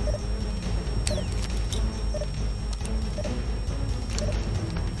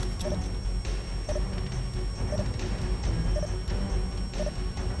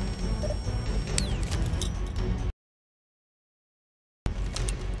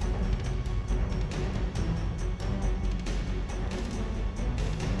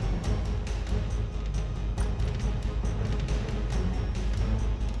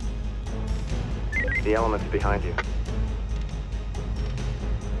 The element's behind you.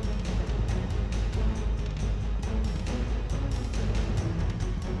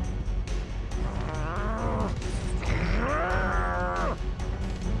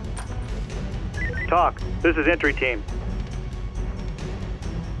 Talk, this is entry team.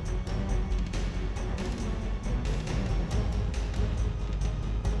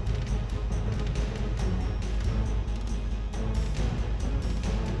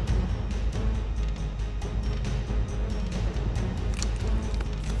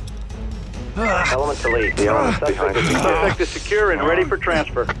 Element to lead. The element behind us. Suspect is secure and ready for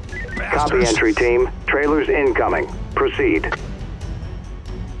transfer. Copy, entry team. Trailers incoming. Proceed.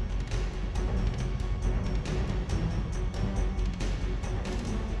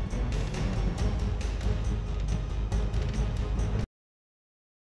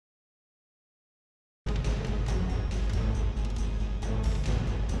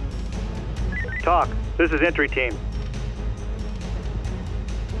 Talk, this is entry team.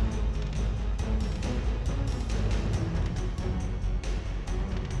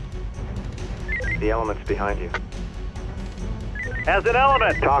 The element's behind you. As an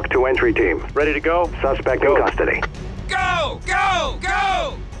element. Talk to entry team. Ready to go? Suspect in custody. Go! Go!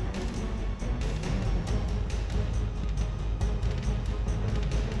 Go!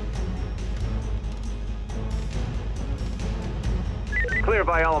 Clear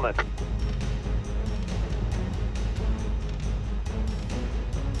by element.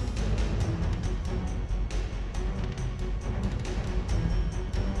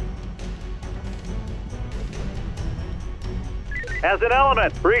 As an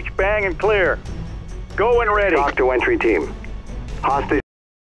element, breach, bang, and clear. Go and ready. Talk to entry team. Hostage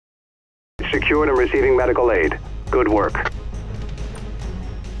secured and receiving medical aid. Good work.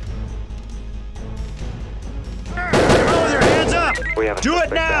 Come on with your hands up! We have a Do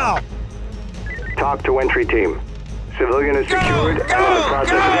it now! Down. Talk to entry team. Civilian is secured and in the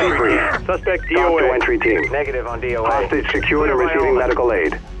process of debrief. Suspect DOA. Talk to entry team. Negative on DOA. Hostage secured and receiving medical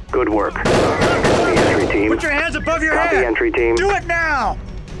aid. Good work. Copy, entry team. Put your hands above your Copy, head! entry team. Do it now!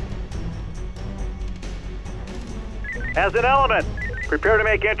 As an element, prepare to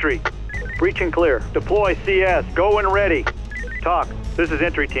make entry. Breach and clear. Deploy CS. Go and ready. Talk, this is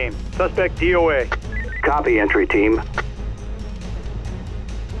entry team. Suspect DOA. Copy, entry team.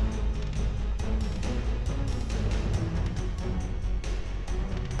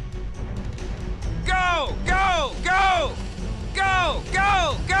 Go! Go! Go! Go!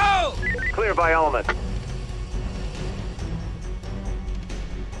 Go! Go! Clear by element.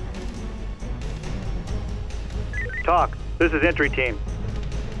 Talk, this is entry team.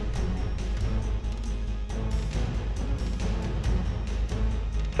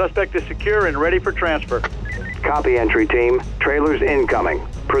 Suspect is secure and ready for transfer. Copy, entry team. Trailers incoming.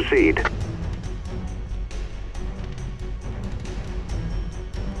 Proceed.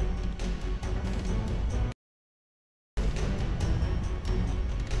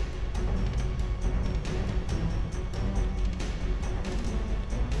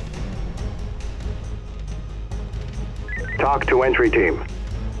 Talk to entry team.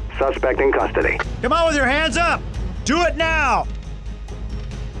 Suspect in custody. Come on with your hands up! Do it now!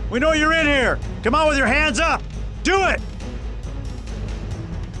 We know you're in here! Come on with your hands up! Do it!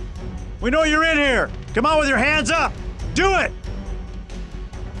 We know you're in here! Come on with your hands up! Do it!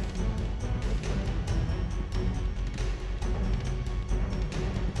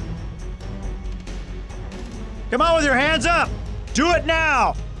 Come on with your hands up! Do it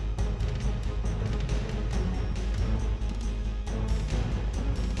now!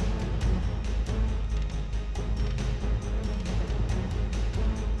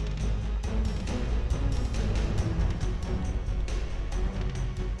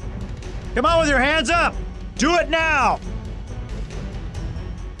 Come on with your hands up! Do it now!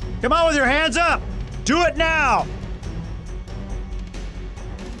 Come on with your hands up! Do it now!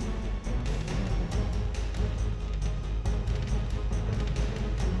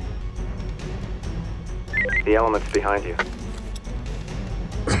 The element's behind you.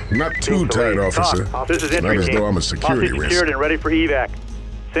 Not too tight, officer. This is Not entry as team. though I'm a security Hostage risk. secured and ready for evac.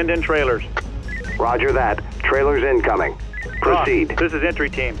 Send in trailers. Roger that. Trailers incoming. Proceed. Talk, this is entry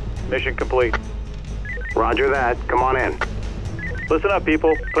team. Mission complete. Roger that. Come on in. Listen up,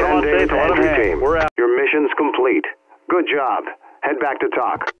 people. Put them on safe and let them hang. Team. We're out. Your mission's complete. Good job. Head back to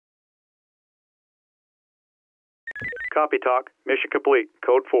talk. Copy, Talk. Mission complete.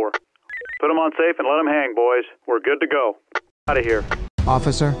 Code 4. Put them on safe and let them hang, boys. We're good to go. Out of here.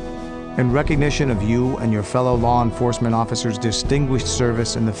 Officer, in recognition of you and your fellow law enforcement officers' distinguished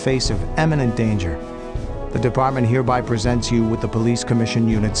service in the face of imminent danger, the department hereby presents you with the Police Commission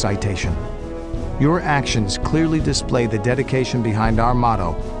Unit citation. Your actions clearly display the dedication behind our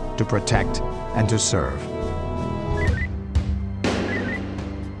motto, to protect and to serve.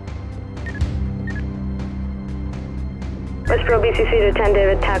 Westboro BCC to 10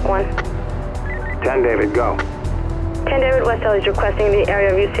 David, TAC 1. 10 David, go. 10 David, West L is requesting the area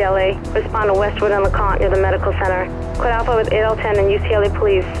of UCLA. Respond to Westwood and LeConte near the medical center. Code Alpha with 8L10 and UCLA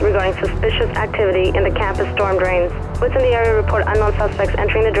police regarding suspicious activity in the campus storm drains. Within the area, report unknown suspects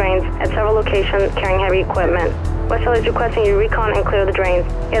entering the drains at several locations carrying heavy equipment. West L is requesting you recon and clear the drains.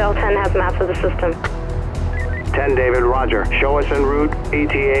 8L10 has maps of the system. 10 David, roger. Show us en route.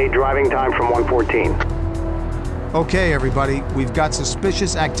 ETA driving time from 114. Okay, everybody, we've got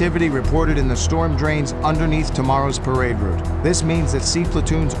suspicious activity reported in the storm drains underneath tomorrow's parade route. This means that C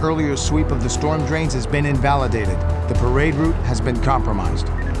Platoon's earlier sweep of the storm drains has been invalidated. The parade route has been compromised.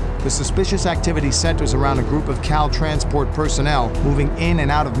 The suspicious activity centers around a group of Cal Transport personnel moving in and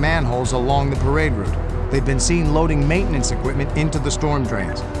out of manholes along the parade route. They've been seen loading maintenance equipment into the storm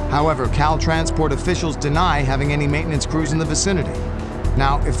drains. However, Cal Transport officials deny having any maintenance crews in the vicinity.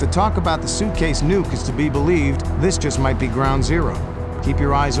 Now, if the talk about the suitcase nuke is to be believed, this just might be ground zero. Keep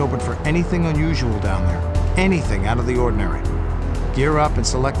your eyes open for anything unusual down there. Anything out of the ordinary. Gear up and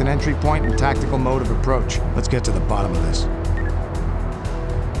select an entry point and tactical mode of approach. Let's get to the bottom of this.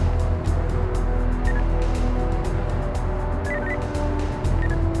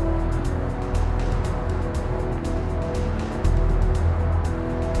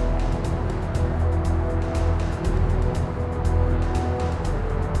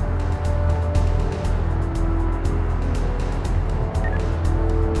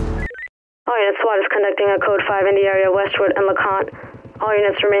 SWAT is conducting a Code 5 in the area of Westwood and LeConte. All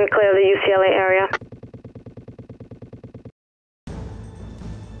units remain clear of the UCLA area.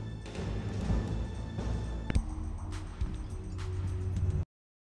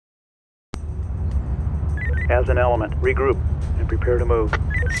 As an element, regroup and prepare to move.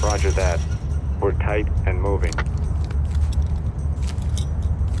 Roger that. We're tight and moving.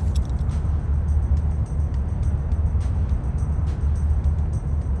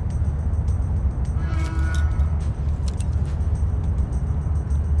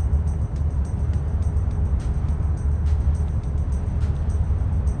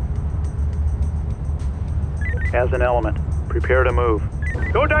 As an element, prepare to move.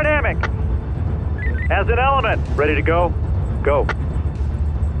 Go dynamic! As an element, ready to go? Go.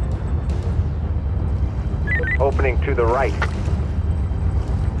 Opening to the right.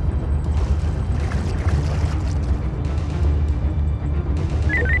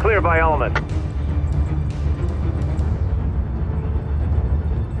 Clear by element.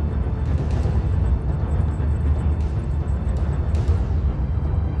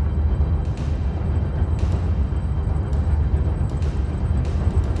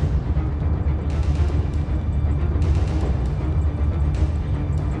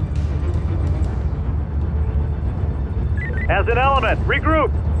 As an element,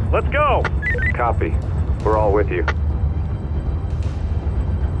 regroup! Let's go! Copy. We're all with you.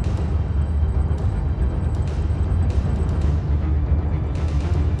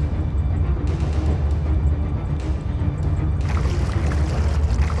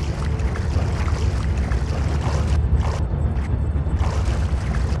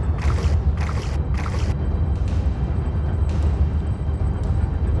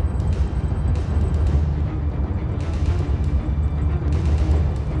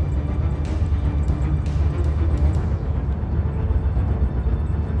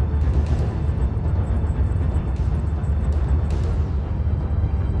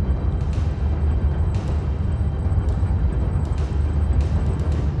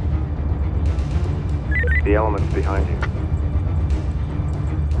 The element's behind you.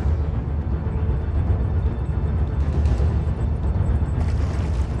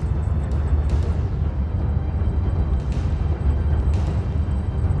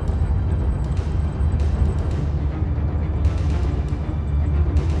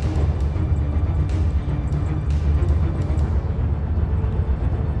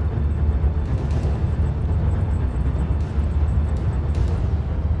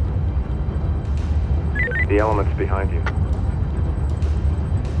 The element's behind you.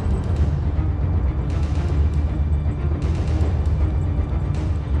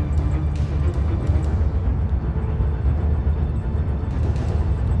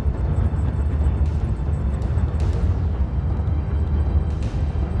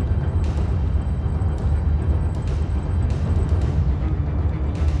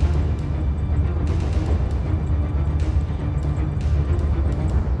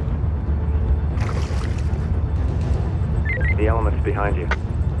 The element's behind you.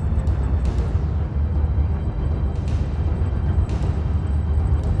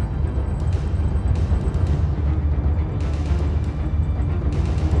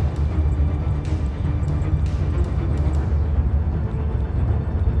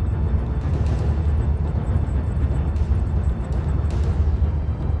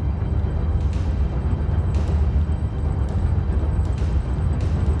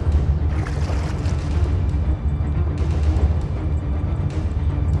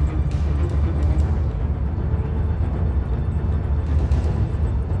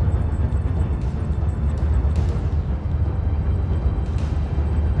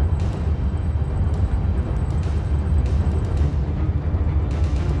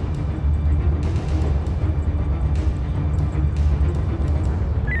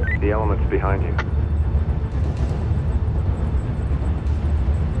 The element's behind you.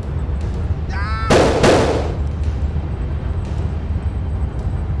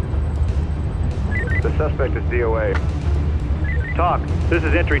 The suspect is DOA. Talk, this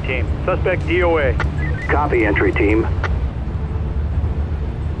is entry team. Suspect DOA. Copy, entry team.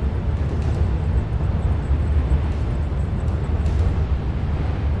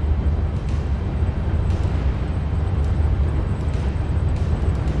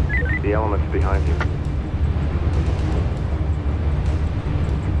 The element's behind you.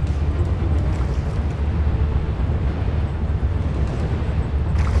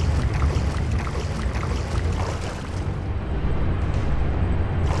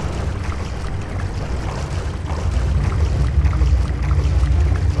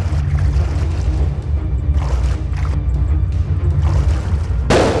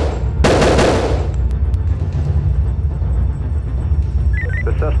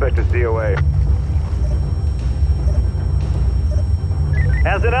 Suspect is DOA.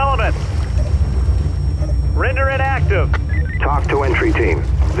 As an element. Render inactive. Talk to entry team.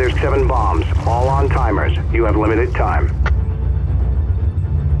 There's 7 bombs, all on timers. You have limited time.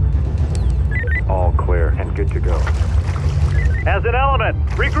 All clear and good to go. As an element.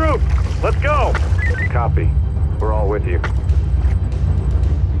 Regroup. Let's go. Copy. We're all with you.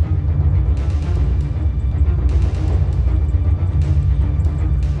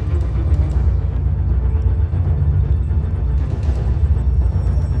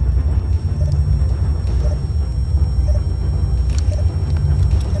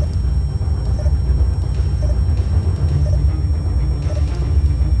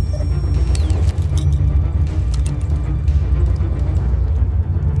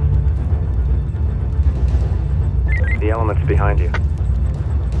 The element's behind you.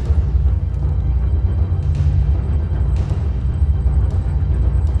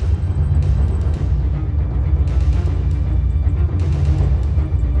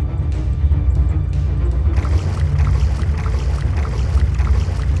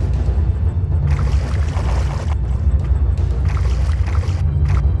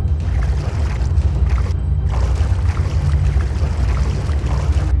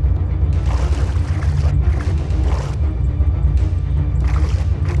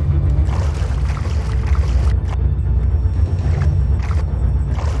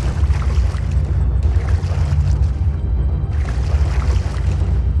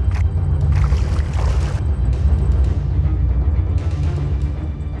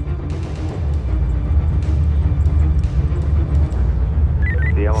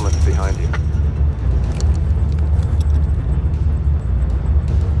 The element's behind you.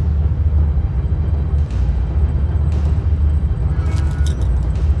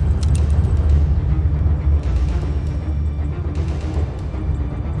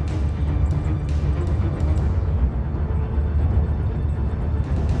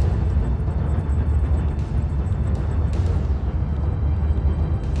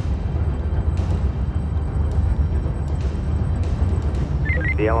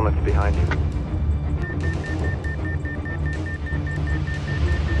 The element's behind you.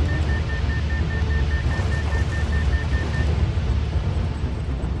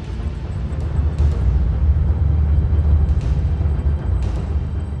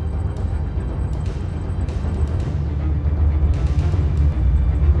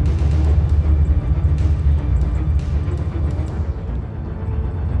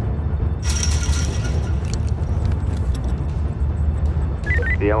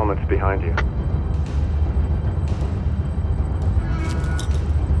 The element's behind you.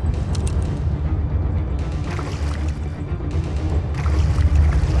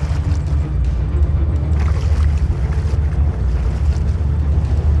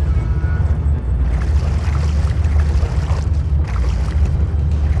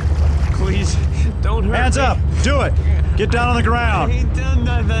 Please, don't hurt Hands me. up! Do it! Get down on the ground! I ain't done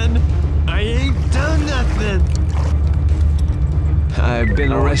nothing. I ain't done nothing. I've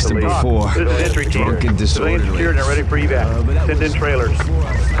been arrested before. This is entry team. Drunk and Civilians disorderly. secured and ready for evac. Send in trailers.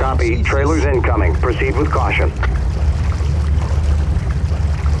 Copy. Trailers incoming. Proceed with caution.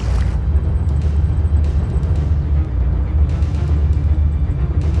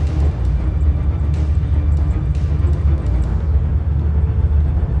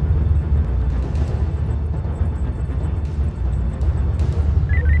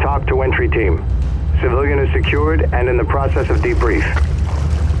 Talk to entry team. Civilian is secured and in the process of debrief.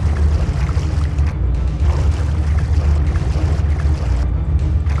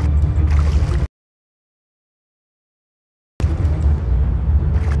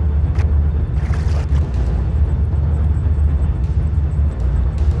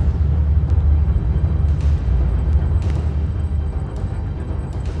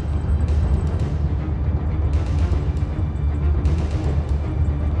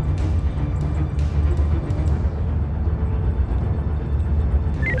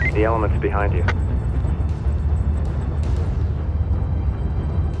 The element's behind you.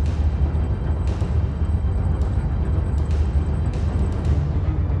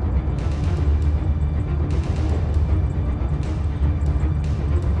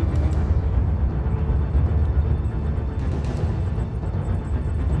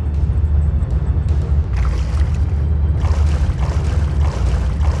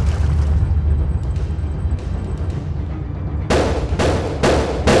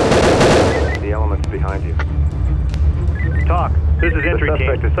 Behind you. Talk. This is entry team.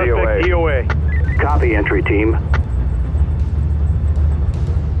 Suspect is DOA. Copy, entry team.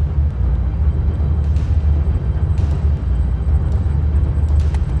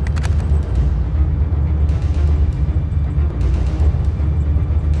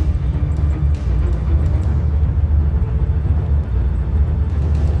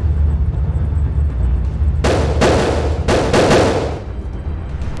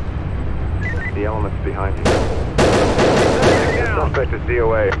 The element's behind you. Suspect is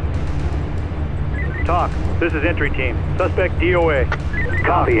DOA. Talk. This is entry team. Suspect DOA.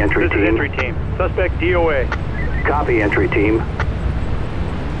 Copy, entry This team. is entry team. Suspect DOA. Copy, entry team.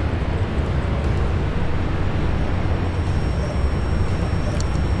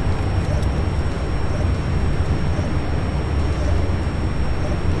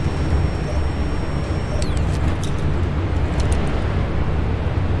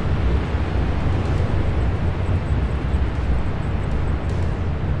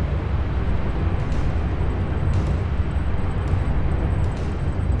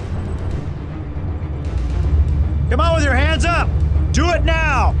 Come on with your hands up! Do it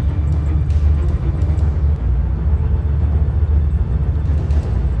now!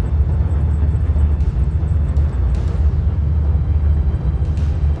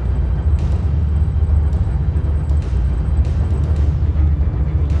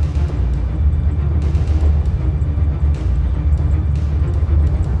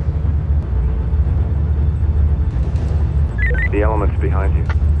 The element's behind you.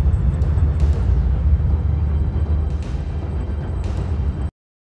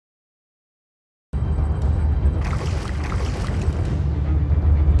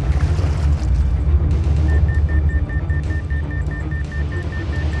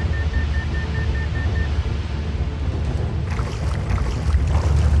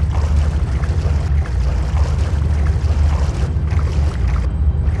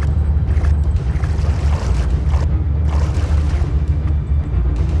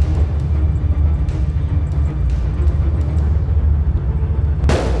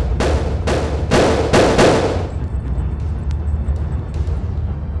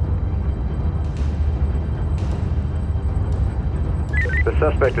 The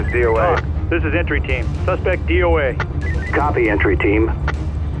suspect is DOA. Talk. This is entry team. Suspect DOA. Copy, entry team.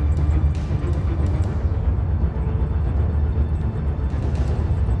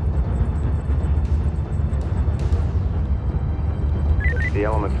 The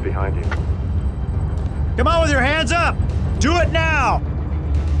element's behind you. Come on with your hands up! Do it now!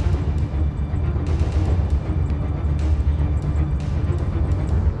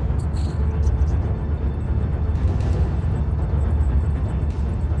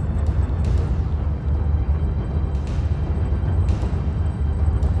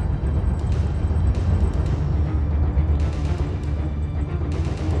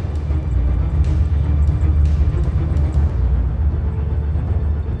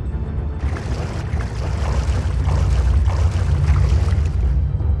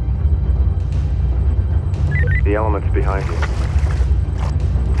 The element's behind you.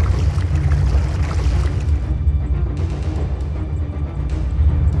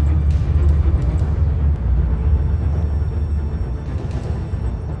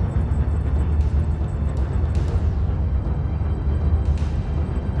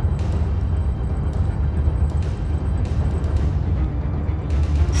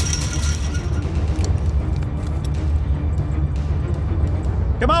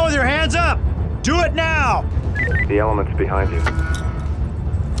 Come on with your hands up! Do it now! The element's behind you.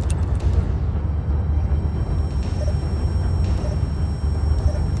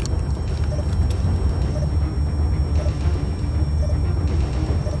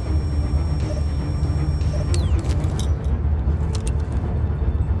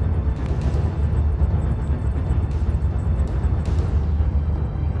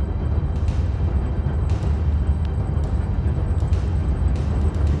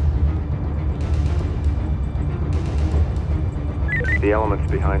 The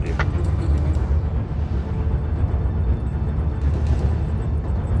element's behind you.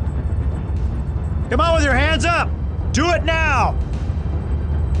 Come on with your hands up! Do it now!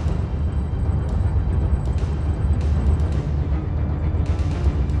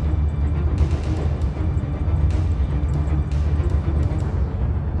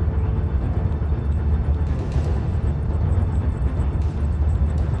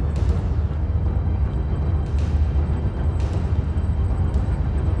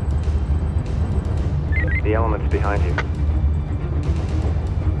 behind you.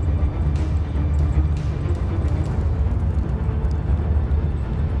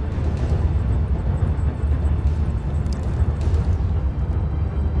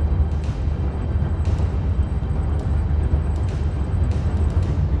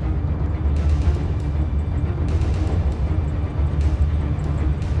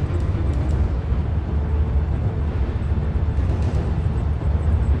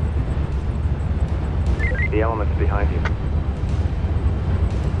 The element's behind you.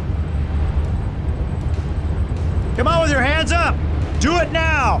 Come on with your hands up! Do it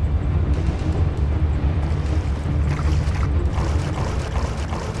now!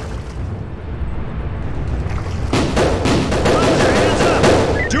 Come on with your hands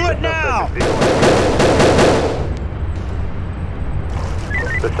up! Do it now!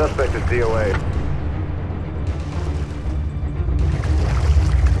 The suspect is DOA.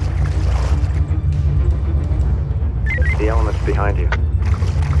 The element's behind you.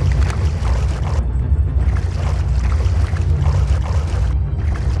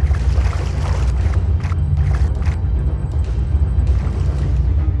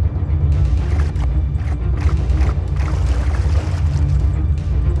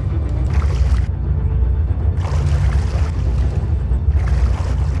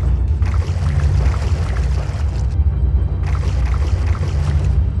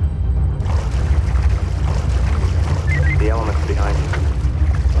 The element's behind you.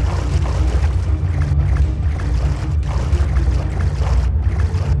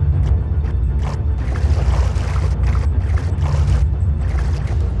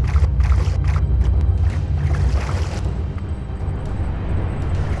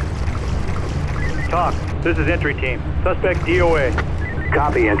 Talk. This is entry team. Suspect DOA.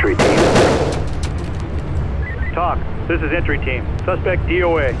 Copy, entry team. Talk. This is entry team. Suspect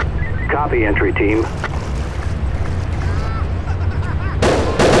DOA. Copy, entry team.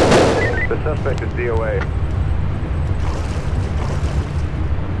 The suspect is DOA.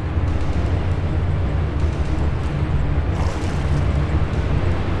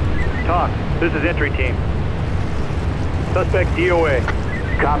 Talk. This is entry team. Suspect DOA.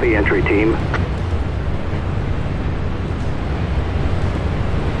 Copy, entry team.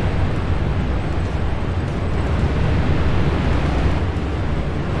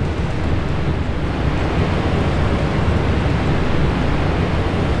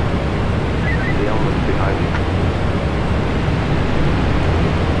 The element's behind you.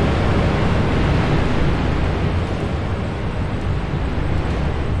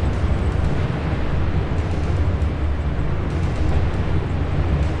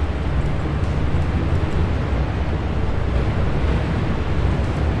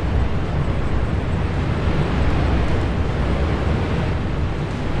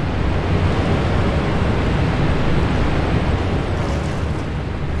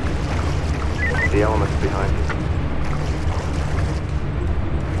 The element's behind you.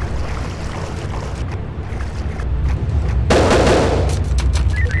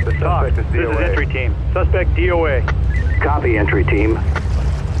 The Talk. suspect is This is DOA. entry team. Suspect DOA. Copy, entry team.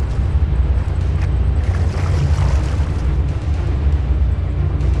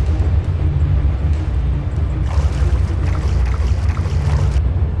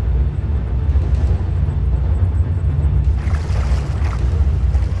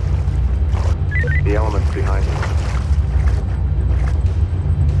 The element's behind you.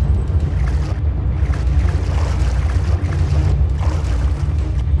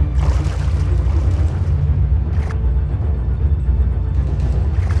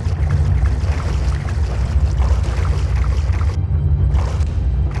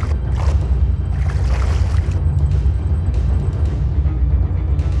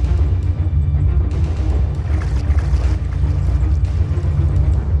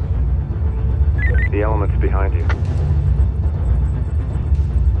 The element's behind you.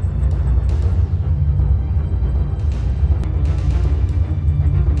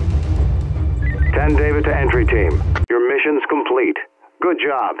 David to entry team. Your mission's complete. Good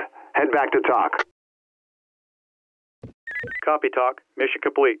job. Head back to talk. Copy, Talk. Mission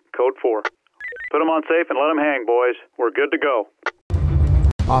complete. Code 4. Put them on safe and let them hang, boys. We're good to go.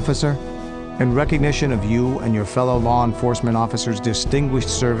 Officer, in recognition of you and your fellow law enforcement officers' distinguished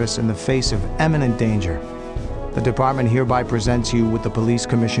service in the face of imminent danger, the department hereby presents you with the Police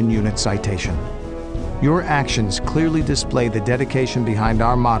Commission Unit citation. Your actions clearly display the dedication behind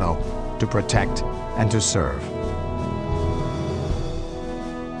our motto, to protect and to serve.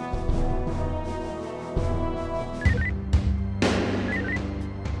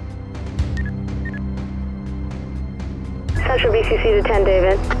 Central BCC to 10,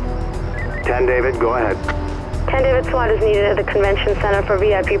 David. 10, David, go ahead. 10 David SWAT is needed at the convention center for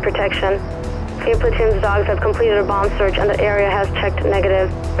VIP protection. A platoon's dogs have completed a bomb search and the area has checked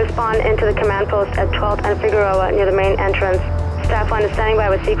negative. Respond into the command post at 12th and Figueroa near the main entrance. Staff line is standing by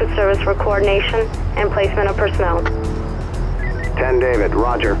with Secret Service for coordination and placement of personnel. 10 David,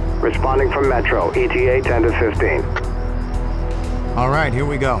 roger. Responding from Metro, ETA 10 to 15. All right, here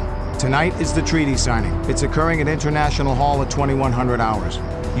we go. Tonight is the treaty signing. It's occurring at International Hall at 2100 hours.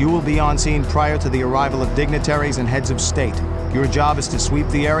 You will be on scene prior to the arrival of dignitaries and heads of state. Your job is to sweep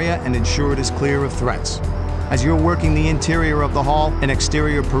the area and ensure it is clear of threats. As you're working the interior of the hall, an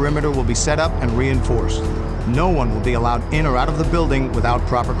exterior perimeter will be set up and reinforced. No one will be allowed in or out of the building without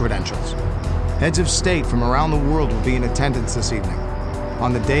proper credentials. Heads of state from around the world will be in attendance this evening.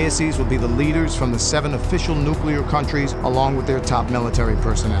 On the daises will be the leaders from the 7 official nuclear countries along with their top military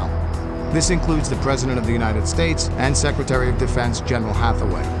personnel. This includes the President of the United States and Secretary of Defense General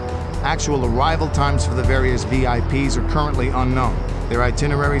Hathaway. Actual arrival times for the various VIPs are currently unknown. Their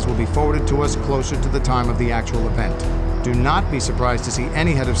itineraries will be forwarded to us closer to the time of the actual event. Do not be surprised to see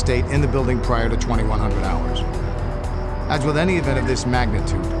any head of state in the building prior to 2100 hours. As with any event of this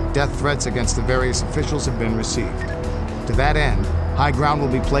magnitude, death threats against the various officials have been received. To that end, high ground will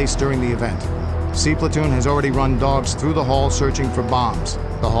be placed during the event. C Platoon has already run dogs through the hall searching for bombs.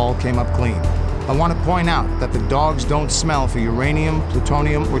 The hall came up clean. I want to point out that the dogs don't smell for uranium,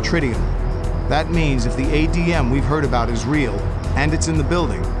 plutonium, or tritium. That means if the ADM we've heard about is real, and it's in the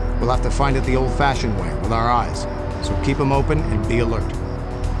building, we'll have to find it the old-fashioned way, with our eyes. So keep them open and be alert.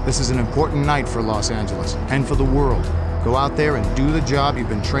 This is an important night for Los Angeles, and for the world. Go out there and do the job you've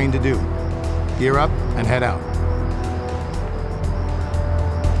been trained to do. Gear up and head out.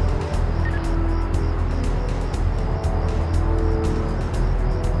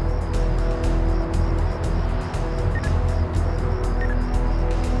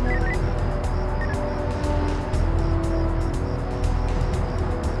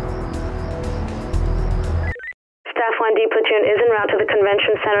 Staff 1D platoon is en route to the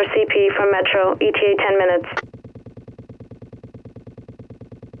Convention Center CP from Metro, ETA 10 minutes.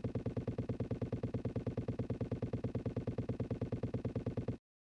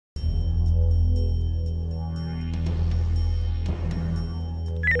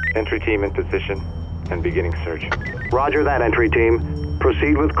 Entry team in position and beginning search. Roger that, entry team.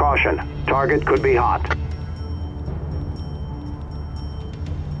 Proceed with caution. Target could be hot.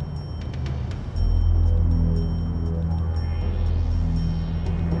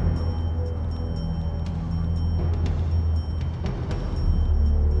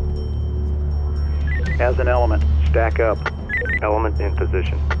 As an element, stack up. Element in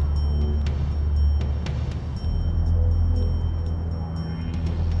position.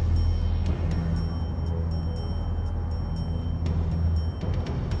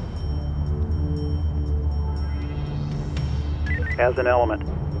 As an element.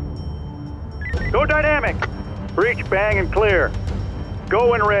 Go dynamic! Breach, bang, and clear.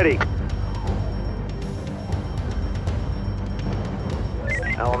 Go and ready.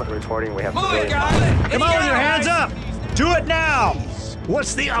 Element reporting, we have Come on with your hands up! Do it now!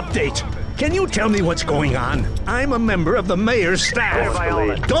 What's the update? Can you tell me what's going on? I'm a member of the mayor's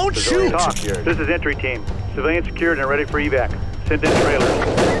staff. Don't shoot! Talk. This is entry team. Civilian secured and ready for evac. Send in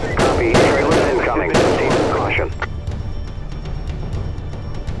trailers. Copy. Trailers incoming. Proceed with caution.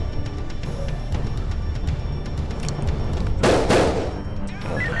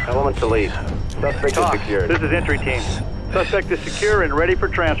 Element to lead. Suspect is secured. This is entry team. Suspect is secure and ready for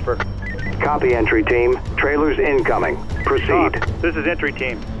transfer. Copy, entry team. Trailers incoming. Proceed. This is entry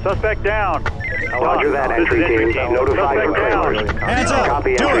team. Suspect down. Roger that, entry team. Notify for trailers. Hands up.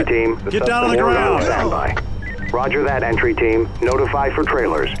 Copy, Do entry it. team. Get down on the More ground. on standby. Roger that, entry team. Notify for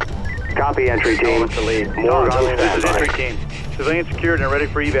trailers. Copy, entry team. More on This is entry standby. team. Civilian secured and ready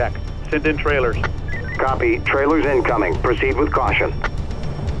for evac. Send in trailers. Copy. Trailers incoming. Proceed with caution.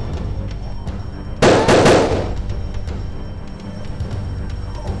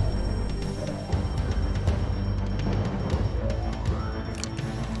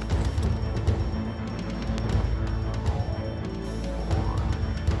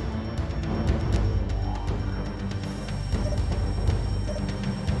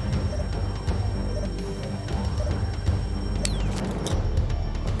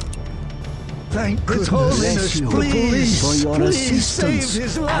 Thank His Holiness, please, for your please save assistance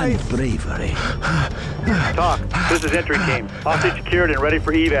his and life. bravery. Talk. This is entry team. Hostage secured and ready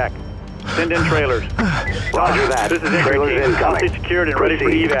for evac. Send in trailers. Roger that. This is entry Trailers team. incoming. Hostage secured and ready for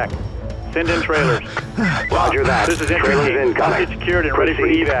Proceed. evac. Send in trailers. Roger that. This is entry Trailers team. incoming. Hostage secured and ready for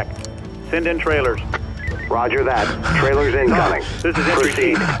Proceed. evac. Send in trailers. Roger that. Trailers incoming. This is entry Proceed.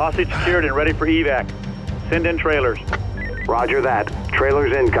 team. Hostage secured and ready for evac. Send in trailers. Roger that.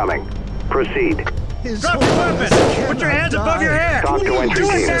 Trailers incoming. Proceed. Drop your weapon! Put your hands above your head! Talk to entry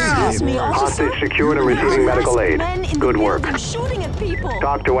team. Hostage secured and receiving medical aid. Good work.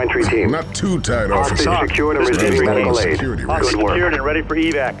 Talk to entry team. Not too tight, officer. Hostage secured and receiving medical aid. Hostage Good work. secured and ready for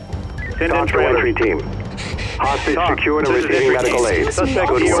evac. Send Talk in to trailers. entry team. Hostage secured and receiving medical aid. Suspect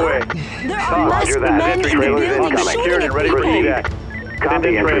Good DOA. work. Roger that. Trailers incoming. Secured and ready for evac.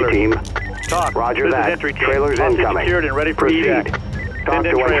 Copy, entry team. Talk. Roger This is that. entry team. Trailers Hostage incoming. secured and ready for Proceed. evac. Talk Send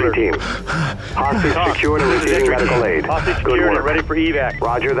in to entry trailers. team. Hostage secured and receiving medical aid. Hostage Good secured and work. ready for evac.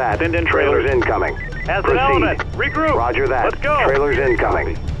 Roger that. Send in Trailers trailers. incoming. As an element. Proceed. Regroup. Roger that. Let's go. Trailers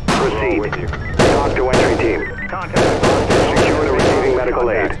incoming. Proceed. Talk to entry team. Hostage secured and receiving medical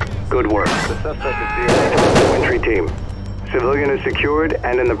aid. Good work. Talk to entry team. Civilian is secured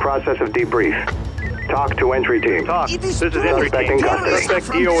and in the process of debrief. Talk to entry team. Talk. This is entry Suspect team. in custody. Suspect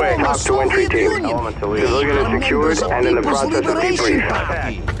DOA. Talk to entry team. Civilian is secured and in the process of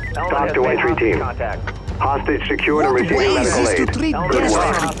debrief. Talk to entry team. Hostage secured and receiving medical aid. Good work. This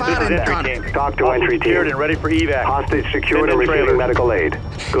is entry team. Talk to entry Secured team. and ready for evac. Hostage secured and Send in receiving trailers. medical aid.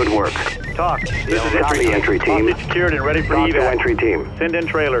 Good work. Talk. This is Copy, entry team. Hostage secured and ready for Talk to evac. entry team. Send in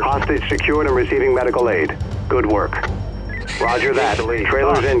trailers. Hostage secured and receiving medical aid. Good work. Roger that.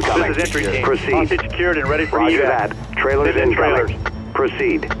 Trailers incoming. This is entry team. Proceed. Hostage secured and ready for Roger evac. that. Trailers Send in incoming. trailers.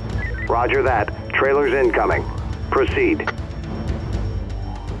 Proceed. Roger that. Trailers incoming. Proceed.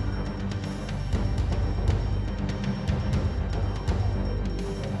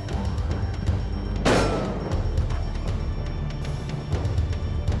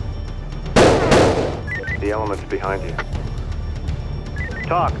 The element's behind you.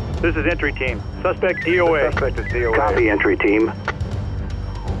 Talk. This is entry team. Suspect DOA. Suspect is DOA. Copy, entry team.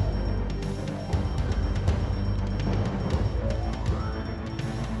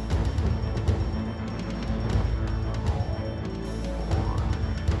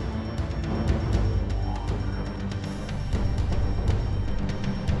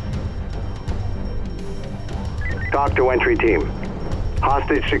 Talk to entry team.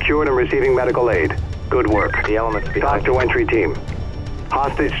 Hostage secured and receiving medical aid. Good work. The element's Talk behind to entry team.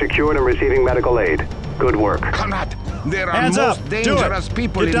 Hostage secured and receiving medical aid. Good work. Conrad, there are Hands most up! Do dangerous it!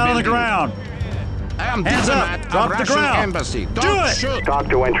 people Get in down on the buildings. ground! I am Hands up! diplomat Drop of the Russian ground! embassy. Do Don't it! shoot. Talk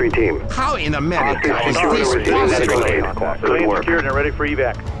to entry team. How in America Hostage is secured and this receiving medical possible? aid. Good Civilian work. secured and ready for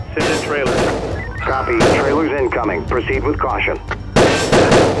evac. Send in trailers. Copy. Trailers incoming. Proceed with caution.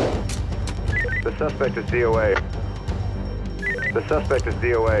 The suspect is DOA. The suspect is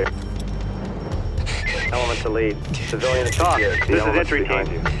DOA. Element to lead. Civilian is Talk. secured. The This is element's entry behind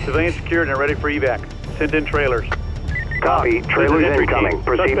team. you. Civilian secured and ready for evac. Send in trailers. Copy. Talk. Trailers This is entry incoming. team.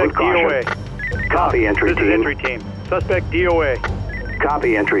 Proceed with Suspect caution. DOA. Copy, entry This is team. entry team. Suspect DOA.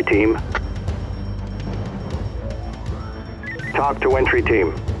 Copy, entry team. Talk to entry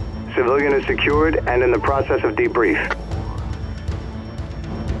team. Civilian is secured and in the process of debrief.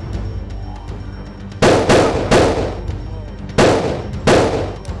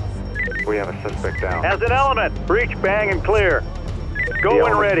 We have a suspect down. As an element, breach, bang, and clear. Go The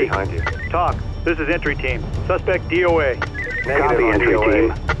when element's ready. behind you. Talk. This is entry team. Suspect DOA. Copy, on entry DOA.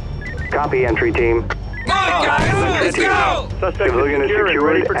 team. Copy, entry team. Let's go! Suspect Civilian is secure and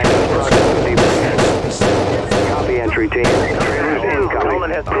ready secured for and in the process of debrief. Copy, entry team. Trailers Element incoming.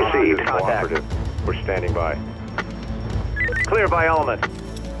 has Proceed. Cooperative. We're standing by. clear by element.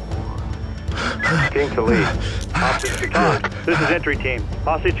 Team to lead. Hostage secured. This is entry team.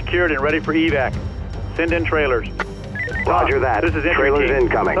 Hostage secured and ready for evac. Send in trailers. Roger that. This is entry Trailers team.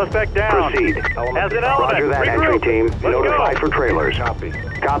 incoming. Suspect down. Proceed. As an element. Roger that, Regroup. entry team. Let's Notify go. for trailers. Copy.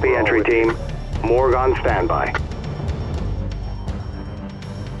 Copy, entry team. Morgue on standby.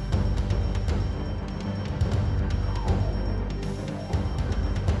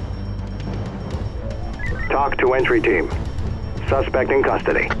 Talk to entry team. Suspect in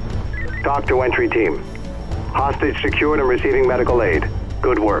custody. Talk to entry team. Hostage secured and receiving medical aid.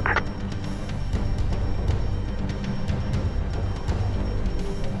 Good work.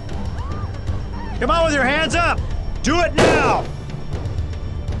 Come on with your hands up! Do it now!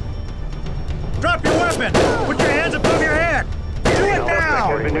 Drop your weapon! Put your hands above your head! Do it now!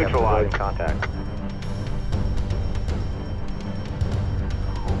 Has been neutralized. Contact.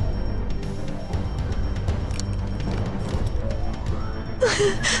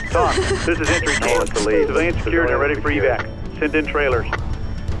 Talk. This is entry team. Civilian secured and ready for evac. Send in trailers.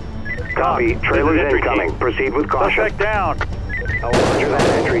 Copy. This Trailers is entry incoming. team. Proceed with caution. Suspect down. Roger that,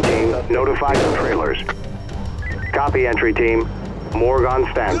 entry team. Notify for trailers. Copy, entry team. Morgue on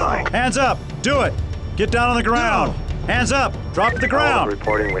standby. Hands up! Do it! Get down on the ground! Hands up! Drop to the ground!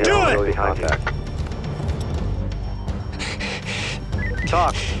 Reporting we Do have it! mobility contact.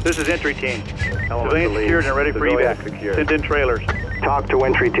 this is entry team. Civilian secured and ready for evac. Send in trailers. Talk to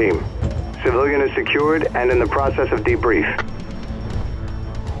entry team. Civilian is secured and in the process of debrief.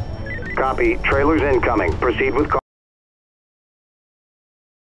 Copy. Trailers incoming. Proceed with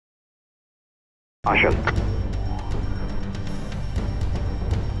caution.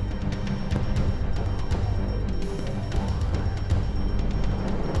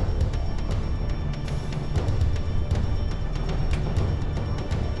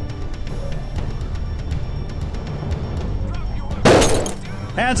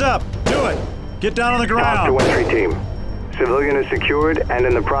 Hands up! Do it! Get down on the ground! Talk to entry team. Civilian is secured and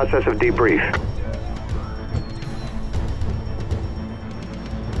in the process of debrief.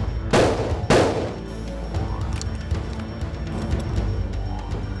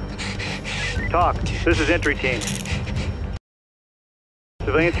 Talk, this is entry team.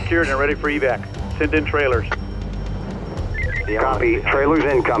 Civilian secured and ready for evac. Send in trailers. Copy. Trailers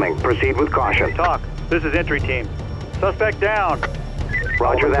incoming. Proceed with caution. Talk, this is entry team. Suspect down.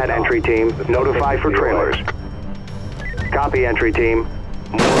 Roger that, entry team. Notify for trailers. Copy, entry team.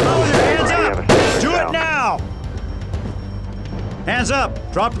 Hands up! Do it now! Hands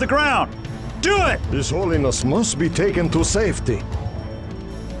up! Drop to the ground! Do it! His Holiness must be taken to safety.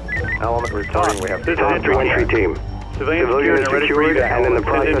 Element reporting. We have this Talk to entry team. Civilian is secured and in the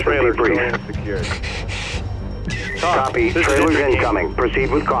process of debrief. Copy. Trailers incoming.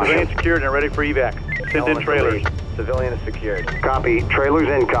 Proceed with caution. Civilian secured and ready for evac. Send in trailers. Civilian is secured. Copy. Trailers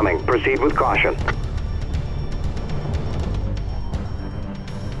incoming. Proceed with caution.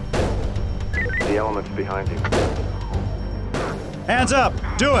 The element's behind you. Hands up!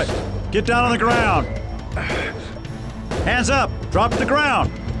 Do it! Get down on the ground! Hands up! Drop to the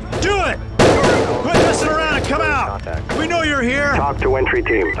ground! Do it! Quit messing around and come out! We know you're here! Talk to entry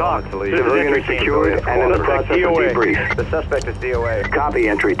team. Talk. Civilian is secured and in the process of debrief. The suspect is DOA. Copy,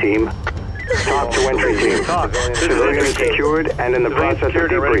 entry team. Talk to entry team. Talk. Civilian is secured and in the process of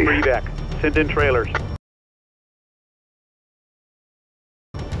ready for debrief. evac. Send in trailers.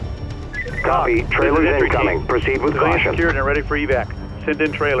 Copy. Trailers incoming. Proceed with caution. Secured and ready for evac. Send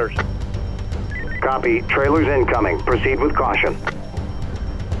in trailers. Copy. Trailers incoming. Proceed with caution.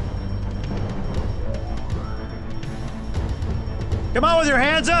 Come on with your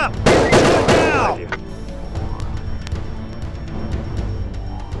hands up! Do it now!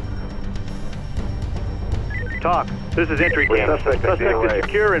 Talk. This is entry team. Suspect is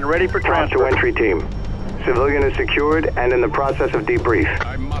secure and ready for Talk to transfer. entry team. Civilian is secured and in the process of debrief.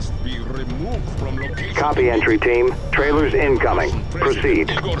 I must be removed from location. Copy, entry team. Trailers incoming. Proceed.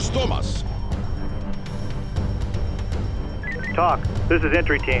 Talk. This is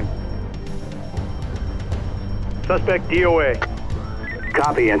entry team. Suspect DOA.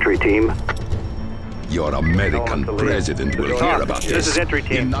 Copy, entry team. Your American president will hear about this is entry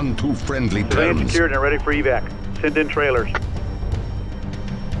team. in none too friendly Civilian terms. secured and ready for evac. Send in trailers.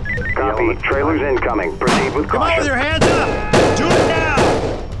 Copy. Trailers incoming. Proceed with Come on with caution. your hands up! Do it now!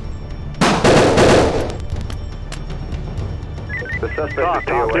 The suspect Talk. is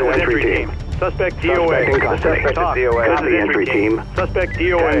DOA. to entry team. Suspect DOA. Suspect in custody. Talk. DOA. This is Copy, entry team. Suspect Dan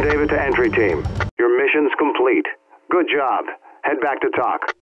DOA. David to entry team. Your mission's complete. Good job. Head back to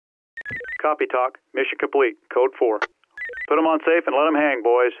talk. Copy, Talk. Mission complete. Code 4. Put them on safe and let them hang,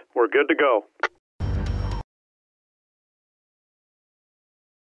 boys. We're good to go.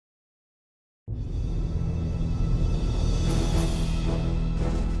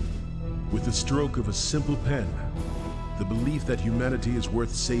 With the stroke of a simple pen, the belief that humanity is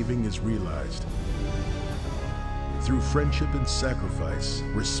worth saving is realized. Through friendship and sacrifice,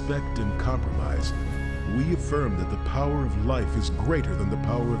 respect and compromise, we affirm that the power of life is greater than the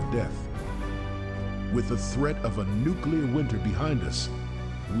power of death. With the threat of a nuclear winter behind us,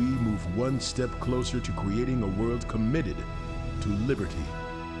 we move one step closer to creating a world committed to liberty,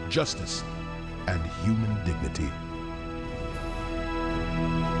 justice, and human dignity.